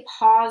eventually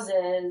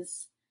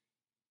pauses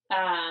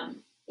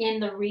in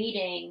the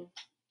reading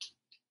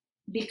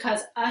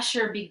because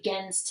Usher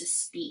begins to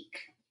speak.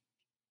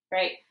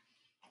 Right.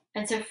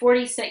 And so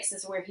 46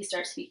 is where he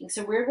starts speaking.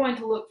 So we're going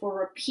to look for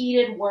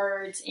repeated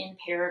words in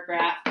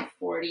paragraph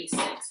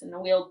 46, and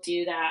we'll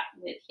do that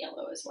with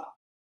yellow as well.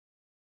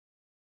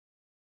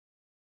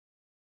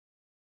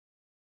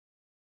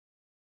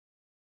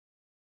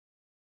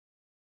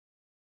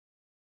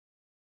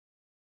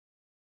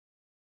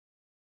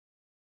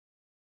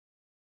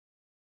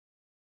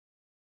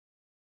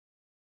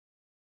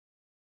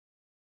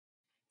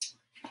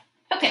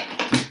 Okay,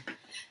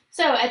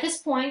 so at this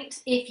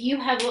point, if you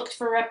have looked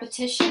for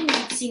repetition,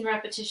 you've seen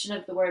repetition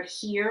of the word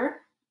hear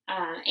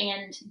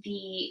and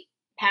the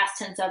past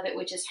tense of it,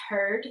 which is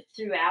heard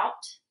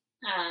throughout.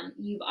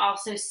 You've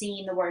also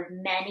seen the word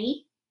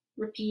many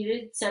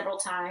repeated several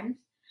times.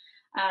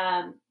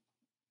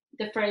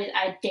 The phrase,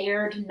 I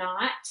dared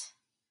not,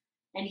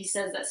 and he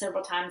says that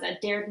several times. I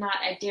dared not,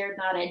 I dared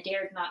not, I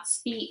dared not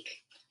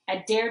speak.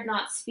 I dared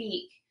not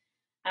speak.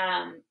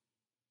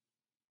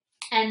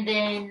 And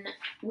then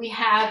we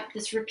have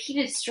this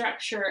repeated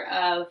structure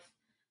of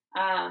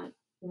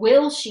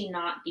will she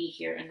not be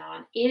here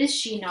anon? Is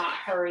she not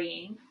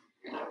hurrying?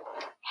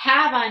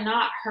 Have I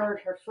not heard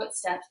her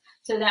footsteps?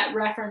 So that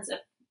reference of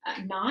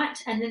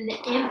not, and then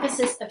the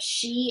emphasis of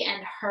she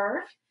and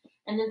her,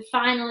 and then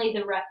finally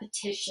the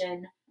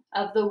repetition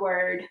of the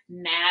word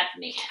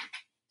madman.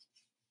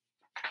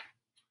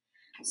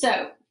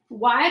 So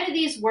why do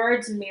these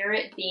words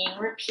merit being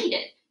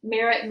repeated?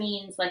 Merit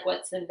means like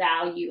what's the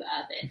value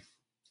of it?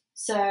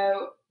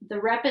 So the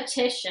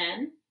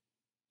repetition,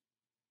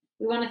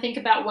 we want to think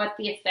about what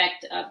the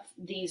effect of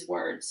these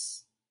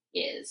words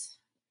is.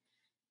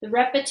 The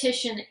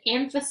repetition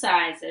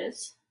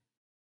emphasizes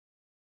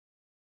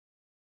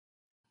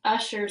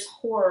Usher's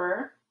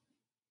horror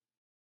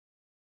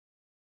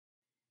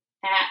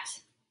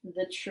at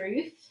the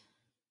truth.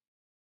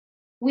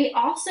 We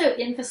also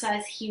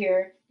emphasize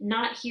here,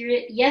 not hear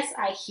it. Yes,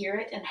 I hear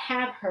it and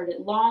have heard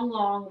it long,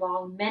 long,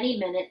 long, many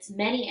minutes,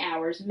 many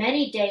hours,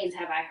 many days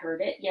have I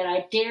heard it, yet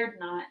I dared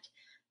not.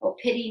 Oh,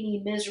 pity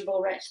me,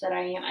 miserable wretch that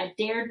I am. I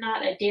dared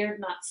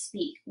not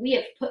speak. We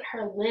have put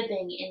her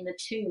living in the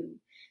tomb.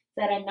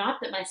 Said I not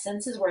that my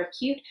senses were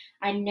acute?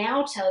 I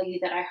now tell you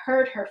that I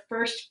heard her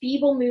first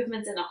feeble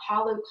movements in a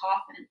hollow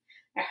coffin.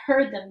 I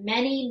heard them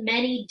many,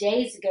 many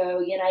days ago,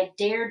 yet I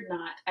dared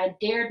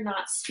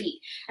not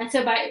speak. And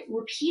so by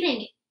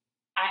repeating,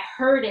 I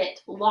heard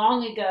it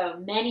long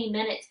ago, many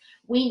minutes,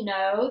 we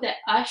know that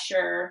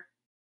Usher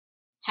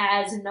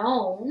has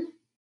known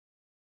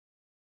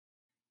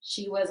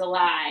she was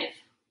alive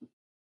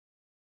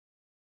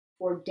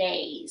for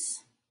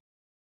days,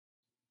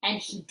 and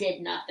he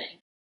did nothing.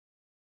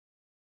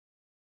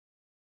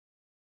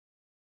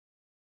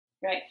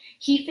 Right?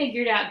 He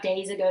figured out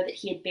days ago that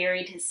he had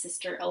buried his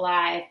sister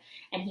alive,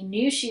 and he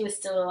knew she was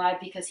still alive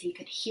because he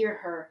could hear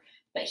her,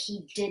 but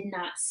he did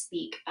not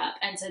speak up.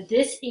 And so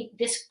this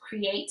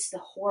creates the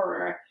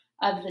horror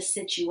of the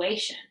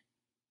situation,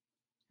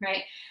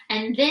 right?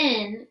 And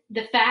then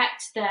the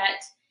fact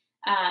that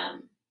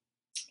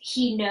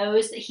he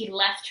knows that he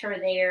left her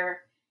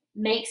there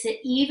makes it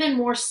even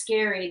more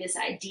scary, this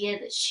idea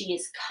that she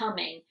is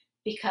coming.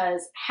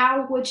 Because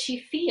how would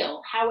she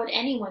feel? How would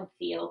anyone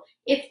feel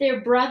if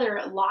their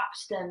brother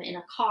locked them in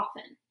a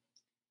coffin,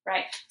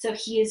 right? So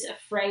he is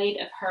afraid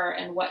of her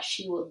and what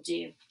she will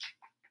do.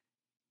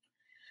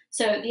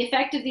 So the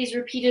effect of these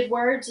repeated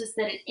words is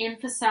that it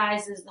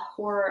emphasizes the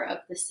horror of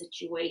the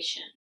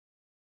situation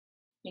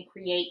and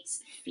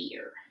creates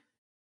fear.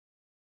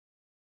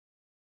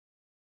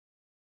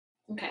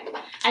 Okay,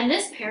 and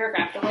this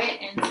paragraph, the way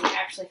it ends is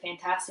actually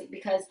fantastic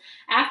because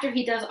after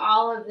he does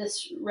all of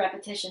this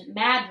repetition,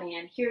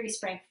 madman, here he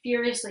sprang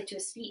furiously to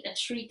his feet and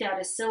shrieked out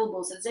his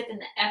syllables as if in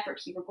the effort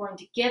he were going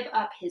to give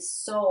up his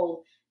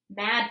soul.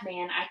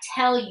 Madman, I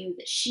tell you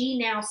that she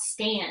now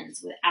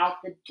stands without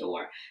the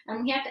door.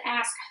 And we have to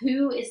ask,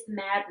 who is the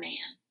madman?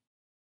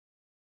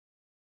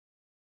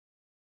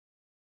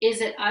 Is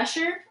it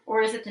Usher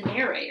or is it the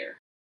narrator?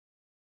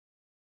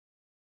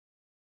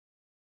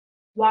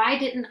 Why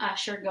didn't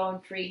Usher go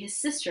and free his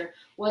sister?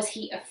 Was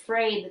he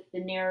afraid that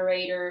the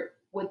narrator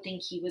would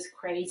think he was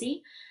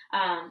crazy?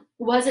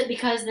 Was it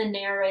because the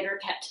narrator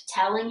kept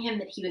telling him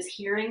that he was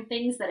hearing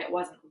things that it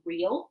wasn't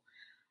real?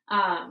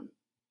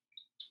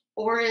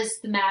 Or is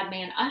the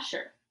madman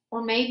Usher?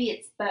 Or maybe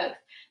it's both.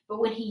 But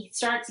when he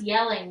starts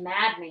yelling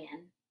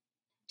madman,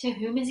 to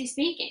whom is he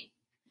speaking?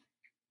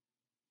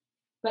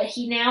 But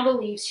he now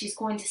believes she's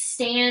going to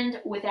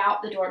stand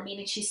without the door,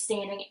 meaning she's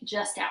standing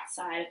just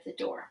outside of the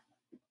door.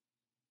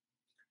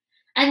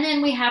 And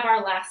then we have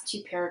our last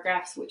two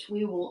paragraphs, which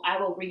I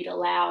will read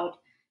aloud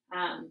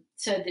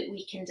so that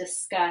we can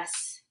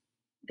discuss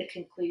the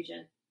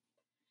conclusion.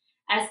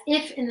 As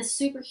if in the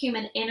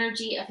superhuman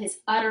energy of his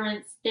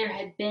utterance there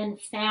had been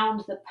found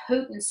the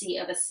potency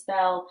of a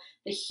spell,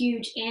 the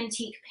huge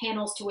antique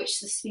panels to which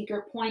the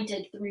speaker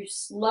pointed threw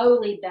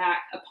slowly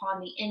back upon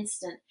the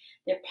instant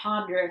their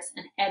ponderous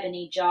and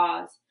ebony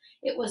jaws.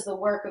 It was the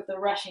work of the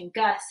rushing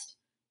gust,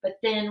 but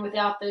then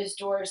without those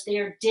doors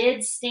there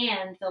did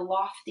stand the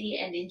lofty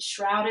and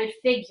enshrouded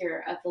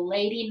figure of the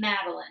Lady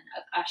Madeline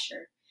of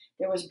Usher.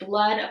 There was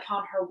blood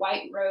upon her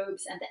white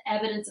robes and the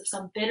evidence of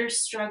some bitter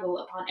struggle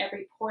upon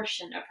every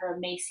portion of her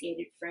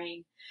emaciated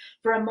frame.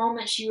 For a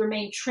moment she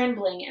remained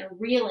trembling and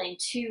reeling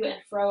to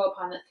and fro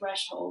upon the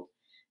threshold.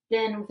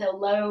 Then, with a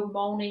low,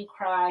 moaning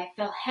cry,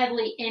 fell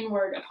heavily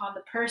inward upon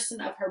the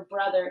person of her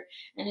brother,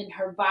 and in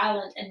her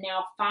violent and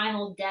now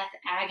final death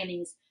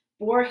agonies,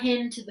 bore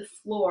him to the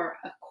floor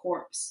a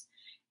corpse,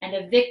 and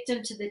a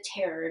victim to the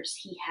terrors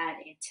he had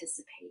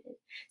anticipated.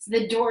 So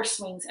the door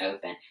swings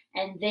open,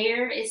 and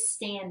there is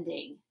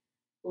standing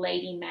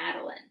Lady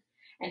Madeline.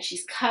 And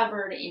she's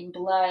covered in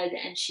blood,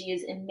 and she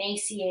is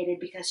emaciated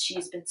because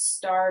she's been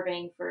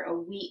starving for a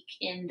week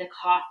in the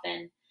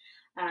coffin.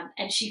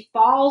 And she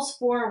falls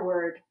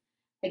forward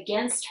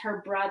against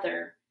her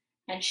brother,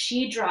 and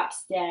she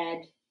drops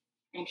dead,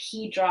 and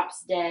he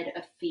drops dead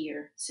of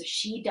fear. So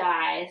she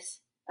dies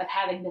of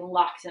having been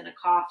locked in a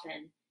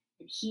coffin,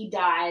 and he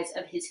dies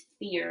of his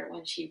fear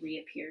when she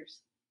reappears.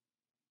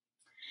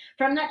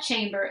 From that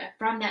chamber and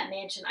from that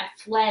mansion I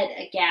fled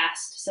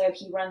aghast, so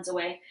he runs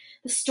away.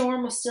 The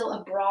storm was still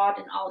abroad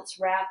in all its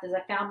wrath as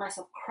I found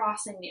myself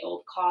crossing the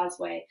old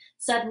causeway.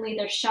 Suddenly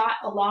there shot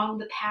along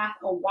the path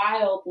a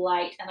wild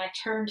light, and I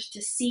turned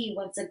to see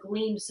whence a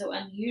gleam so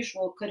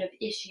unusual could have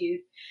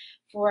issued,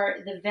 for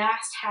the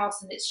vast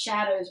house and its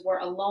shadows were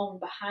alone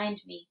behind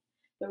me.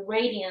 The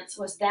radiance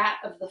was that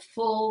of the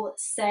full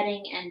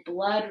setting and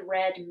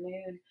blood-red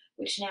moon,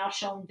 which now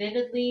shone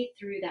vividly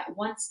through that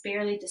once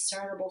barely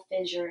discernible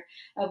fissure,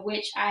 of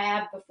which I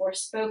have before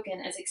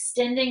spoken as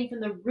extending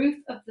from the roof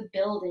of the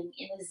building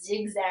in a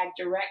zigzag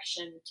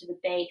direction to the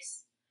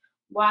base.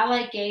 While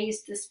I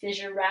gazed, this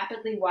fissure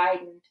rapidly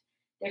widened.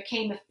 There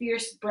came a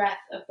fierce breath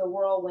of the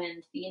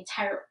whirlwind. The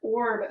entire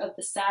orb of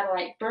the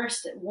satellite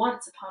burst at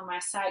once upon my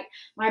sight.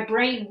 My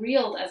brain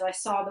reeled as I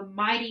saw the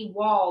mighty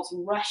walls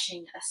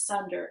rushing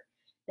asunder.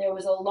 There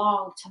was a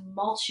long,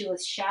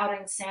 tumultuous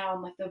shouting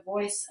sound like the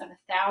voice of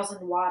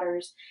 1,000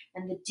 waters,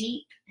 and the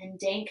deep and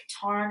dank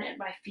tarn at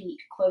my feet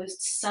closed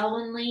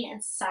sullenly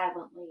and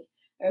silently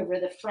over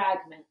the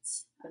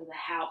fragments of the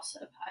House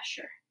of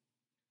Usher.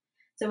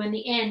 So in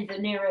the end, the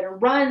narrator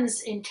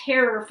runs in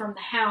terror from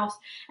the house,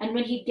 and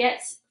when he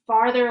gets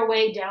farther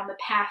away down the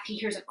path, he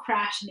hears a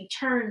crash, and he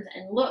turns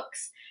and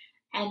looks,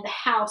 and the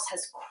house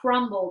has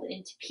crumbled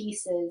into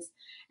pieces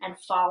and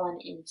fallen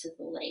into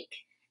the lake.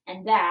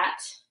 And that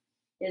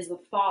is the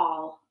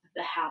fall of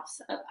the House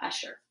of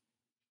Usher.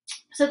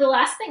 So the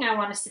last thing I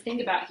want us to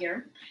think about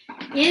here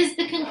is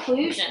the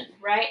conclusion,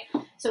 right?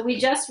 So we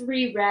just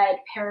reread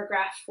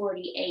paragraph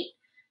 48.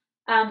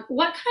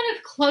 What kind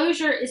of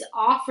closure is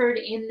offered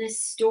in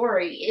this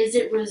story? Is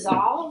it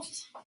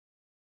resolved?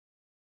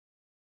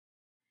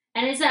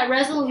 And is that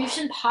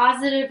resolution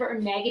positive or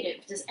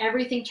negative? Does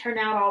everything turn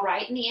out all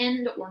right in the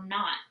end or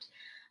not?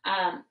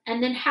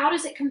 And then how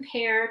does it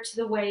compare to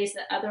the ways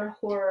that other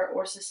horror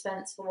or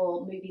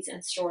suspenseful movies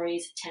and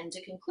stories tend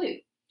to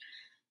conclude?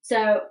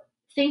 So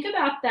think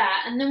about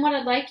that. And then what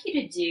I'd like you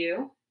to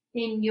do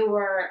in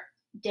your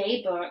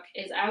day book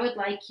is I would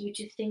like you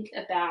to think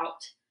about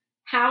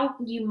how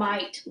you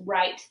might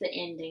write the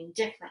ending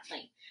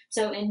differently.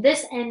 So in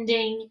this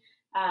ending,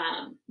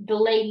 the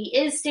lady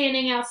is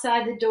standing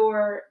outside the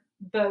door.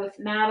 Both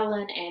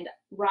Madeline and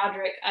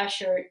Roderick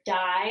Usher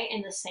die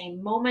in the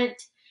same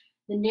moment.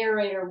 The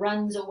narrator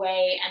runs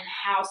away and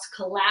the house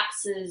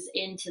collapses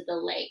into the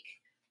lake.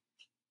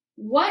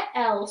 What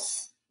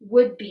else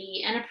would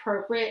be an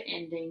appropriate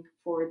ending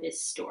for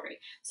this story?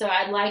 So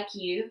I'd like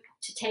you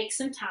to take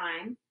some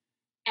time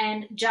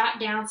and jot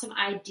down some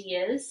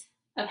ideas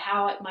of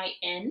how it might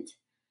end,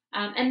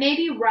 and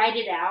maybe write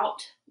it out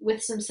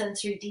with some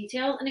sensory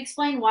detail and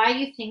explain why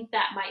you think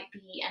that might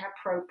be an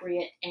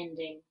appropriate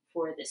ending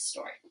for this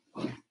story.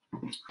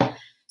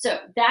 So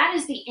that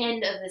is the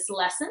end of this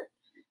lesson.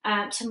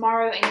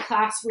 Tomorrow in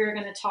class, we're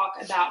going to talk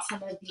about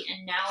some of the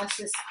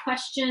analysis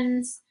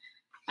questions,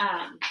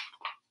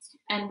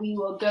 and we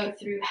will go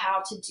through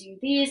how to do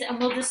these, and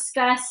we'll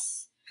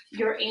discuss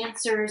your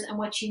answers and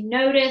what you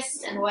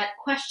noticed and what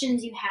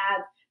questions you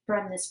have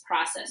from this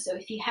process. So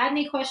if you had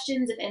any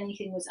questions, if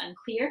anything was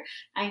unclear,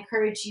 I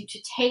encourage you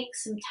to take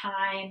some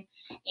time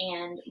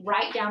and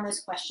write down those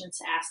questions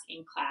to ask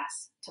in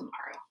class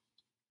tomorrow.